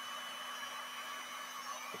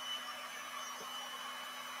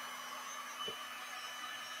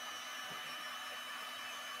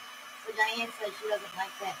 So Diane says she doesn't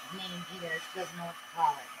like that name either. She doesn't know what to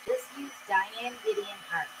call it. Just use Diane Gideon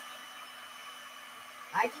Art.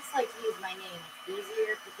 I just like to use my name. It's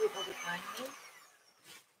easier for people to find me.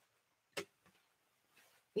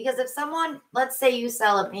 Because if someone, let's say you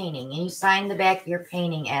sell a painting and you sign the back of your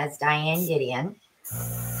painting as Diane Gideon,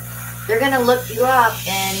 they're going to look you up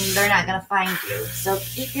and they're not going to find you. So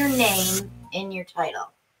keep your name in your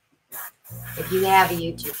title if you have a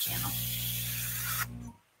YouTube channel.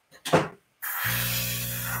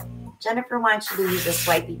 Jennifer wants you to use a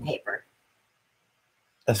swipey paper.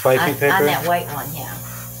 A swipey paper? On that white one, yeah.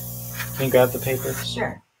 Can you grab the paper?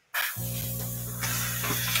 Sure.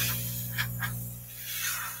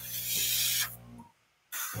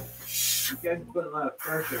 You guys are putting a lot of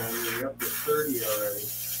pressure on you. You're up to 30 already.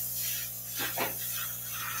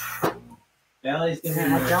 Allie's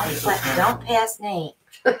gonna be Don't pass Nate.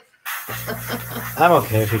 I'm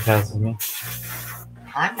okay if he passes me.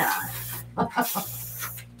 I'm not.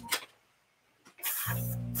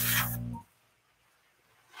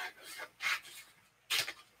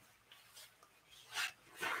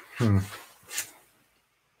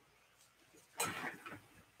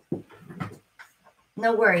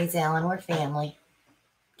 No worries, Alan. We're family.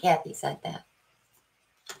 Kathy said that.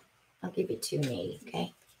 I'll give you 280,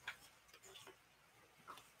 okay?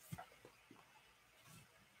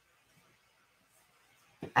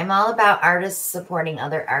 I'm all about artists supporting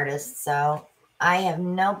other artists, so I have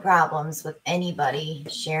no problems with anybody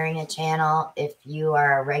sharing a channel if you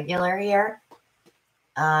are a regular here.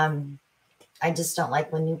 I just don't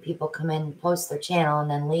like when new people come in and post their channel and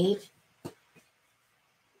then leave.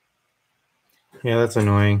 Yeah, that's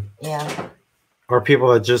annoying. Yeah. Or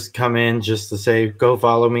people that just come in just to say, go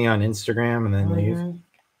follow me on Instagram and then leave.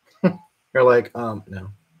 You're like, no.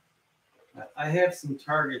 I have some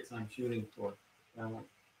targets I'm shooting for.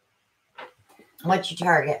 What's your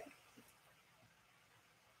target?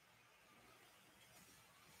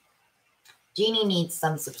 Jeannie needs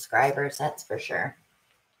some subscribers, that's for sure.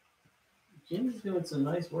 Jeannie's doing some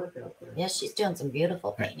nice work out there. Yes, she's doing some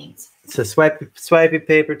beautiful paintings. It's a swipey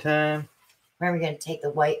paper time. Remember, we're going to take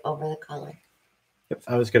the white over the color. Yep,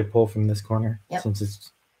 I was going to pull from this corner. Yep. Since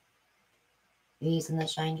it's... You using the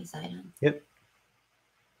shiny side on? Yep.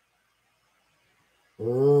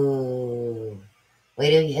 Ooh.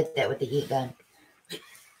 Wait till you hit that with the heat gun.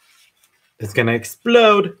 It's going to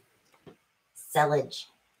explode. Sellage.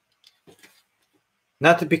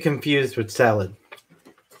 Not to be confused with salad.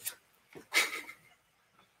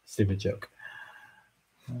 Stupid joke.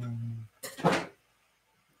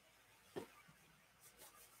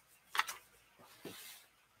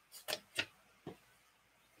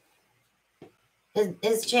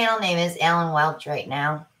 His channel name is Alan Welch right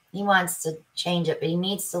now. He wants to change it, but he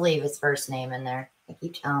needs to leave his first name in there. I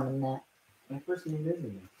keep telling him that. My first name isn't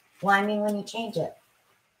it? Well, I mean, when you change it.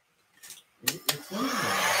 It's in there.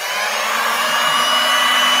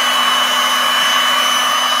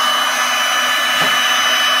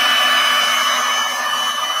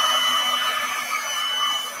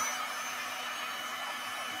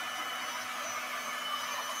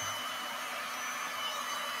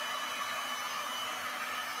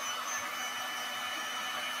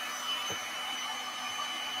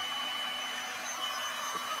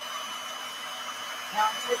 Now,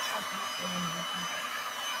 switch something.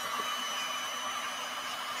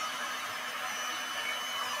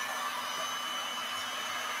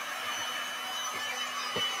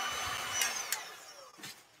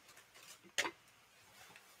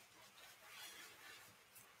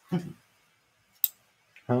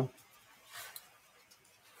 Huh?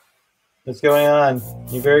 What's going on?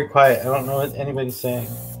 You're very quiet. I don't know what anybody's saying.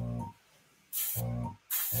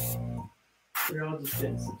 You're all just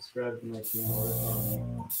getting subscribed to my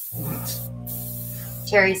channel.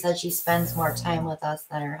 Terry said she spends more time with us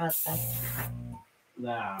than her husband.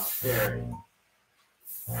 Nah, Terry.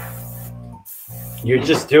 You're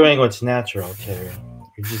just doing what's natural, Terry.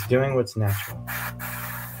 You're just doing what's natural.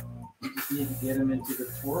 You just need to get him into the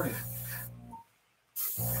pouring.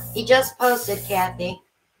 He just posted, Kathy.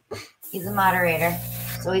 He's a moderator,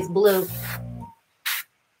 so he's blue.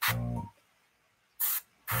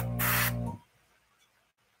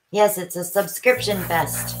 Yes, it's a subscription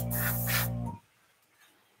fest.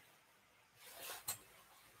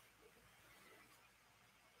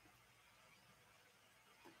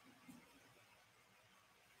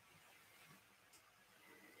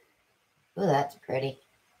 Oh, that's pretty.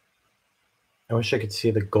 I wish I could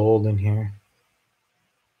see the gold in here.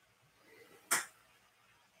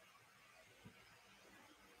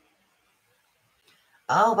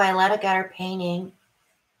 Oh, Violetta got her painting.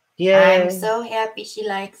 Yeah. I'm so happy she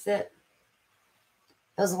likes it.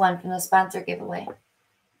 That was the one from the sponsor giveaway.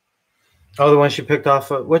 Oh, the one she picked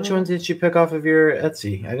off of. Which one did she pick off of your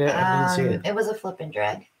Etsy? I didn't see it. It was a flip and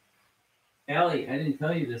drag. Allie, I didn't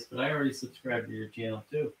tell you this, but I already subscribed to your channel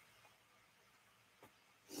too.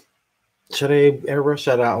 Should I airbrush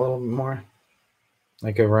that out a little bit more?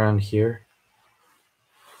 Like around here?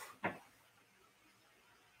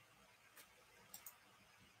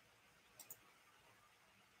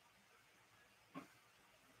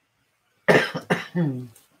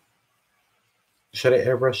 Should I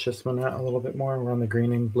airbrush this one out a little bit more around the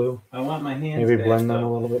green and blue? I want my hands Maybe back, blend them though.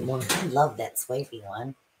 a little bit more. I love that swipey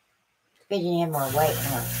one. But you need more white,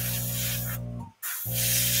 huh?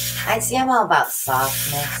 I see I'm all about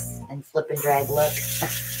softness and flip and drag look.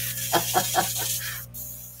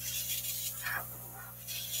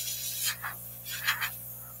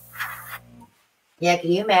 Yeah,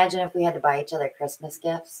 can you imagine if we had to buy each other Christmas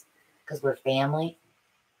gifts because we're family?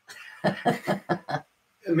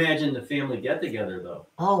 Imagine the family get together though.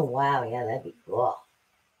 Oh, wow. Yeah, that'd be cool.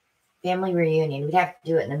 Family reunion. We'd have to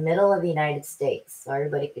do it in the middle of the United States so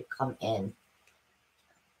everybody could come in.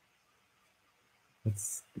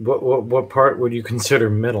 It's, what part would you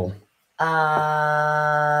consider middle?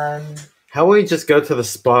 Um, How would we just go to the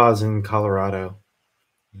spas in Colorado?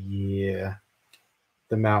 Yeah.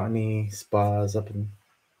 The mountainy spas up in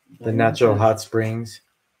the natural hot springs.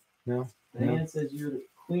 No? Diane says you're the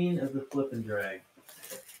queen of the flip and drag.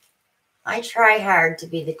 I try hard to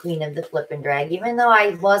be the queen of the flip and drag, even though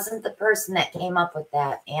I wasn't the person that came up with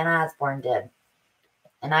that. Ann Osborne did.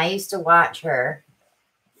 And I used to watch her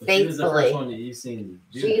She was the faithfully. first one that you seen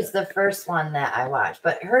do She's that. the first one that I watched,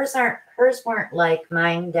 but hers weren't like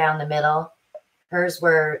mine down the middle. Hers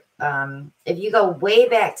were, if you go way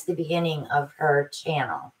back to the beginning of her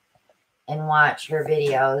channel and watch her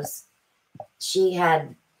videos, she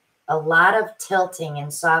had a lot of tilting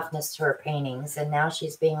and softness to her paintings, and now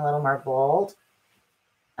she's being a little more bold.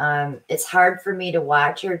 It's hard for me to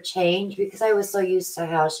watch her change because I was so used to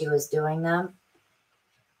how she was doing them,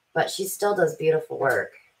 but she still does beautiful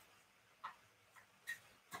work.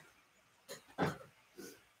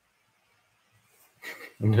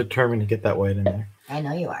 I'm determined to get that white in there. I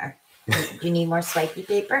know you are. Do you need more swipey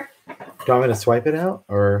paper? Do you want me to swipe it out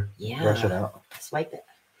or Yeah. brush it out? Swipe it.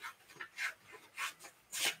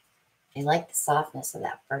 I like the softness of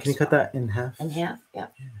that first Can you cut one. that in half? In half? Yeah.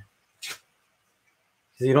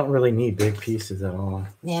 Because you don't really need big pieces at all.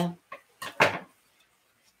 Yeah.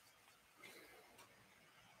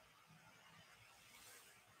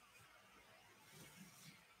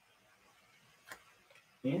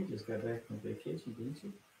 Ann just got back from vacation, didn't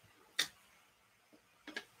she?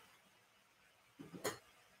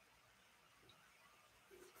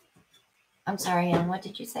 I'm sorry, Ann. What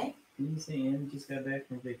did you say? Didn't you say Ann just got back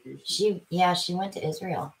from vacation? She went to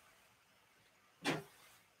Israel.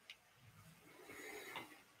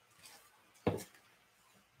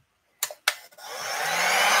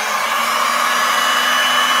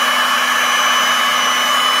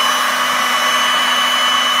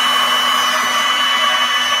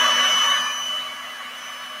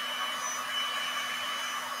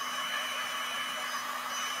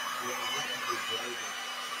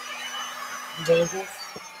 Vegas.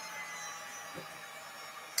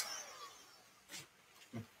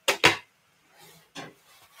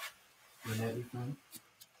 Would that be fun?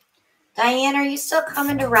 Diane, are you still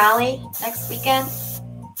coming to Raleigh next weekend?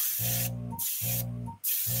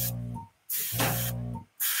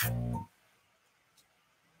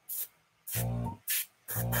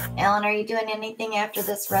 Alan, are you doing anything after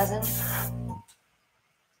this resin?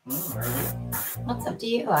 Oh, are we? What's up to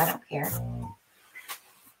you? I don't care.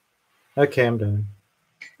 Okay, I'm done.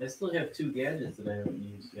 I still have 2 gadgets that I haven't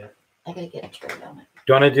used yet. I gotta get a tray on it. Do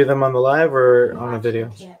you want to do them on the live or on a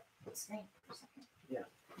video? Yeah. Screen for a second.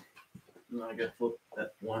 No, I gotta flip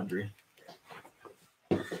that laundry.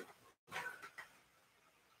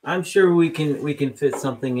 I'm sure we can fit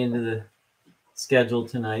something into the schedule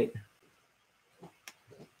tonight.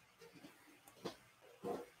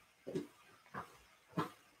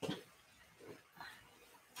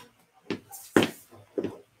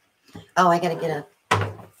 Oh, I gotta get a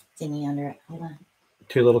thingy under it. Hold on.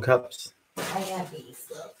 2 little cups. I have these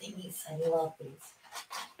little thingies. I love these.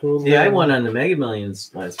 Yeah, I won on the Mega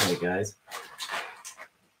Millions last night, guys.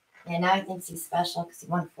 And now he thinks he's special because he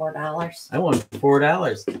won $4. I won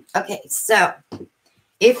 $4. Okay, so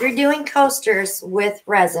if you're doing coasters with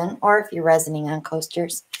resin, or if you're resining on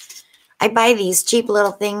coasters, I buy these cheap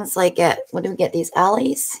little things like at, what do we get, these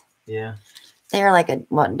Ollies? Yeah. They're like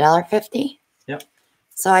 $1.50? Yep.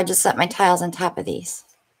 So I just set my tiles on top of these.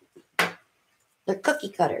 They're cookie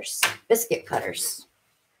cutters, biscuit cutters.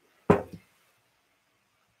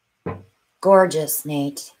 Gorgeous,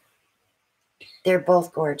 Nate. They're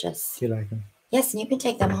both gorgeous. You like them? Yes, and you can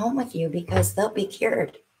take them home with you because they'll be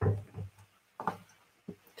cured.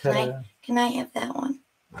 Can I have that one?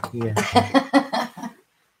 Yeah.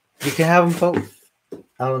 You can have them both.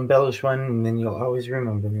 I'll embellish one and then you'll always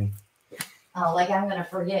remember me. Oh, like I'm going to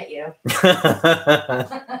forget you.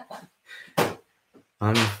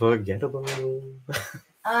 Unforgettable.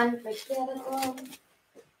 Unforgettable.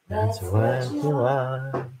 That's what you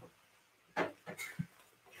are.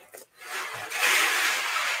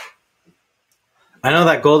 I know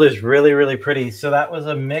that gold is really, really pretty. So that was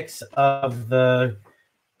a mix of the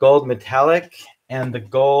gold metallic and the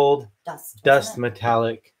gold dust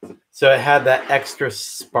metallic. So it had that extra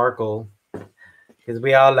sparkle. Because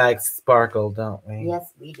we all like sparkle, don't we?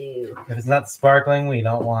 Yes, we do. If it's not sparkling, we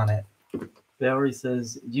don't want it. Valerie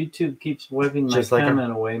says, YouTube keeps wiping my Just like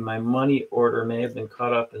comment away. My money order may have been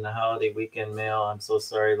caught up in the holiday weekend mail. I'm so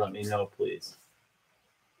sorry. Let me know, please.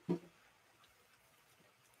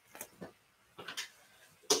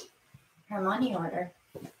 Her money order.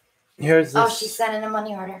 Here's this. Oh, she's sending a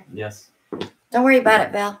money order. Yes. Don't worry about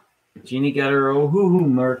it, Val. Jeannie got her oh hoo hoo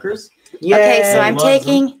markers. Okay, so I'm Loves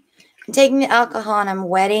them. taking the alcohol and I'm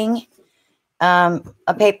wetting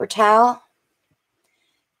a paper towel.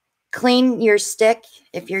 Clean your stick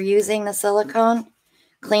if you're using the silicone.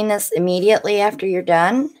 Clean this immediately after you're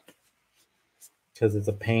done. Because it's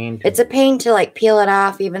a pain. It's a pain to like peel it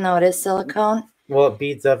off even though it is silicone. Well, it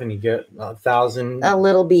beads up and you get 1,000.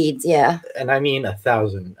 Little beads, yeah. And I mean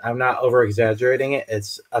 1,000. I'm not over exaggerating it.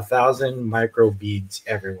 It's 1,000 micro beads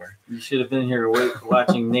everywhere. You should have been here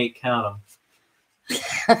watching Nate count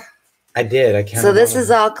them. I did. I counted. So this all of is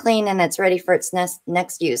them. all clean and it's ready for its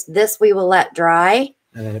next use. This we will let dry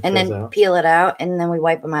And and then out. peel it out and then we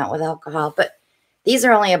wipe them out with alcohol. But these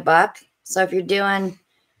are only $1. So if you're doing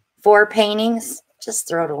 4 paintings, just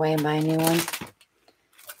throw it away and buy a new one.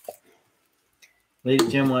 Lady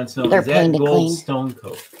Jim wants to know, They're is that pain to gold clean. stone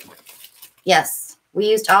coat? Yes,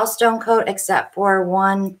 we used all stone coat except for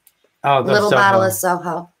one Oh, the little Soho. bottle of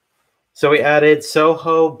Soho. So we added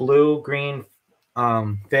Soho, blue, green,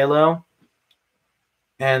 phthalo,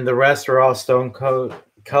 and the rest are all stone coat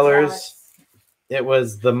colors. It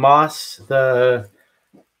was the moss, the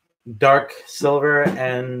dark silver,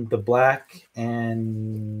 and the black,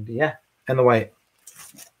 and yeah, and the white.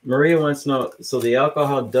 Maria wants to know, so the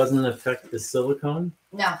alcohol doesn't affect the silicone?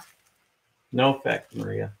 No. No effect,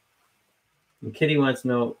 Maria. And Kitty wants to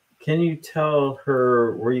know, can you tell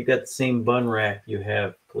her where you got the same bun rack you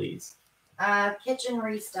have, please? Kitchen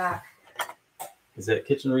Restock. Is that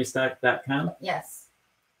kitchenrestock.com? Yes.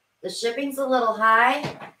 The shipping's a little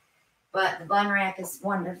high, but the bun rack is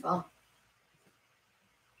wonderful.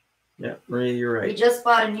 Yeah, Maria, you're We right. just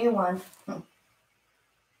bought a new one. Oh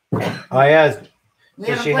yeah, We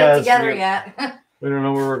So haven't she put it has- together yet. We don't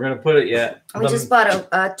know where we're going to put it yet. We just bought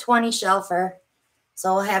a 20 shelfer.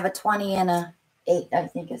 So we'll have a 20 and a 8, I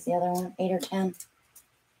think is the other one. 8 or 10.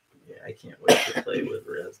 Yeah, I can't wait to play with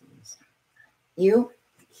resins. You?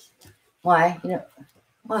 Why? You know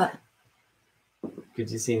what? Could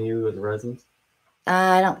you see you with resins?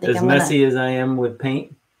 I don't think As I'm gonna. messy as I am with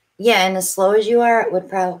paint? Yeah, and as slow as you are, it would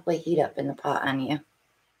probably heat up in the pot on you.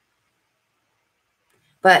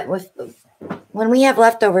 But when we have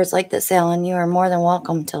leftovers like this, Alan, you are more than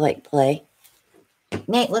welcome to like play.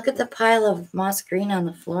 Nate, look at the pile of moss green on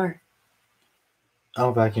the floor.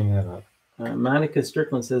 I'll vacuum that up. Monica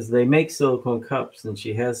Strickland says they make silicone cups and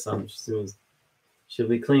she has some. She says, should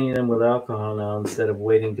be cleaning them with alcohol now instead of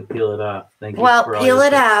waiting to peel it off. Thank you. Well, for all peel your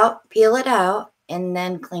it tips. out, and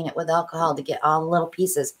then clean it with alcohol to get all the little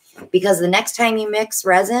pieces. Because the next time you mix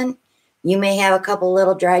resin, you may have a couple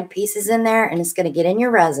little dried pieces in there, and it's going to get in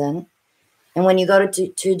your resin. And when you go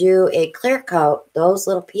to do a clear coat, those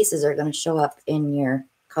little pieces are going to show up in your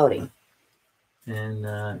coating. And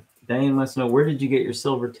Diane wants to know, where did you get your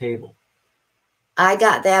silver table? I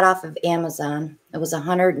got that off of Amazon. It was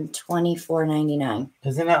 $124.99.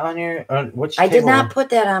 Isn't that on your which I table? did not put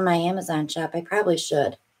that on my Amazon shop. I probably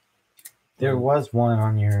should. There was one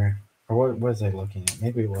on your, or what was I looking at?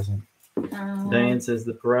 Maybe it wasn't. Diane says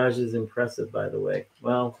the garage is impressive, by the way.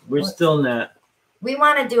 Well, we're still not. We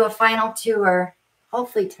want to do a final tour,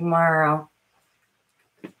 hopefully tomorrow.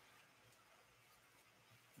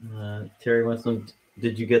 Terry wants to know,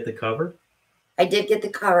 did you get the cover? I did get the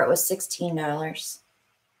cover. It was $16.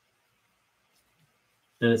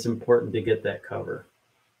 And it's important to get that cover.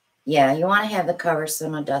 Yeah, you want to have the cover so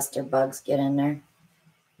no dust or bugs get in there.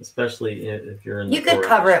 Especially if you're in the You could garage.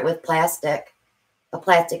 cover it with plastic, a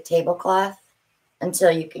plastic tablecloth,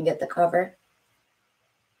 until you can get the cover.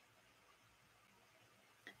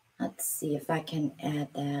 Let's see if I can add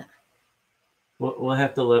that. We'll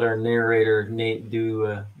have to let our narrator, Nate,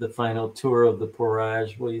 do the final tour of the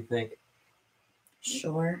garage. What do you think?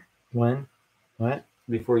 Sure. When? What?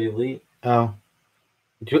 Before you leave? Oh.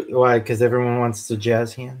 Why? Because everyone wants the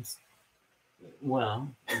jazz hands? Well,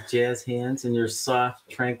 jazz hands and your soft,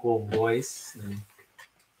 tranquil voice. And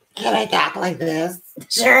Can I talk like this?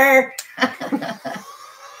 Sure.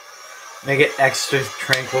 Make it extra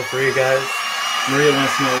tranquil for you guys. Maria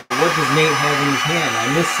wants to know, what does Nate have in his hand? I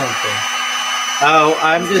missed something. Oh,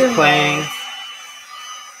 I'm just playing.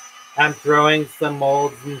 I'm throwing some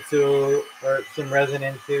molds into, or some resin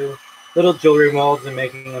into little jewelry molds and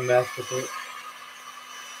making a mess with it.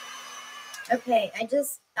 Okay, I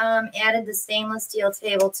just added the stainless steel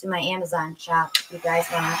table to my Amazon shop if you guys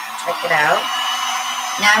want to check it out.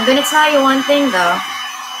 Now, I'm going to tell you one thing, though.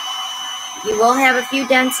 You will have a few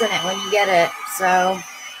dents in it when you get it, so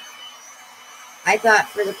I thought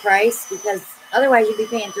for the price, because otherwise you'd be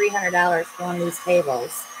paying $300 for one of these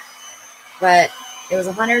tables. But it was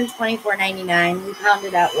 $124.99. We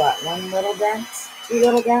pounded out, what, one little dent? Two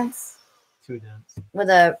little dents? 2 dents. With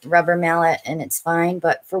a rubber mallet, and it's fine.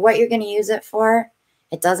 But for what you're going to use it for,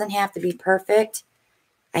 it doesn't have to be perfect.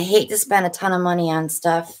 I hate to spend a ton of money on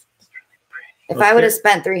stuff. If I would have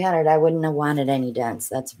spent $300, I wouldn't have wanted any dents.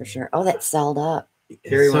 That's for sure. Oh, that's sold up.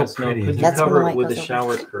 Terry It's so wants to know, pretty. could you That's when the cover light it with a goes over.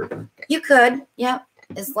 shower curtain? You could, yep.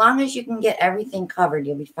 As long as you can get everything covered,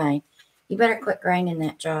 you'll be fine. You better quit grinding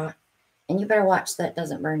that jaw, and you better watch that it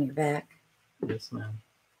doesn't burn your back. Yes, ma'am.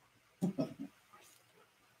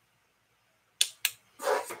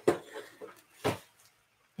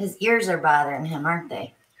 His ears are bothering him, aren't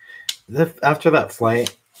they? After that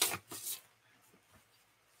flight.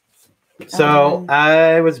 So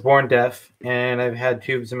I was born deaf, and I've had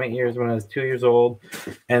tubes in my ears when I was 2 years old,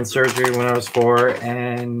 and surgery when I was 4,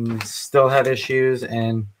 and still had issues.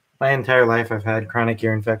 And my entire life I've had chronic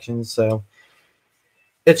ear infections. So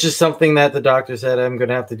it's just something that the doctor said I'm going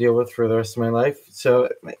to have to deal with for the rest of my life. So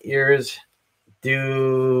my ears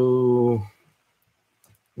do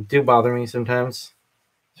bother me sometimes,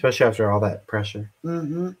 especially after all that pressure.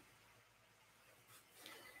 Mm-hmm.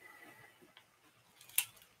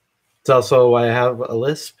 It's also why I have a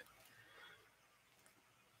lisp.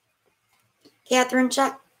 Catherine,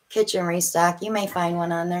 check kitchen restock. You may find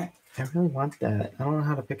one on there. I really want that. I don't know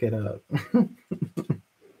how to pick it up.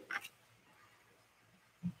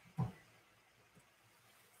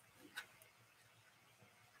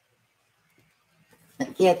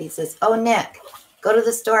 Kathy says, oh, Nick, go to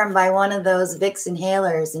the store and buy one of those Vicks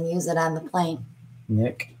inhalers and use it on the plane.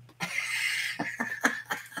 Nick.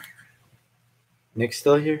 Nick's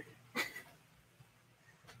still here?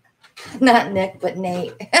 Not Nick, but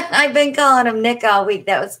Nate. I've been calling him Nick all week.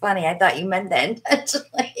 That was funny. I thought you meant that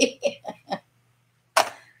intentionally.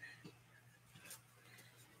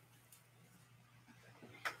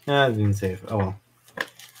 I didn't say it. Oh, well.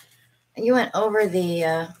 You went over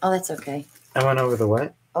the, oh, that's okay. I went over the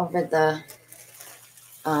what? Over the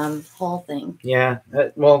whole thing. Yeah.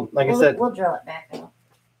 Well, like I said, we'll drill it back out.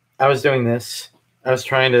 I was doing this. I was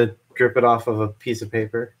trying to drip it off of a piece of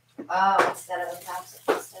paper. Oh, instead of a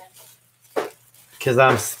popsicle stick. Because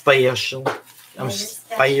I'm special. I'm you're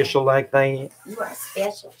special like that. You are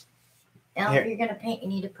special. Now, Here. if you're going to paint, you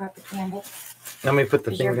need a proper canvas. Let me put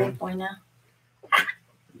the Because thing you're a down. big boy now.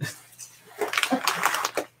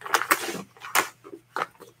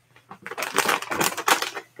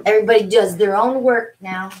 Everybody does their own work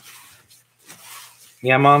now.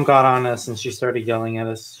 Yeah, Mom got on us and she started yelling at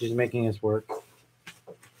us. She's making us work.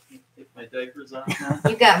 Take my diapers off now.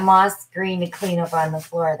 You got moss green to clean up on the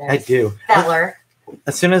floor there. I do. Feller.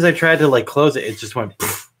 As soon as I tried to like close it, it just went.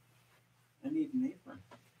 Poof.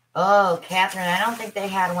 Oh, Catherine, I don't think they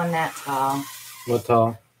had one that tall. What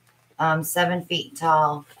tall? 7 feet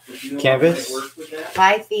tall. Canvas?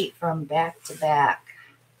 5 feet from back to back.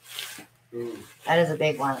 Ooh. That is a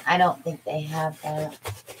big one. I don't think they have that.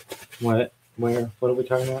 What? Where? What are we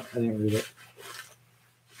talking about? I didn't read it.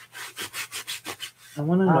 I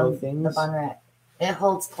want to know things. The bun rack. It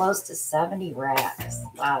holds close to 70 racks.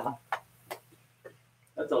 Wow.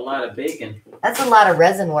 That's a lot of bacon. That's a lot of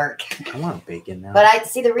resin work. I want bacon now. But I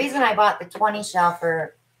see the reason I bought the 20 shelf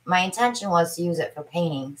my intention was to use it for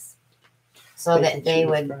paintings so that they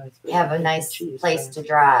would have a nice place to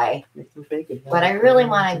dry. But I really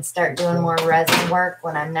want to start doing more resin work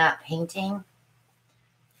when I'm not painting.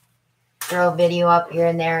 Throw a video up here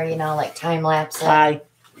and there, you know, like time lapse. Hi.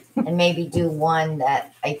 And maybe do one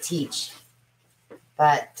that I teach.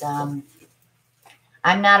 But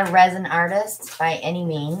I'm not a resin artist by any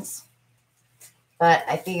means. But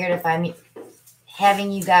I figured if I'm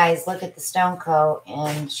having you guys look at the stone coat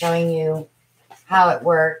and showing you how it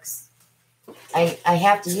works, I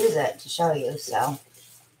have to use it to show you. So.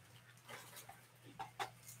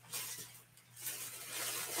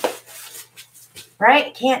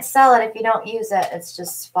 Right? Can't sell it if you don't use it. It's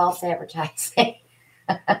just false advertising.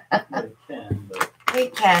 We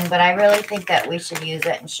can, but I really think that we should use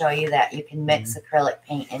it and show you that you can mix acrylic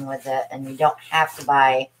paint in with it and you don't have to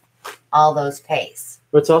buy all those pastes.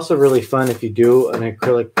 But it's also really fun if you do an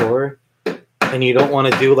acrylic pour and you don't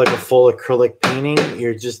want to do like a full acrylic painting.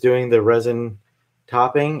 You're just doing the resin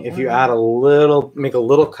topping. If you add a little, make a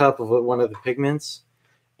little cup of one of the pigments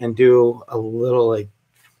and do a little like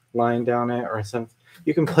line down it or something.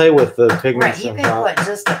 You can play with the pigments. Right, you can put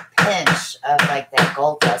just a pinch of like that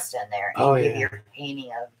gold dust in there and give your painting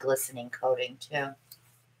a glistening coating too.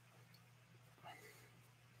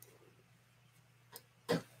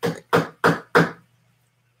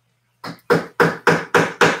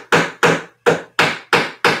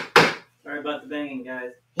 Sorry about the banging,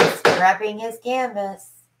 guys. He's prepping his canvas.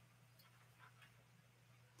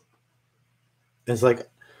 It's like,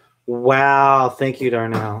 wow, thank you,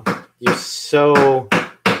 Darnell. You're so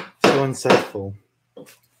insightful.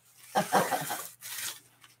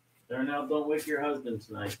 Darnell, don't wake your husband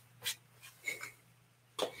tonight.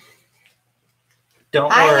 Don't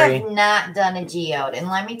worry. I have not done a geode, and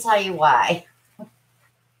let me tell you why.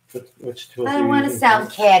 Which tools I don't want to sound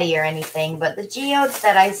catty or anything, but the geodes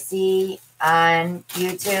that I see on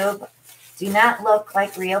YouTube do not look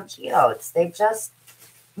like real geodes. They just,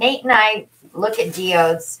 Nate and I look at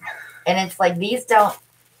geodes, and it's like these don't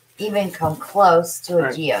even come close to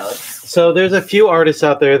a geode. So there's a few artists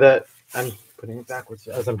out there that, I'm putting it backwards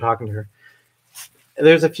as I'm talking to her.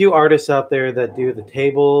 There's a few artists out there that do the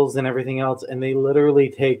tables and everything else, and they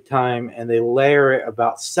literally take time and they layer it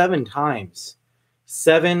about 7 times.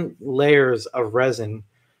 7 layers of resin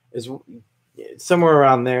is somewhere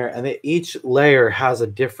around there, and each layer has a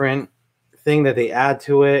different thing that they add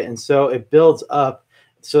to it, and so it builds up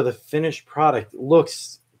so the finished product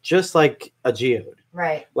looks just like a geode.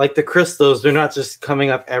 Right. Like the crystals, they're not just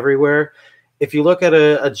coming up everywhere. If you look at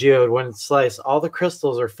a geode when it's sliced, all the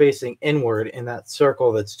crystals are facing inward in that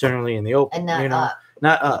circle that's generally in the open. And not up.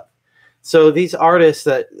 Not up. So these artists,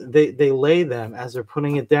 that they lay them as they're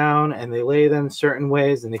putting it down, and they lay them certain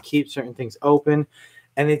ways, and they keep certain things open,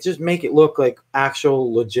 and they just make it look like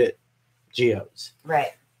actual legit geodes.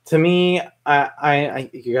 Right. To me,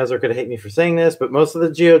 you guys are going to hate me for saying this, but most of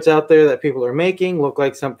the geodes out there that people are making look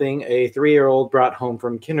like something a 3-year-old brought home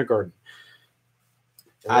from kindergarten.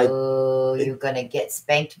 Oh, you're going to get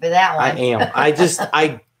spanked for that one. I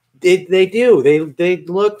am. They do. They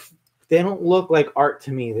don't look like art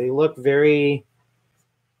to me. They look very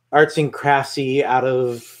arts and craftsy out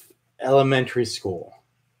of elementary school.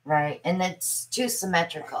 Right. And it's too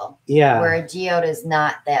symmetrical. Yeah. Where a geode is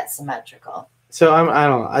not that symmetrical. So I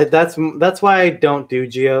don't know. That's why I don't do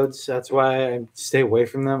geodes. That's why I stay away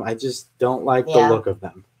from them. I just don't like the look of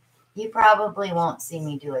them. You probably won't see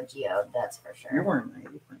me do a geode, that's for sure. You're wearing my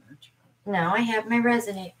apron, aren't you? No, I have my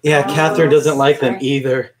resin. Yeah, Catherine doesn't like them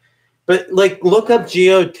either. But like, look up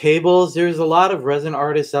geode tables. There's a lot of resin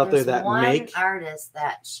artists out there that make. One artist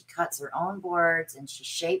that she cuts her own boards and she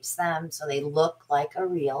shapes them so they look like a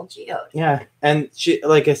real geode. Yeah, and she,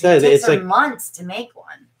 like I said, it's like months to make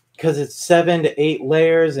one. Because it's 7 to 8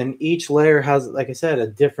 layers, and each layer has, like I said, a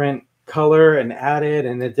different color and added,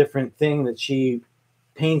 and a different thing that she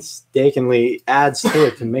painstakingly adds to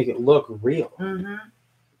it to make it look real. Mm-hmm.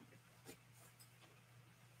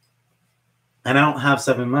 And I don't have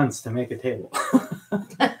 7 months to make a table.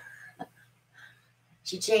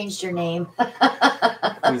 She changed her name.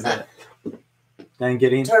 Who's that? Dan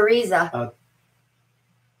Gidding? Teresa.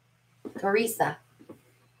 Teresa.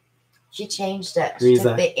 She changed it. She Riza.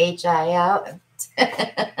 took the H-I out.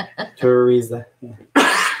 Teresa.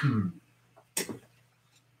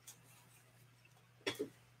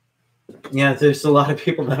 Yeah, there's a lot of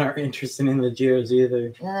people that aren't interested in the geos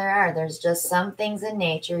either. No, there are. There's just some things in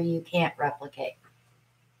nature you can't replicate.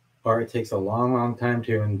 Or it takes a long, long time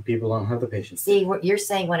to, and people don't have the patience. See, you're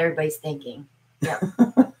saying what everybody's thinking. Yep.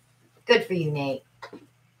 Good for you, Nate.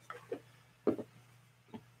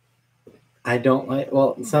 I don't like,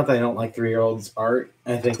 well, it's not that I don't like 3-year-olds' art.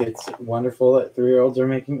 I think it's wonderful that 3-year-olds are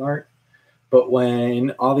making art. But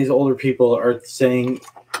when all these older people are saying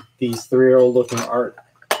these 3-year-old looking art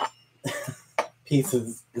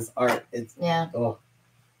pieces is art, it's, oh.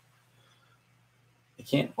 I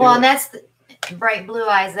can't. Well, and that's the bright blue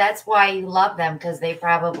eyes. That's why you love them, because they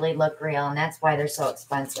probably look real, and that's why they're so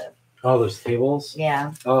expensive. Oh, those tables?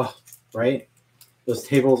 Yeah. Oh, right? Those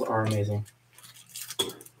tables are amazing.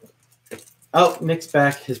 Oh, Nick's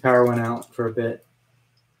back. His power went out for a bit.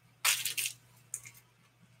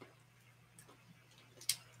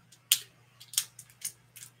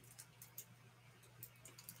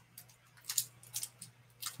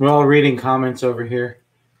 We're all reading comments over here.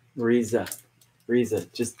 Riza,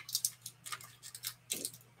 just.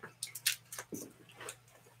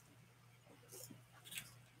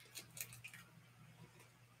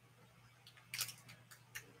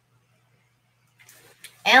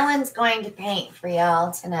 Ellen's going to paint for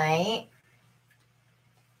y'all tonight.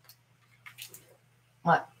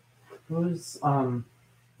 What? Who's I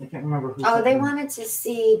can't remember who's. Oh, they wanted to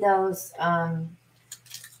see those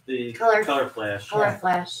The color flash. Color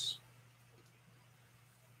flash.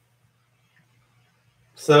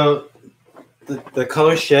 So the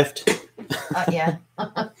color shift Yeah.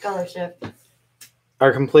 Color shift.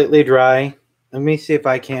 are completely dry. Let me see if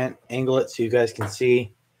I can't angle it so you guys can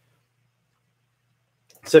see.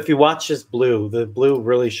 So if you watch this blue, the blue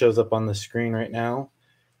really shows up on the screen right now.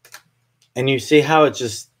 And you see how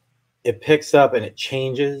it picks up and it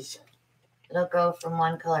changes. It'll go from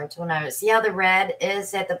one color to another. See how the red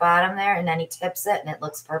is at the bottom there, and then he tips it and it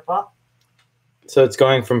looks purple? So it's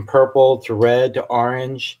going from purple to red to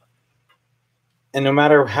orange. And no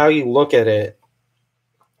matter how you look at it,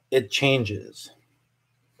 it changes.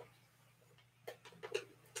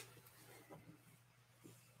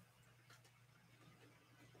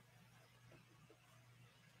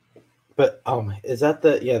 But is that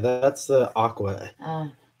that's the aqua.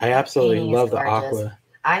 I absolutely love the aqua.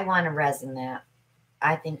 I want to resin that.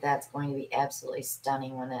 I think that's going to be absolutely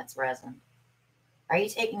stunning when that's resin. Are you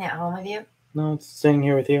taking that home with you? No, it's sitting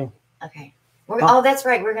here with you. Okay. Oh, that's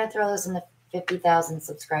right. We're going to throw those in the 50,000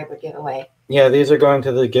 subscriber giveaway. Yeah, these are going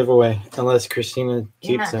to the giveaway unless Christina keeps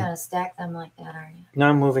them. You're not going to stack them like that, are you? No,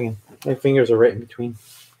 I'm moving them. My fingers are right in between.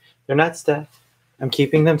 They're not stacked. I'm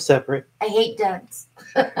keeping them separate. I hate dents.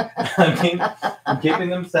 I'm keeping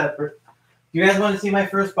them separate. Do you guys want to see my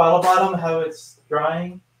first bottle bottom, how it's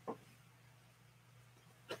drying?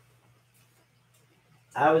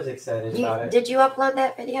 I was excited about it. Did you upload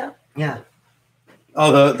that video? Yeah.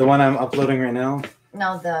 Oh, the one I'm uploading right now?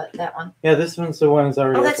 No, that one. Yeah, this one's the one that's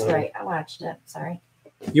already Oh, that's uploaded. right. I watched it. Sorry.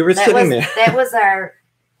 You were sitting there. That was our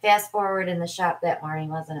fast forward in the shop that morning,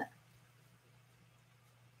 wasn't it?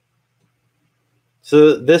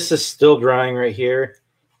 So this is still drying right here,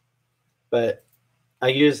 but I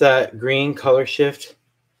use that green color shift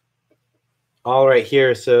all right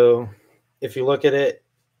here. So if you look at it,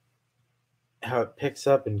 how it picks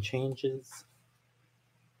up and changes.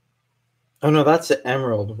 Oh no, that's the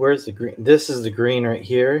emerald. Where's the green? This is the green right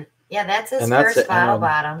here. Yeah, that's his And that's first the bottle emerald.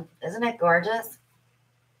 bottom. Isn't it gorgeous?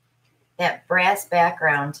 That brass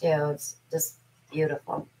background too. It's just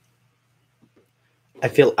beautiful. I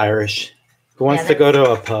feel Irish. Who wants Yeah, to go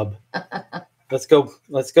to a pub? Let's go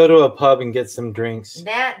to a pub and get some drinks.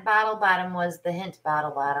 That bottle bottom was the hint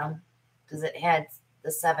bottle bottom because it had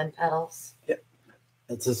the 7 petals. Yeah.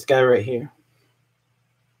 It's this guy right here.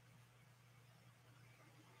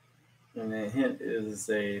 And the hint is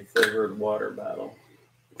a flavored water bottle.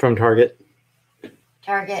 From Target.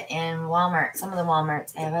 Target and Walmart. Some of the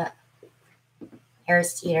Walmarts have it.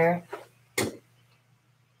 Harris Teeter.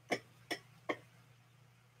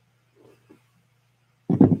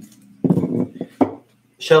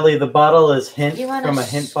 Shelly, the bottle is hint You wanna from a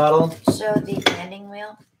hint bottle. Show the banding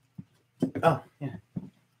wheel. Oh, yeah.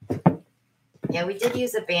 Yeah, we did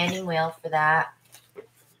use a banding wheel for that.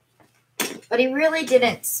 But he really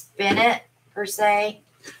didn't spin it, per se.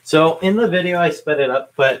 So in the video, I sped it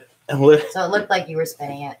up, but So it looked like you were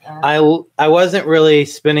spinning it. Yeah. I wasn't really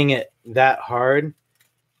spinning it that hard.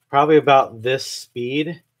 Probably about this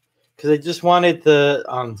speed. Because I just wanted the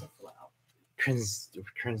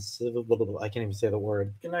transcivil. I can't even say the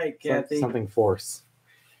word. Good night, Kathy. Something force.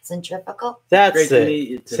 Centrifugal. That's Great it. to meet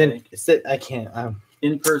you today. I can't.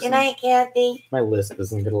 In person. Good night, Kathy. My lisp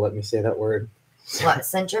isn't gonna let me say that word. What,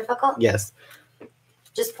 centrifugal? Yes.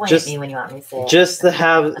 Just point at me when you want me to say it. Just to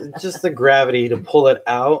have just the gravity to pull it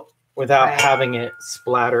out without Right. having it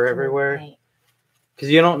splatter everywhere. Right. Because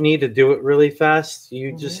you don't need to do it really fast.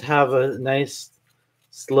 You just have a nice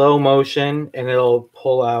slow motion and it'll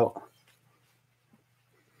pull out.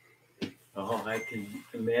 Oh, I can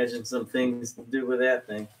imagine some things to do with that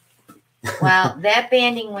thing. Well, that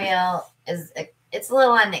banding wheel it's a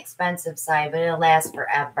little on the expensive side, but it'll last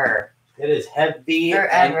forever. It is heavy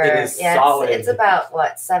Forever. and it is Yeah, solid. it's about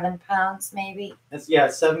what, 7 pounds maybe? It's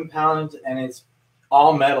 7 pounds and it's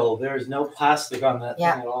all metal. There's no plastic on that thing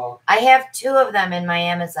at all. I have 2 of them in my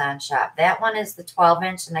Amazon shop. That one is the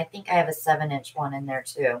 12-inch, and I think I have a 7-inch one in there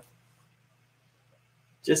too.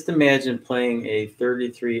 Just imagine playing a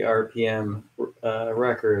 33 RPM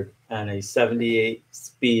record on a 78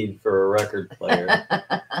 speed for a record player.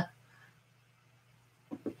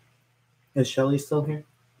 Is Shelly still here?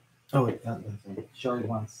 Oh, wait, not that thing. Shelly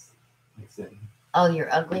wants it. Oh, your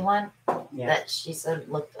ugly one? Yeah. That she said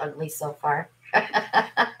looked ugly so far.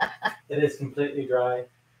 It is completely dry.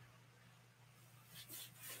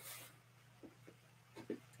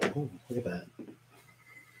 Oh, look at that.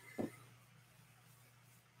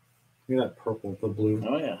 Look at that purple, the blue.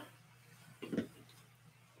 Oh, yeah.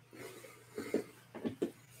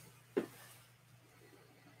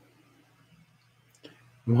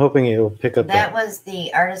 I'm hoping it will pick up That was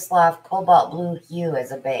the Artist Loft Cobalt Blue hue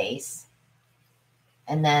as a base.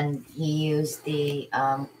 And then he used the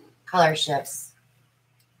color shifts.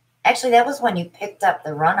 Actually, that was when you picked up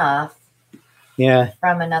the runoff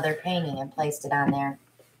from another painting and placed it on there.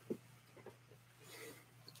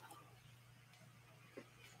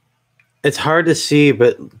 It's hard to see,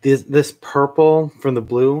 but this purple from the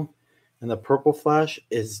blue and the purple flash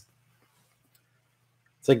it's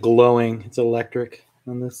like glowing. It's electric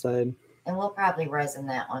on this side. And we'll probably resin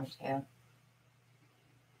that one too.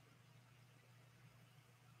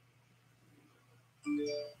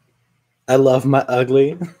 I love my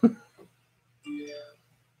ugly.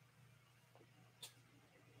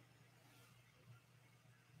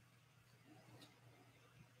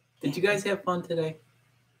 Did you guys have fun today?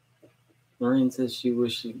 Lorraine says she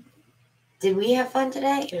wished she... Did we have fun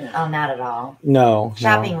today? Yeah. Oh, not at all. No.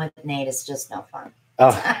 Shopping with Nate is just no fun.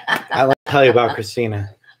 Oh, I'll tell you about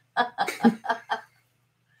Christina.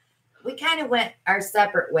 We kind of went our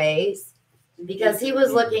separate ways because he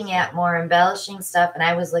was looking at more embellishing stuff and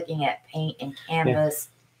I was looking at paint and canvas.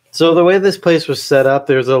 So the way this place was set up,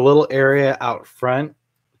 there's a little area out front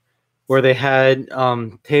where they had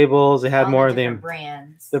tables. They had more of the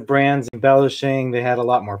brands embellishing. They had a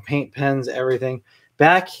lot more paint pens, everything.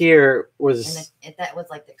 Back here was that was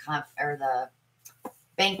like the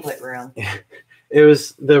banquet room. It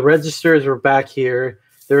was the registers were back here.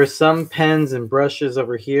 There were some pens and brushes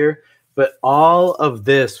over here, but all of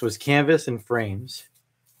this was canvas and frames.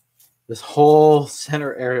 This whole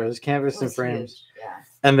center area was canvas and frames. Huge. Yeah.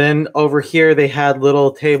 And then over here, they had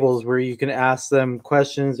little tables where you can ask them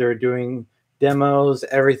questions. They were doing demos,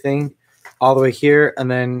 everything, all the way here.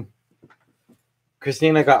 And then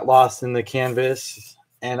Christina got lost in the canvas,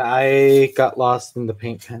 and I got lost in the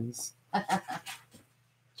paint pens.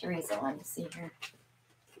 Teresa wanted to see her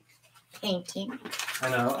painting. I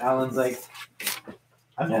know. Alan's like,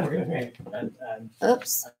 I'm never going to paint.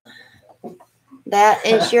 Oops. That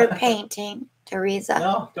is your painting, Teresa.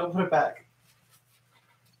 No, don't put it back.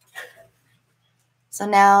 So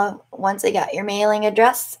now, once I got your mailing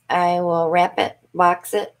address, I will wrap it,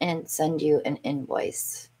 box it, and send you an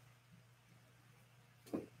invoice.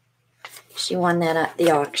 She won that at the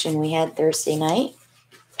auction we had Thursday night.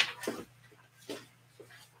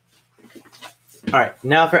 All right,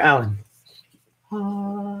 now for Alan.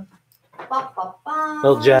 Little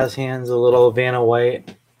jazz hands, a little Vanna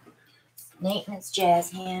White. Nate and his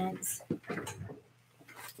jazz hands.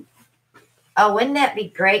 Oh, wouldn't that be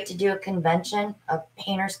great to do a convention, a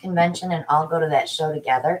painters convention, and all go to that show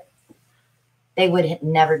together? They would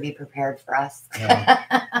never be prepared for us.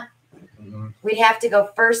 Yeah. We'd have to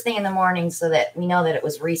go first thing in the morning so that we know that it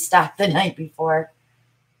was restocked the night before.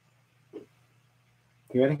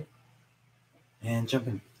 You ready? And jump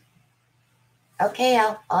in. Okay,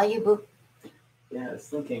 Al. All you, boo. Yeah, I was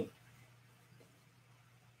thinking.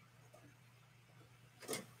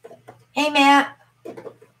 Hey, Matt.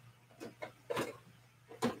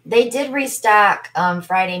 They did restock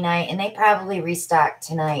Friday night, and they probably restocked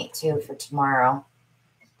tonight, too, for tomorrow.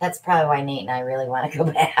 That's probably why Nate and I really want to go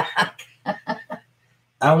back.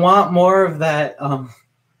 I want more of that.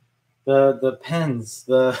 The pens.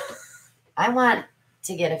 I want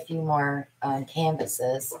to get a few more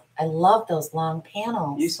canvases. I love those long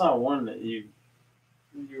panels. You saw one that you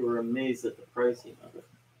were amazed at the pricing of it.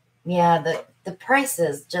 Yeah, the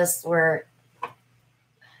prices just were,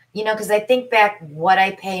 you know, because I think back what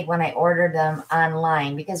I paid when I ordered them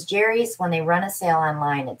online, because Jerry's, when they run a sale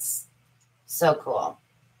online, it's so cool.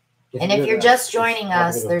 And if you're just joining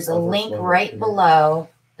us, there's a link right below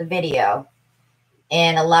the video.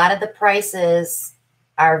 And a lot of the prices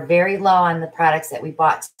are very low on the products that we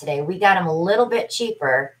bought today. We got them a little bit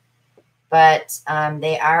cheaper, but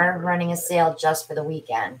they are running a sale just for the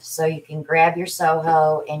weekend. So you can grab your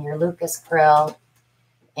Soho and your Lucas Krill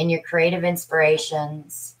and your creative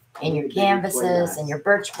inspirations and your canvases and your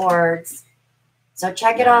birch boards. So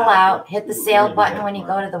check it all out. Hit the sale button when you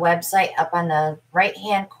go to the website. Up on the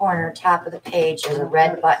right-hand corner, top of the page, there's a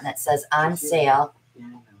red button that says on sale.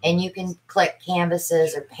 And you can click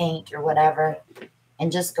canvases or paint or whatever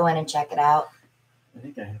and just go in and check it out. I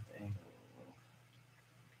think I have to angle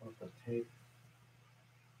a little. The tape.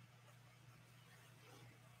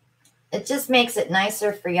 It just makes it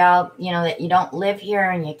nicer for y'all, you know, that you don't live here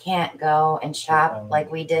and you can't go and shop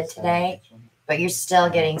like we did today, but you're still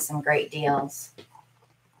getting some great deals.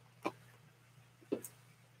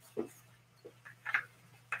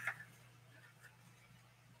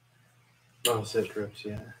 Oh, so groups,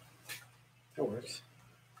 yeah. That works.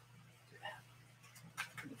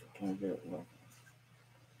 Can I get it? Well,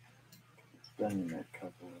 it's bending that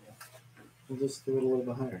cup a little. We'll just do it a little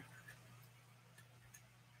bit higher.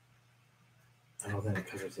 Oh, then it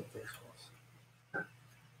covers up those holes.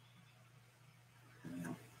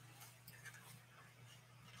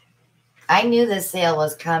 I knew this sale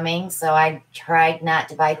was coming, so I tried not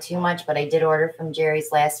to buy too much, but I did order from Jerry's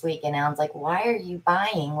last week, and Alan's like, why are you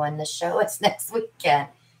buying when the show is next weekend?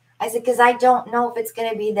 I said, because I don't know if it's going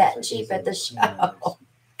to be that cheap at the show.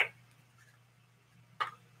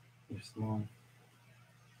 You're small.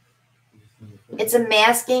 It's a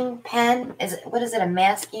masking pen. What is it? A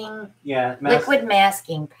masking? Yeah. Liquid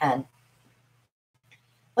masking pen.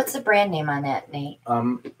 What's the brand name on that, Nate?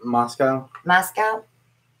 Moscow. Moscow?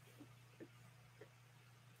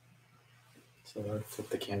 So I flip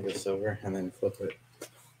the canvas over and then flip it.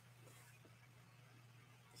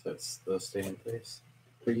 So they'll stay in place.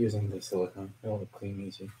 We're using the silicone. It'll clean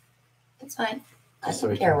easy. It's fine. I Just so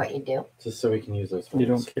don't we care can- what you do. Just so we can use those holes. You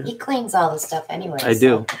don't care? He cleans all the stuff anyway. I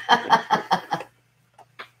do.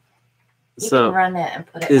 You So, can run that and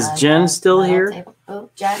put it is on Jen the still metal here? table. Oh,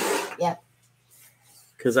 Jen? Yep.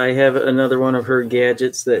 because I have another one of her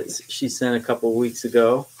gadgets that she sent a couple weeks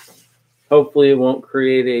ago. Hopefully it won't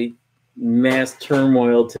create a mass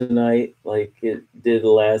turmoil tonight like it did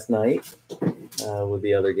last night with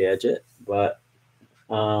the other gadget. But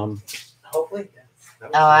Hopefully.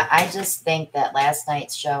 I just think that last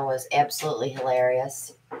night's show was absolutely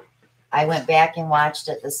hilarious. I went back and watched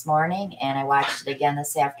it this morning, and I watched it again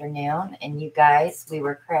this afternoon. And you guys, we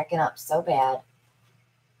were cracking up so bad.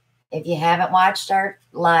 If you haven't watched our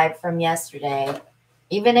live from yesterday,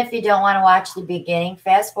 even if you don't want to watch the beginning,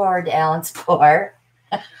 fast forward to Alan's pour.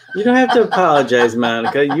 you don't have to apologize,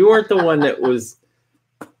 Monica. You weren't the one that was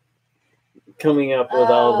coming up with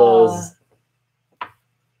all those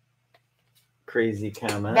crazy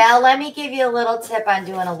comments. Val, let me give you a little tip on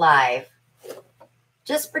doing a live.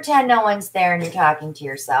 Just pretend no one's there and you're talking to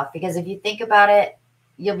yourself, because if you think about it,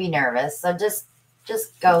 you'll be nervous. So just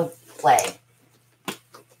go play.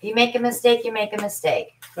 If you make a mistake, you make a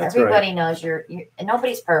mistake. That's Everybody right. knows you're and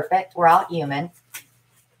nobody's perfect. We're all human.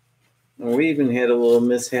 We even had a little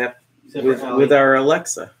mishap Except for with Ellie. our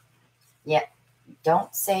Alexa.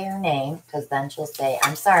 Don't say her name, because then she'll say,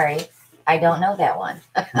 I'm sorry, I don't know that one.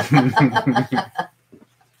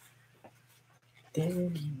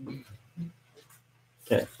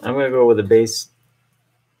 Okay, I'm gonna go with a base,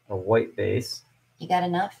 a white base. You got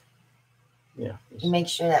enough? Yeah. You make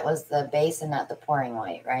sure that was the base and not the pouring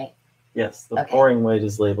white, right? Yes, the Okay. pouring white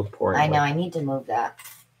is labeled pouring I know, white. I need to move that.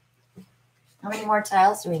 How many more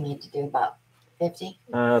tiles do we need to do? About 50?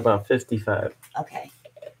 About 55. Okay.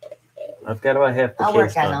 I've got about half the I'll work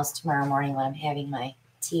case on done. those tomorrow morning when I'm having my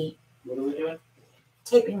tea. What are we doing?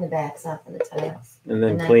 Taping the backs off of the tiles. And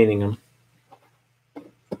then and then- cleaning them.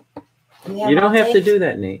 Do You don't have to do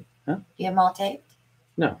that, Nate. Huh? Do you have them all taped?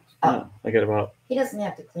 No. Oh. No. I got about. He doesn't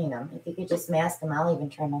have to clean them. If you could just mask them, I'll even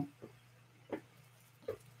trim them.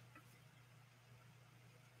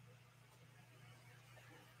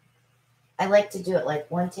 I like to do it like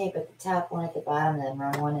one tape at the top, one at the bottom, and then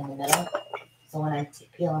run one in the middle. So when I'm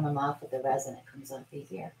peeling them off with the resin, it comes off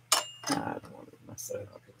easier. I don't want to mess that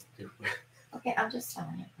up. Okay, I'm just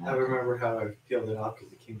telling you. I remember how I peeled it off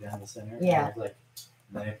because it came down the center. And Yeah. I was like,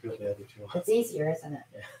 and then I peeled the other two off. It's easier, isn't it?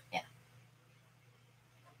 Yeah.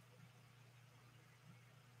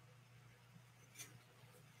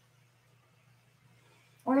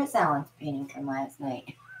 Where is Alan's painting from last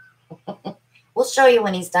night? We'll show you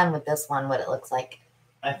when he's done with this one what it looks like.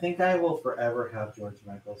 I think I will forever have George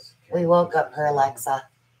Michael's. We woke up her Alexa.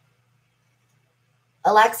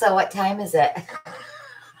 Alexa, what time is it?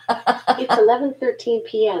 It's 11:13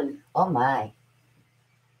 p.m. Oh my.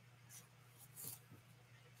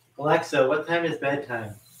 Alexa, what time is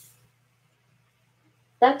bedtime?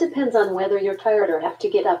 That depends on whether you're tired or have to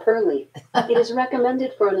get up early. It is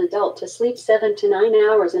recommended for an adult to sleep 7 to 9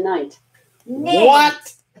 hours a night.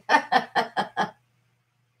 What? How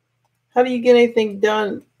do you get anything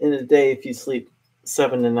done in a day if you sleep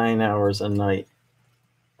 7 to 9 hours a night?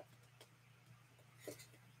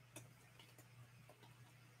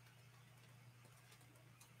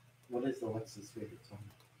 What is Alexa's favorite song?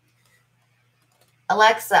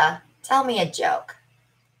 Alexa, tell me a joke.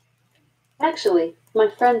 Actually, my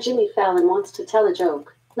friend Jimmy Fallon wants to tell a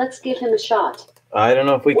joke. Let's give him a shot. I don't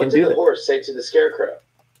know if we What can did do the that. horse say to the scarecrow?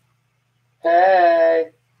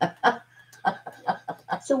 Hey.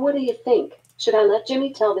 So what do you think? Should I let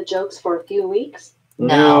Jimmy tell the jokes for a few weeks?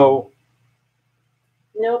 No.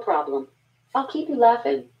 No problem. I'll keep you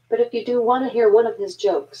laughing, but if you do want to hear one of his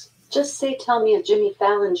jokes, just say, tell me a Jimmy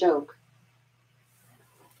Fallon joke.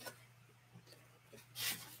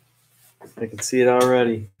 I can see it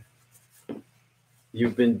already.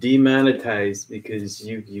 You've been demonetized because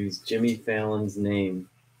you've used Jimmy Fallon's name.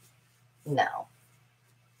 No.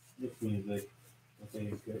 It's music. I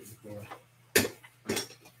think it's good before.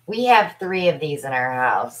 We have 3 of these in our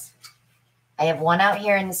house. I have one out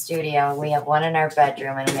here in the studio. We have one in our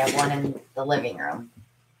bedroom, and we have one in the living room.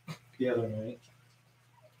 The other night.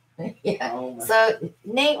 Yeah. Oh my. So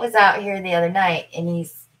Nate was out here the other night, and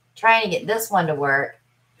he's trying to get this one to work.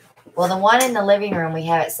 Well, the one in the living room, we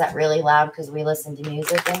have it set really loud because we listen to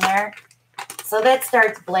music in there. So that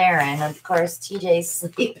starts blaring. Of course, TJ's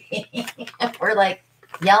sleeping. We're like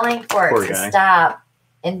yelling for Poor it to guy. stop.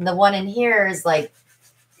 And the one in here is like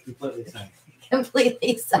Completely silent.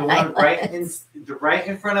 completely The silent. one right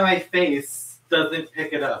in front of my face doesn't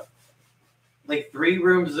pick it up. Like 3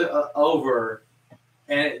 rooms over,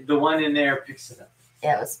 and the one in there picks it up.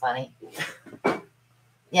 Yeah, it was funny.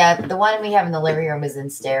 Yeah, the one we have in the living room is in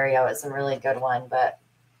stereo. It's a really good one, but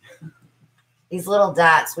these little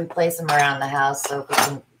dots, we place them around the house so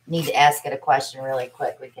if we need to ask it a question really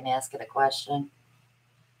quick, we can ask it a question.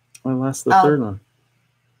 I lost the Oh. third one.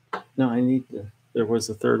 No, I need to. There was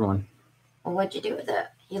a third one. Well, what'd you do with it?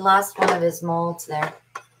 He lost one of his molds there.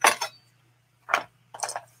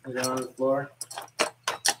 Is it on the floor?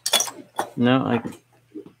 No, I.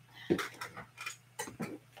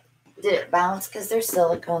 Did it bounce? Because they're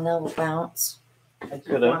silicone, they'll bounce. I just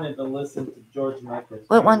Coulda. wanted to listen to George Michael.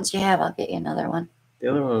 What ones do you have? I'll get you another one. The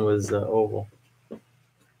other one was oval.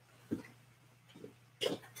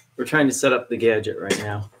 We're trying to set up the gadget right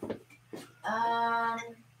now.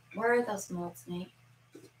 Where are those molds, Nate?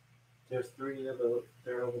 There's 3 of those.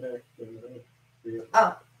 They're over there. Three of them.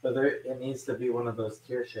 Oh. But it needs to be one of those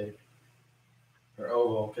tear shaped or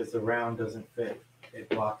oval because the round doesn't fit. It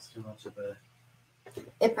blocks too much of the.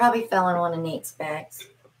 It probably fell in one of Nate's bags.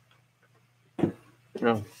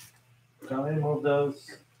 No, Can we move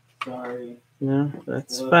those? Sorry. no,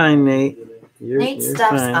 that's fine, Nate. You're Nate's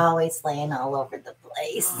stuff's fine. always laying all over the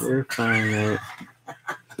place. You're fine, Nate.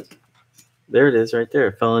 There it is, right there.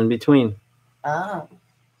 It fell in between. Oh.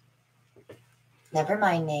 Never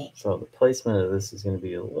mind, Nate. So the placement of this is going to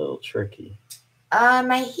be a little tricky.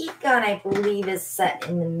 My heat gun, I believe, is set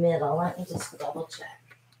in the middle. Let me just double check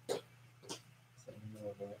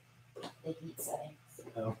the heat settings.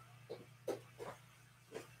 Oh.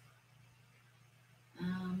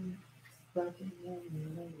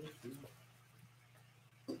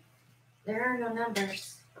 There are no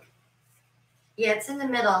numbers. Yeah, it's in the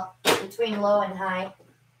middle between low and high.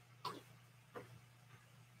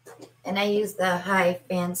 And I use the high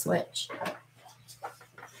fan switch.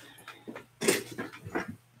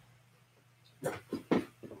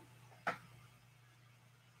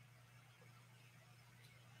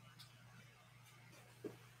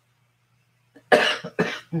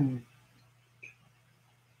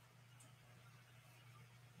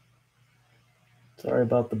 Sorry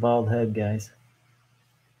about the bald head, guys.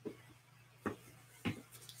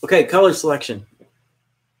 Okay, color selection.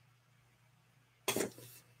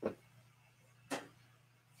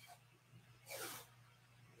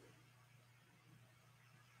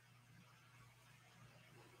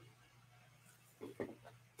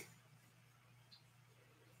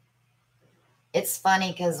 It's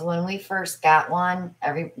funny because when we first got one,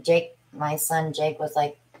 my son Jake was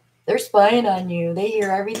like, "They're spying on you. They hear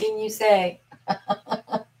everything you say."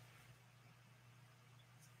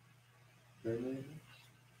 I'm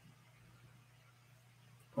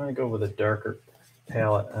gonna go with a darker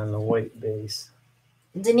palette on the white base.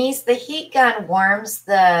 Denise, the heat gun warms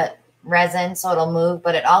the resin so it'll move,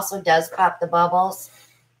 but it also does pop the bubbles,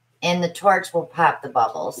 and the torch will pop the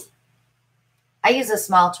bubbles. I use a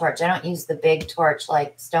small torch. I don't use the big torch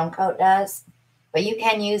like Stone Coat does, but you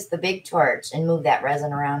can use the big torch and move that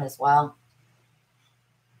resin around as well.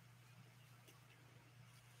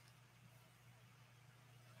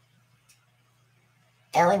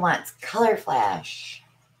 Ellie wants color flash.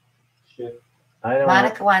 Shift.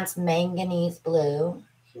 Monica wants manganese blue.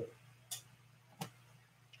 Shift.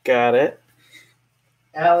 Got it.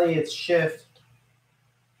 Allie, it's shift.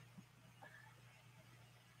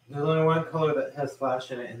 There's only one color that has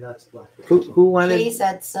flash in it, and that's black. Who wanted? She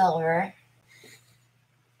said silver.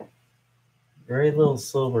 Very little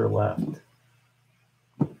silver left.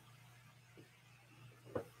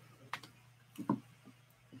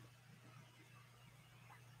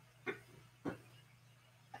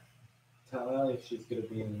 Tell Allie if she's gonna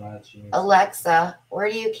be in matching. Alexa, where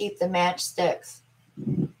do you keep the matchsticks?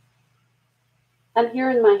 I'm here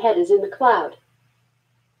in my head is in the cloud.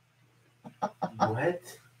 What?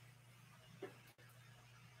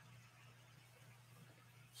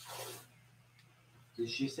 Did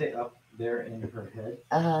she say up there in her head?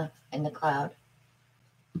 In the cloud.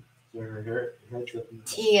 So her head's up in the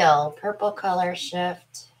Teal, purple color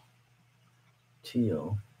shift.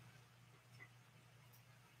 Teal.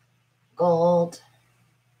 Gold.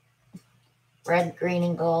 Red, green,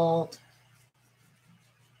 and gold.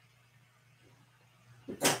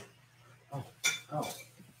 Oh.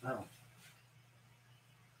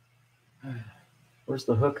 Where's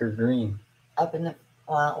the hooker green? Up in the,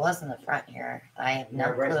 well, it was in the front here. I have no Yeah,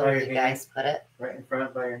 right clue by where your you guys put it. Right in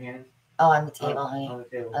front by your hand. Oh, on the table, honey. On the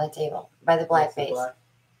table. On the table. By the black What's the face. black?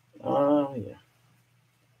 Oh yeah.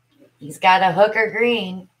 He's got a hooker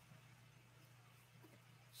green.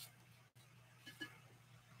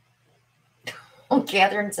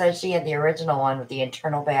 Catherine says she had the original one with the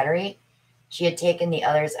internal battery. She had taken the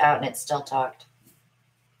others out and it still talked.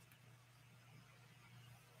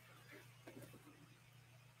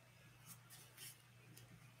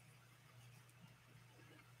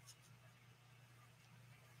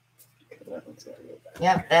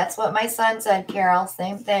 Yep, that's what my son said, Carol.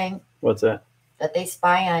 Same thing. What's that? That they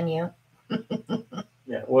spy on you.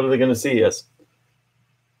 Yeah. What are they gonna see us?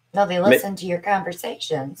 No, they listen to your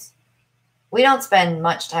conversations. We don't spend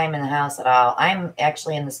much time in the house at all. I'm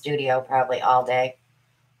actually in the studio probably all day.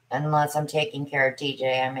 Unless I'm taking care of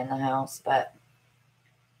TJ, I'm in the house. But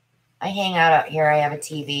I hang out here. I have a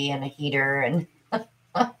TV and a heater, and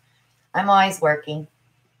I'm always working.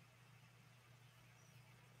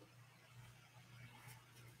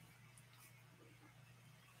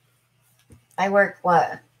 I work,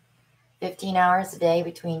 15 hours a day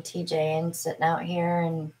between TJ and sitting out here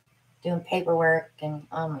and doing paperwork, and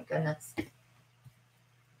oh my goodness.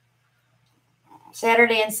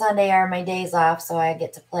 Saturday and Sunday are my days off, so I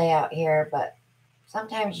get to play out here, but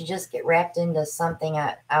sometimes you just get wrapped into something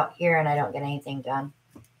out here and I don't get anything done.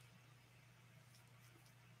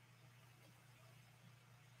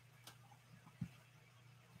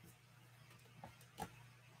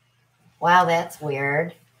 Wow, that's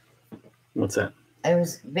weird. What's that? There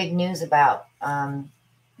was big news about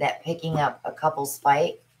that picking up a couple's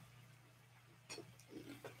fight.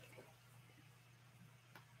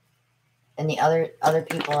 And the other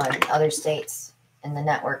people in other states in the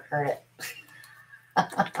network heard it.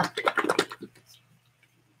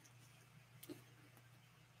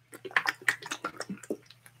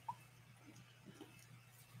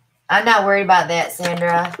 I'm not worried about that,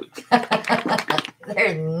 Sandra.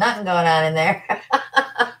 There's nothing going on in there.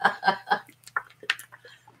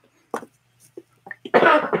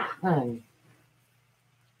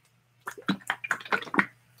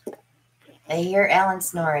 I hear Alan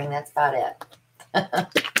snoring. That's about it.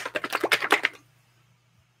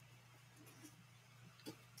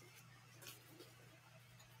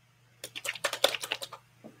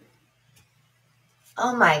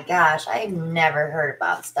 Oh my gosh. I've never heard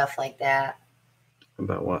about stuff like that.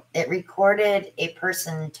 About what? It recorded a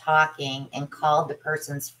person talking and called the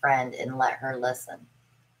person's friend and let her listen.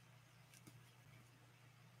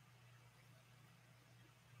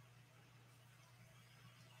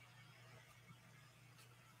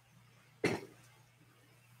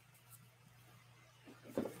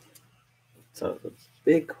 So the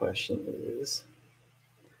big question is,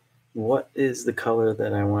 what is the color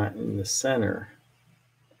that I want in the center?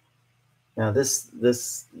 Now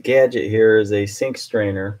this gadget here is a sink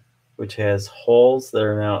strainer, which has holes that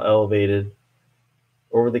are now elevated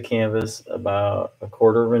over the canvas about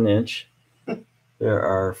 1/4 of an inch. There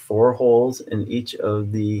are 4 holes in each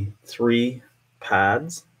of the 3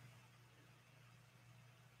 pads.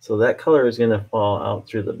 So that color is going to fall out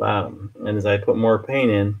through the bottom. And as I put more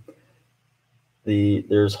paint in,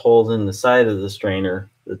 there's holes in the side of the strainer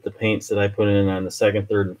that the paints that I put in on the 2nd,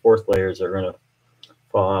 3rd, and 4th layers are going to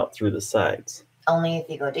fall out through the sides. Only if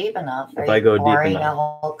you go deep enough. If I go deep pouring enough. a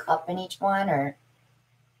whole cup in each one, or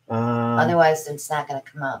otherwise it's not going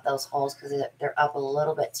to come out those holes because they're up a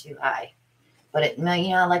little bit too high. But it, you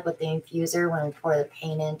know, like with the infuser, when we pour the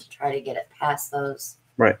paint in to try to get it past those.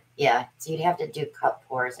 Right. Yeah. So you'd have to do cup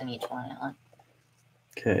pours in each one, Alan.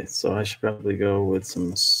 Okay, so I should probably go with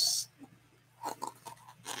some.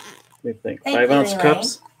 What do you think? Thank 5-ounce you,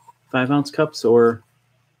 cups? 5-ounce cups, or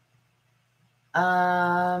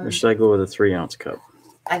should I go with a 3-ounce cup?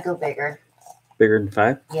 I'd go bigger. Bigger than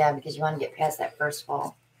 5? Yeah, because you want to get past that first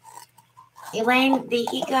hole. Elaine, the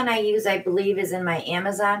heat gun I use, I believe, is in my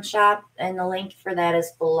Amazon shop, and the link for that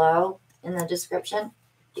is below in the description.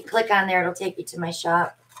 If you click on there, it'll take you to my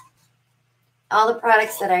shop. All the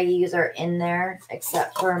products that I use are in there,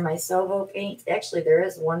 except for my Soho paint. Actually, there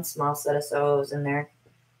is one small set of Sohos in there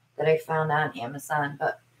that I found on Amazon,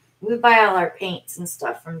 but we buy all our paints and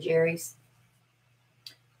stuff from Jerry's.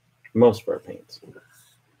 Most of our paints.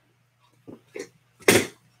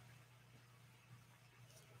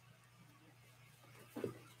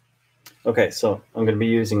 Okay, so I'm going to be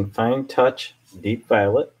using Fine Touch Deep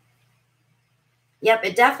Violet. Yep,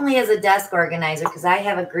 it definitely is a desk organizer because I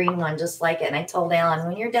have a green one just like it. And I told Alan,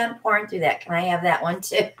 when you're done pouring through that, can I have that one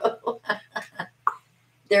too?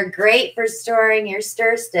 They're great for storing your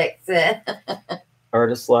stir sticks in.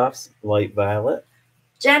 Artist Lofts Light Violet.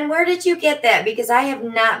 Jen, where did you get that? Because I have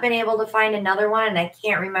not been able to find another one, and I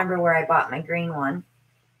can't remember where I bought my green one.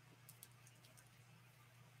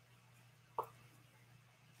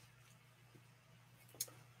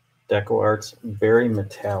 Deco Arts Berry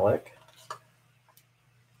Metallic.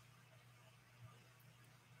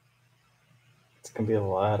 It's going to be a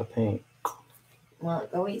lot of paint. Well,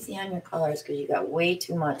 go easy on your colors because you got way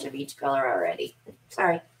too much of each color already.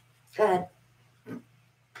 Sorry. Go ahead.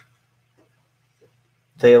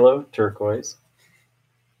 Phthalo Turquoise.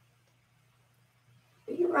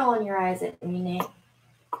 Are you rolling your eyes at me, Nate?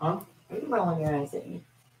 Huh? Are you rolling your eyes at me?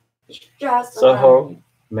 Just Soho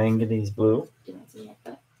Manganese Blue.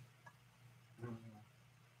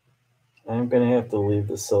 I'm going to have to leave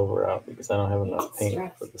the silver out because I don't have enough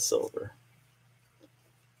paint for the silver.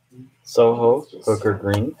 Soho Hooker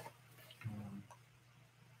Green.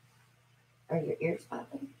 Are your ears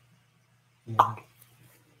popping? Yeah.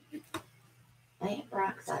 I am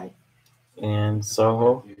peroxide. And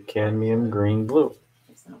Soho Cadmium Green Blue.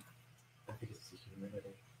 So, I think it's the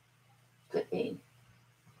humidity. could be.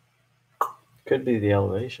 Could be the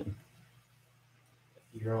elevation.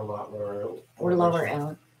 You're a lot lower. We're lower,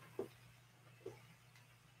 Alan.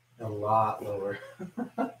 A lot lower.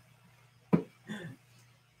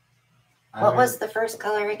 What was the first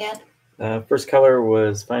color again? First color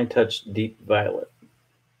was Fine Touch Deep Violet.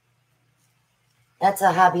 That's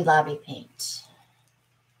a Hobby Lobby paint.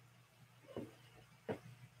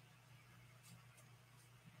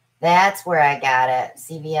 That's where I got it.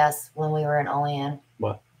 CVS when we were in Olean.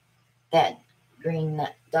 What? That green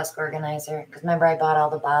dusk organizer. Because remember I bought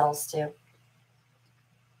all the bottles too.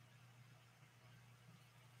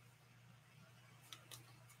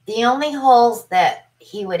 The only holes that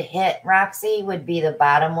he would hit, Roxy, would be the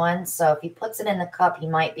bottom ones. So if he puts it in the cup, he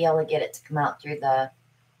might be able to get it to come out through the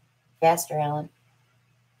faster, Alan.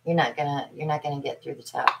 You're not gonna get through the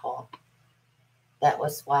top hole. That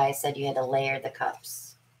was why I said you had to layer the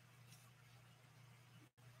cups.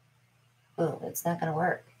 Oh, it's not gonna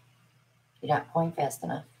work. You're not pouring fast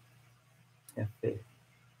enough. Yeah, faith.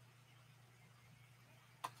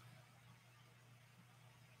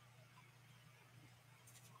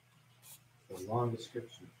 A long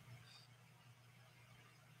description.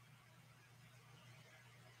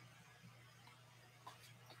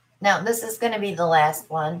 Now, this is going to be the last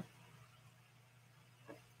one.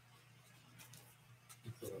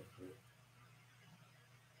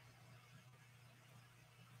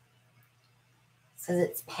 Says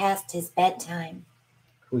it's past his bedtime.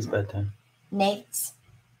 Whose bedtime? Nate's.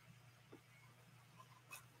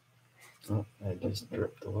 Oh, I just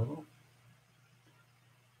dripped a little.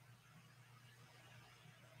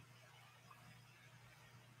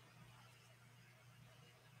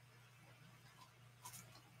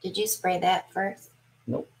 Did you spray that first?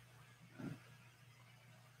 Nope.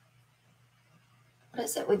 What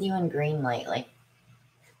is it with you and green lately?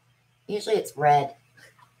 Usually it's red.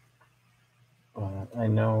 I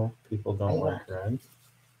know people don't Yeah. like red.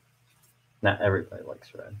 Not everybody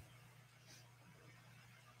likes red.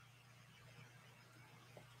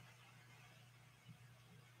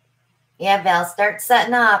 Yeah, Val, start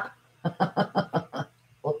setting up.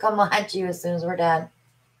 We'll come watch you as soon as we're done.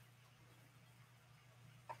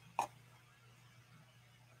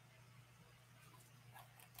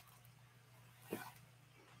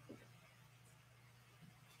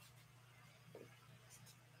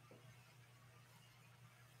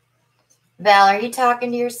 Val, are you talking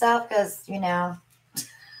to yourself? Because, you know.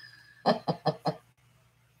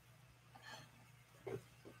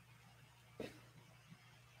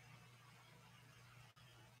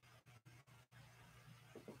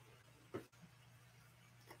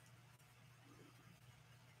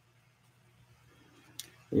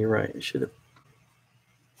 You're right. I should have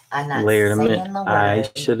I'm not layered them saying in. the I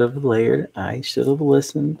word. should have layered. I should have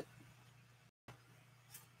listened.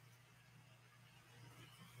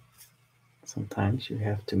 Sometimes you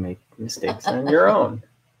have to make mistakes on your own.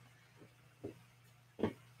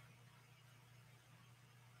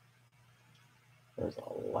 There's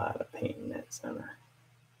a lot of paint in that center.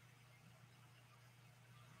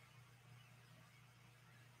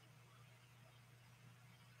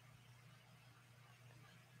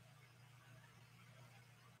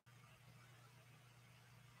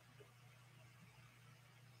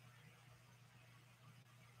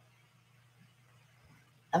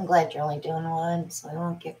 I'm glad you're only doing one, so I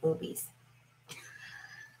won't get boobies.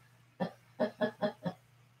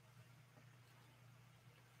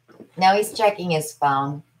 Now he's checking his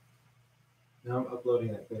phone. No, I'm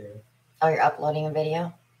uploading that video. Oh, you're uploading a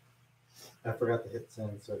video? I forgot to hit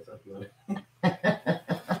send, so it's uploaded.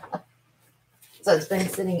 So it's been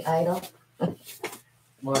sitting idle?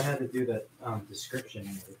 Well, I had to do that description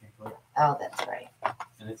and everything for it. Oh, that's right.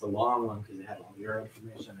 And it's a long one because it had all your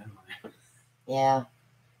information and mine. Yeah.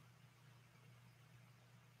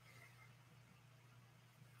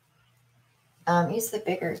 Use the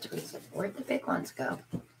bigger tweezers. Where'd the big ones go?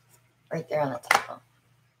 Right there on the top.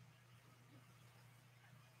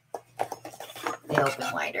 They open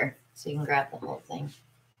wider, so you can grab the whole thing.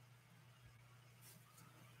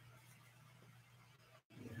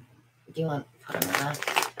 Do you want to put them on a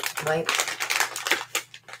wipe?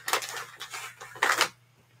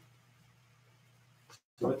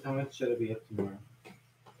 So what time should it be up tomorrow?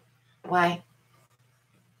 Why?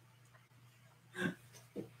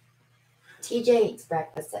 TJ eats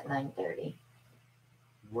breakfast at 9:30.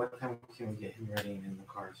 What time can we get him ready and in the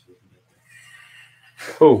car so we can get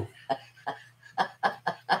there? Oh,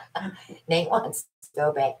 Nate wants to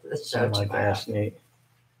go back to the show oh my tomorrow. gosh, Nate.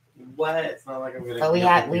 What? It's not like I'm gonna. But be able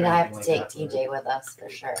to we'd do have anything to take like that TJ with us for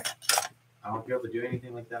sure. I won't be able to do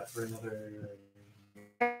anything like that for another.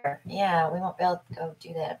 Yeah, we won't be able to go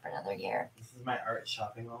do that for another year. This is my art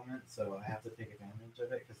shopping moment, so I have to take advantage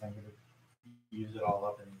of it because I'm gonna use it all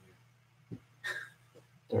up in a year.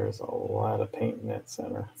 There's a lot of paint in that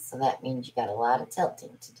center. So that means you got a lot of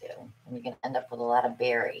tilting to do. And you're going to end up with a lot of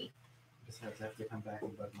berry. Besides, I have to come back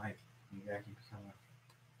and bug Mike. And I can become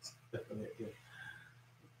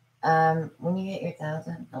a. When you get your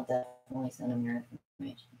 1,000, I'll definitely send them your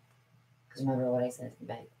information. Because remember what I said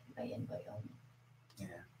by invite only.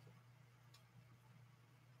 Yeah.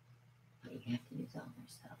 But you have to use all their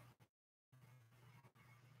stuff.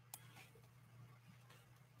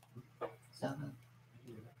 So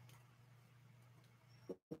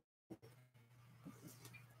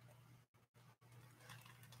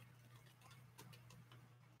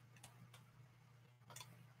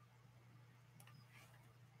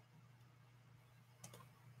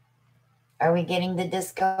are we getting the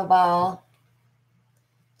disco ball?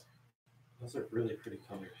 Those are really pretty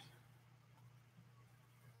colors.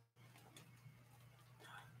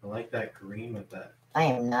 I like that green with that. I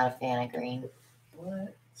am not a fan of green.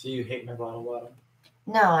 What? So you hate my bottle bottom?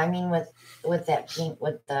 No, I mean with that pink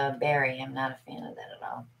with the berry, I'm not a fan of that at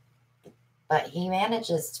all. But he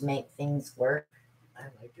manages to make things work. I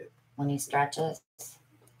like it. When he stretches.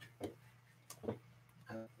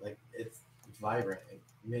 Like it's vibrant.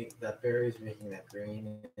 That berry's making that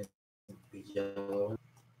green and the yellow.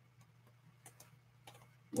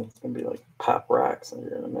 It's gonna be like pop rocks in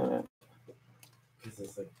here in a minute. Because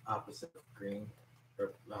it's like opposite of green.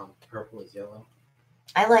 Or, purple is yellow.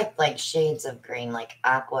 I like shades of green, like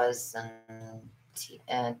aquas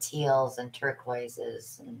and teals and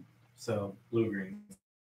turquoises and. So blue green.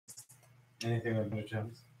 Anything with blue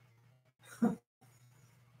gems.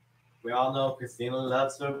 We all know Christina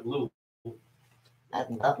loves her blue. I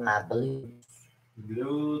love my blues.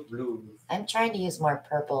 Blue. I'm trying to use more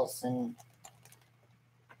purples, and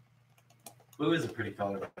Blue is a pretty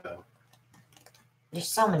color, though. there's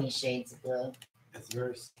so many shades of blue. It's a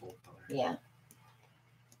very simple color. Yeah.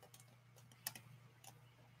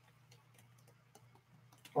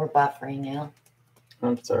 We're buffering now.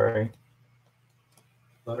 I'm sorry.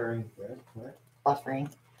 Buttering bread. What?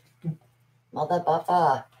 Buffering. Mother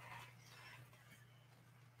buffer.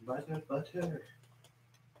 Butter.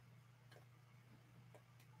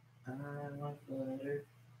 I want butter.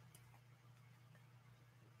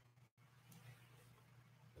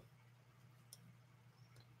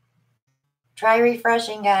 Try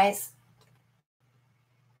refreshing, guys.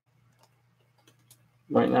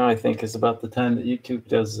 Right now, I think is about the time that YouTube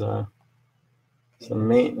does some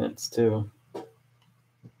maintenance too.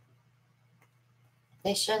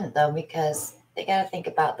 They shouldn't, though, because they got to think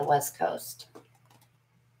about the West Coast.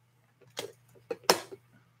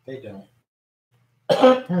 They don't.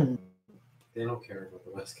 They don't care about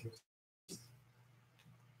the West Coast.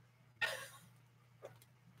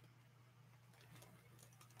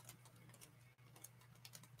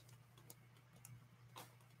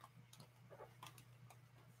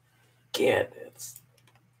 Yeah, it's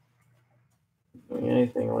doing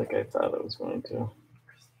anything like I thought it was going to.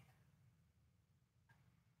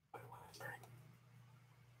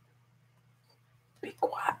 Be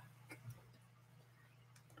quiet.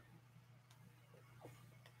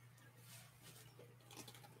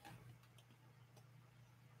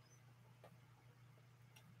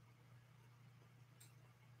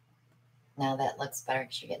 Now that looks better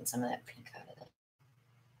because you're getting some of that pink out of it.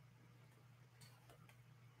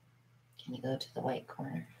 Can you go to the white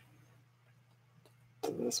corner?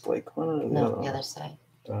 To this white corner? Or No, the other side.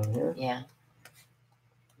 Down here? Yeah,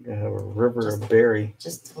 You gotta have a river of berry.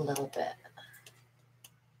 just a little bit.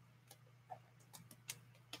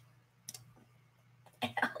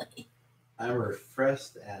 I'm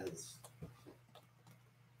refreshed as.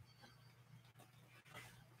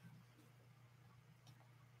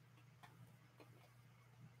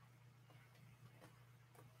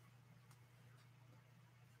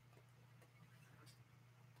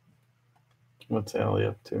 What's Allie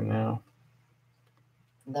up to now?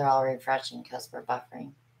 They're all refreshing because we're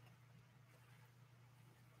buffering.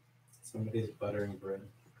 Somebody's buttering bread.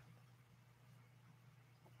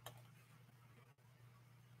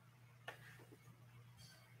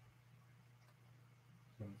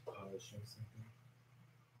 Someone's polishing something.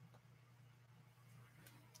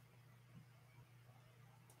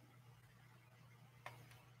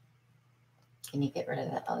 Can you get rid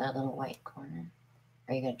of that other little white corner?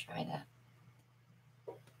 Are you going to try that?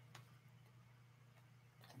 Go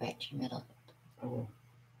back to your middle. Oh,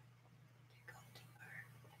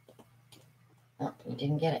 Oh, you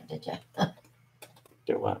didn't get it, did you?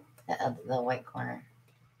 get what? The white corner.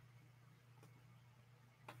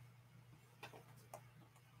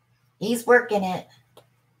 He's working it.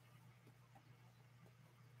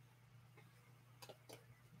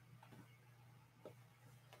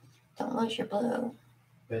 Don't lose your blue.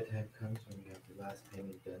 Bedtime comes when you have the last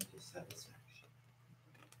payment done to satisfaction.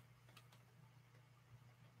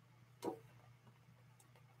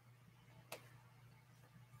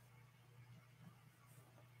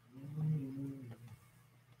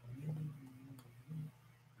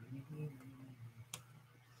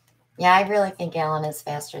 Yeah, I really think Alan is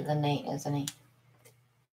faster than Nate, isn't he?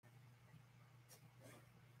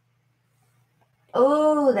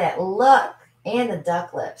 Oh, that look. And the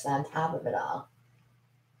duck lips on top of it all.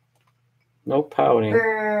 No pouting.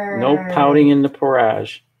 Burn. No pouting in the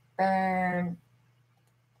barrage. Burn.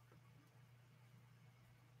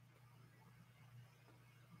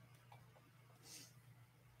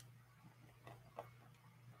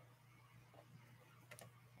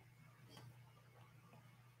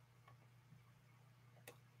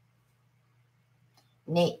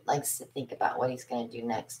 Nate likes to think about what he's going to do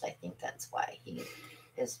next. I think that's why he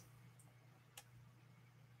is.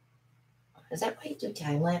 Is that why you do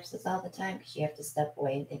time lapses all the time? Because you have to step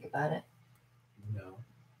away and think about it? No.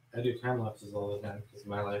 I do time lapses all the time because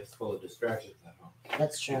my life's full of distractions at home.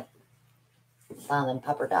 That's true. Follow them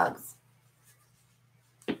pupper dogs.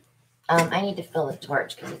 I need to fill the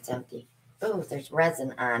torch because it's empty. Oh, there's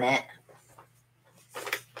resin on it.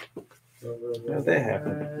 How'd that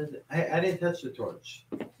happen? I didn't touch the torch.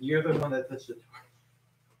 You're the one that touched the torch.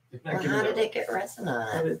 You're not Well, giving how did up. it get resin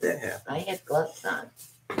on How it? did that happen? I had gloves on.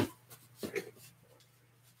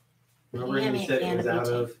 Remember Yeah, you said it was butane. out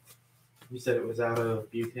of. You said it was out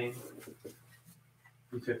of butane.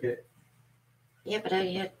 You took it. Yeah, but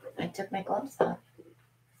I took my gloves off.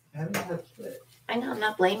 I haven't touched it. I know, I'm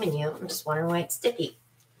not blaming you. I'm just wondering why it's sticky.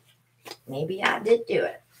 Maybe I did do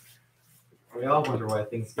it. We all wonder why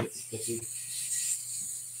things get sticky.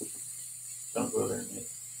 Don't go there, Nate.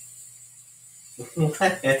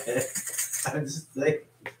 I'm just like,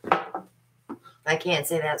 I can't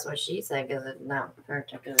say that's what she said because it's not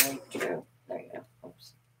particularly true. There you go.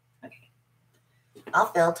 Oops. Okay. I'll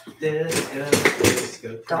filled.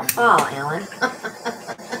 disco. Don't fall, Alan.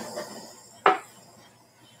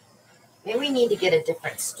 Maybe we need to get a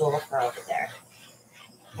different stool for over there.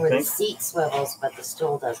 Where the seat swivels, but the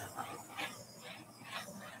stool doesn't.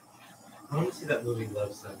 I want to see that movie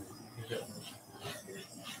Love Simon.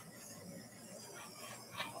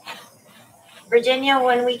 Virginia,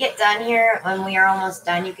 when we get done here, when we are almost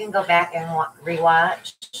done, you can go back and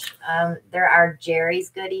rewatch. There are Jerry's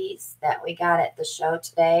goodies that we got at the show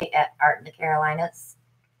today at Art in the Carolinas.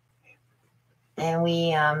 And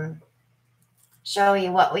we show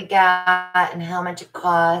you what we got and how much it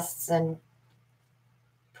costs. And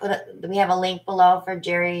we have a link below for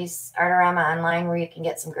Jerry's Artorama online where you can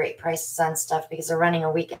get some great prices on stuff because they're running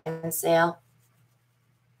a weekend sale.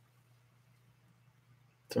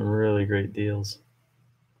 Some really great deals.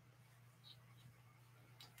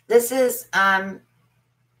 This is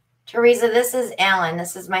Teresa, this is Alan.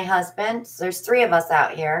 This is my husband. So there's 3 of us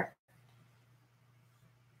out here.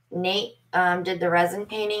 Nate did the resin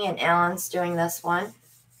painting and Alan's doing this one.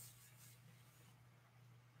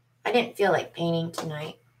 I didn't feel like painting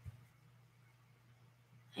tonight.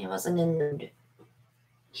 I wasn't in the mood.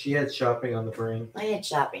 She had shopping on the brain. I had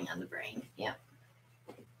shopping on the brain. Yeah.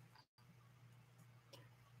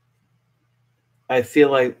 I feel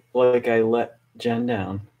like I let Jen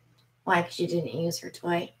down. Why? Because you didn't use her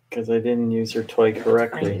toy. Because I didn't use her toy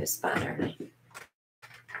correctly. Trying to spot her.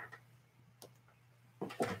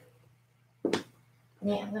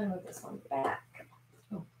 Yeah, I'm gonna move this one back.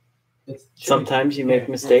 Sometimes you make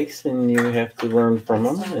mistakes and you have to learn from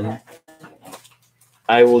them. And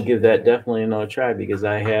I will give that definitely another try because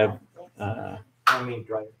I have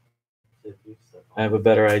dry. I have a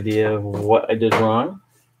better idea of what I did wrong.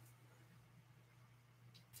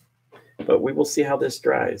 But we will see how this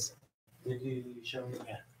dries. Did you show me?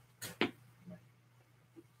 Yeah.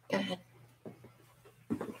 Go ahead.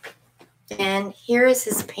 And here is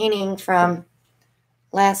his painting from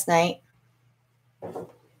last night.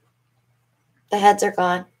 The heads are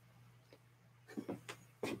gone.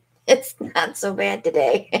 It's not so bad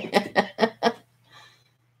today.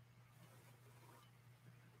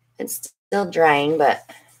 It's still drying, but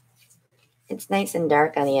it's nice and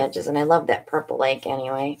dark on the edges, and I love that purple lake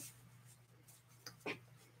anyway.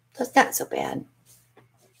 So it's not so bad.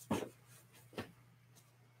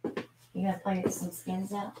 You gonna play with some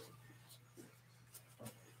skins now?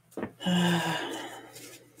 I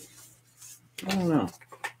don't know.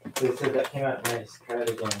 They said that came out nice. Try it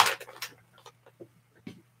again.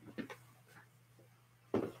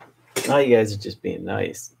 Now you guys are just being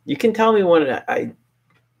nice. You can tell me when I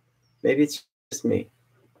maybe it's just me.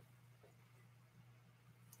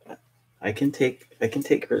 I can take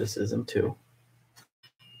criticism too.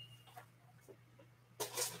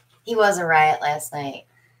 He was a riot last night.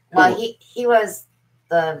 Well, he was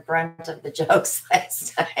the brunt of the jokes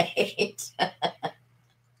last night.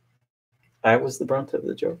 I was the brunt of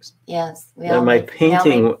the jokes. Yes. My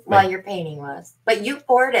painting. Well, your painting was. But you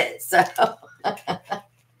poured it, so.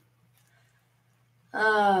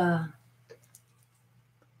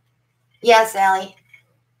 Yes, Allie.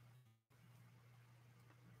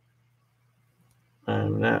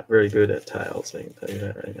 I'm not very good at tiles, I can tell you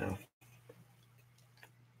that right now.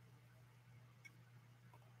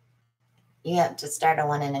 You have to start on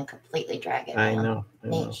one and then completely drag it. I know.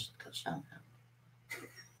 Nate, go show him.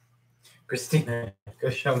 Christina, go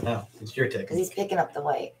show him now. It's your technique. Because he's picking up the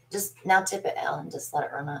white. Just now tip it, Alan. Just let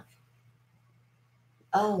it run off.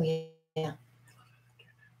 Oh, yeah.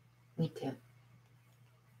 Me too.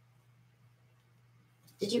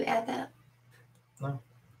 Did you add that? No.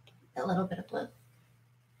 A little bit of blue?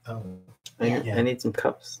 Oh. I need some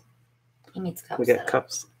cups. He needs cups. We got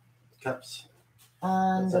cups. Cups.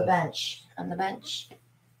 On the bench. On the bench.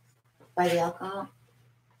 By the alcohol.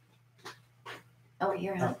 Over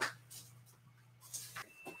here, huh?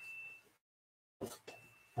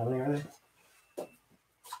 How many are there?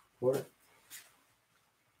 4?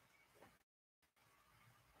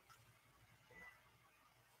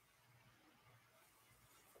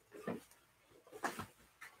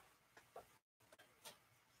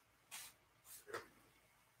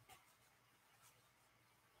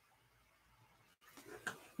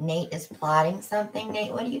 Nate is plotting something.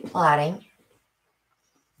 Nate, what are you plotting?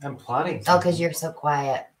 I'm plotting. Oh, because you're so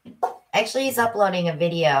quiet. Actually, he's uploading a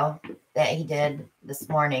video that he did this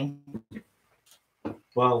morning.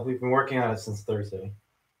 Well, we've been working on it since Thursday.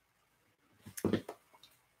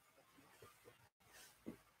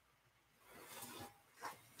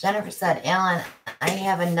 Jennifer said, Alan, I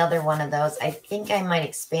have another one of those. I think I might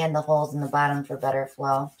expand the holes in the bottom for better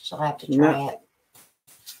flow. She'll have to try it.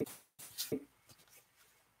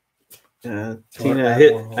 Tina,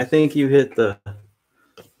 I think you hit the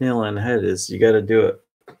nail on the head. Is you got to do it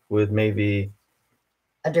with maybe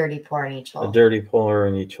a dirty pour in each hole. A dirty pour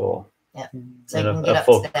in each hole. Yeah. So and you can get up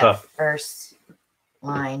full to that cup. first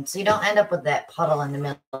line. So you don't end up with that puddle in the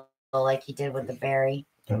middle like you did with the berry.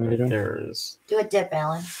 There it is. Do a dip,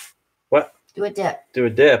 Alan. What? Do a dip. Do a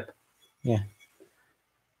dip. Yeah.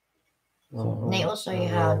 Nate will show you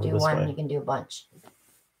how to do one. Way. You can do a bunch.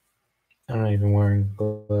 I'm not even wearing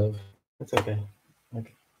gloves. It's okay.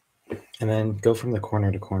 Okay. And then go from the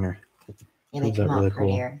corner to corner. Yeah, they come out really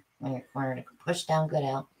prettier when you're corner to push down good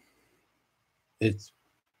out. It's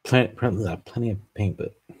plenty of paint,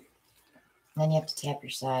 but then you have to tap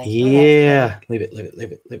your side. Yeah. Leave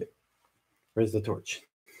it. Where's the torch?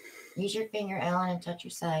 Use your finger, Alan, and touch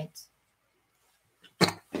your sides.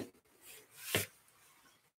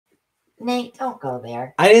 Nate, don't go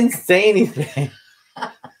there. I didn't say anything.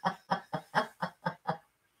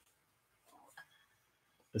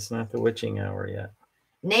 It's not the witching hour yet.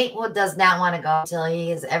 Nate does not want to go until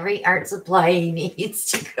he has every art supply he needs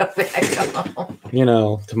to go back home. You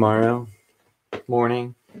know, tomorrow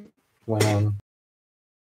morning when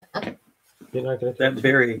you're not gonna that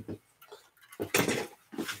berry.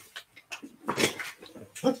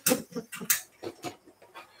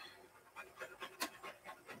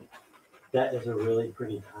 That is a really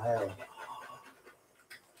pretty tile.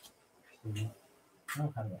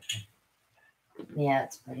 Yeah,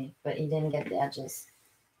 it's pretty, but he didn't get the edges.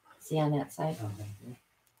 See on that side?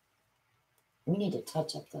 We need to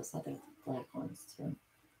touch up those other black ones too.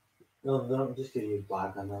 No, don't just give you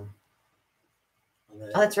black on them.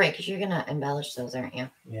 Oh, that's right, because you're gonna embellish those, aren't you?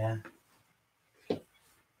 Yeah.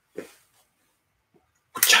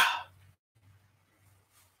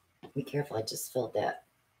 Be careful, I just filled that.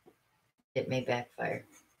 It may backfire.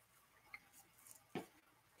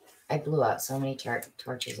 I blew out so many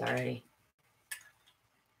torches already.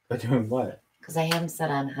 By doing what? Because I have them set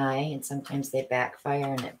on high, and sometimes they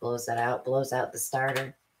backfire and it blows out the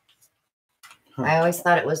starter. Huh. I always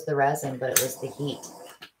thought it was the resin, but it was the heat.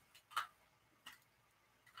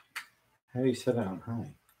 How do you set it on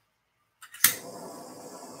high?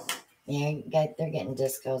 Yeah, they're getting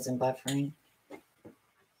discos and buffering.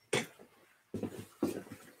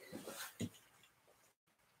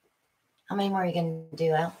 How many more are you going to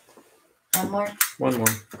do, Al? One more? One more.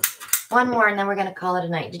 One more, and then we're going to call it a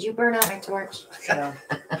night. Did you burn out my torch? No.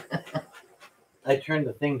 I turned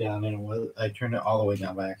the thing down, and I turned it all the way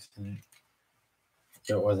down by accident.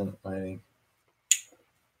 So it wasn't lighting.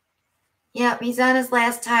 Yep, he's on his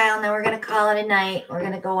last tile, and then we're going to call it a night. We're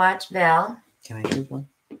going to go watch Val. Can I use one?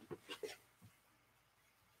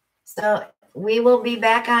 So we will be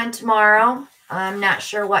back on tomorrow. I'm not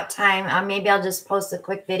sure what time. Maybe I'll just post a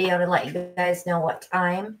quick video to let you guys know what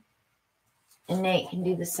time. And Nate can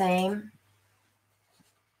do the same.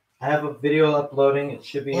 I have a video uploading. It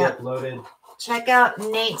should be uploaded. Check out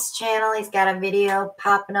Nate's channel. He's got a video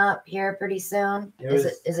popping up here pretty soon. Is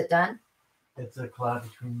it done? It's a collab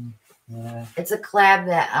between. Yeah. It's a collab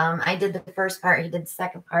that I did the first part. He did the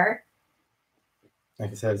second part.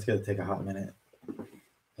 Like I said, it's gonna take a hot minute.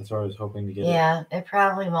 That's what I was hoping to get. Yeah, it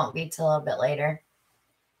probably won't be till a little bit later.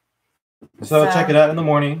 So check it out in the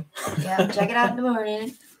morning. Yeah, check it out in the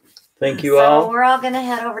morning. Thank you all. So we're all going to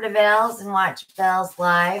head over to Val's and watch Val's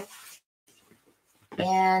live.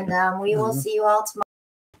 And we will see you all tomorrow.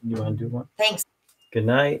 You want to do one? Thanks. Good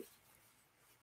night.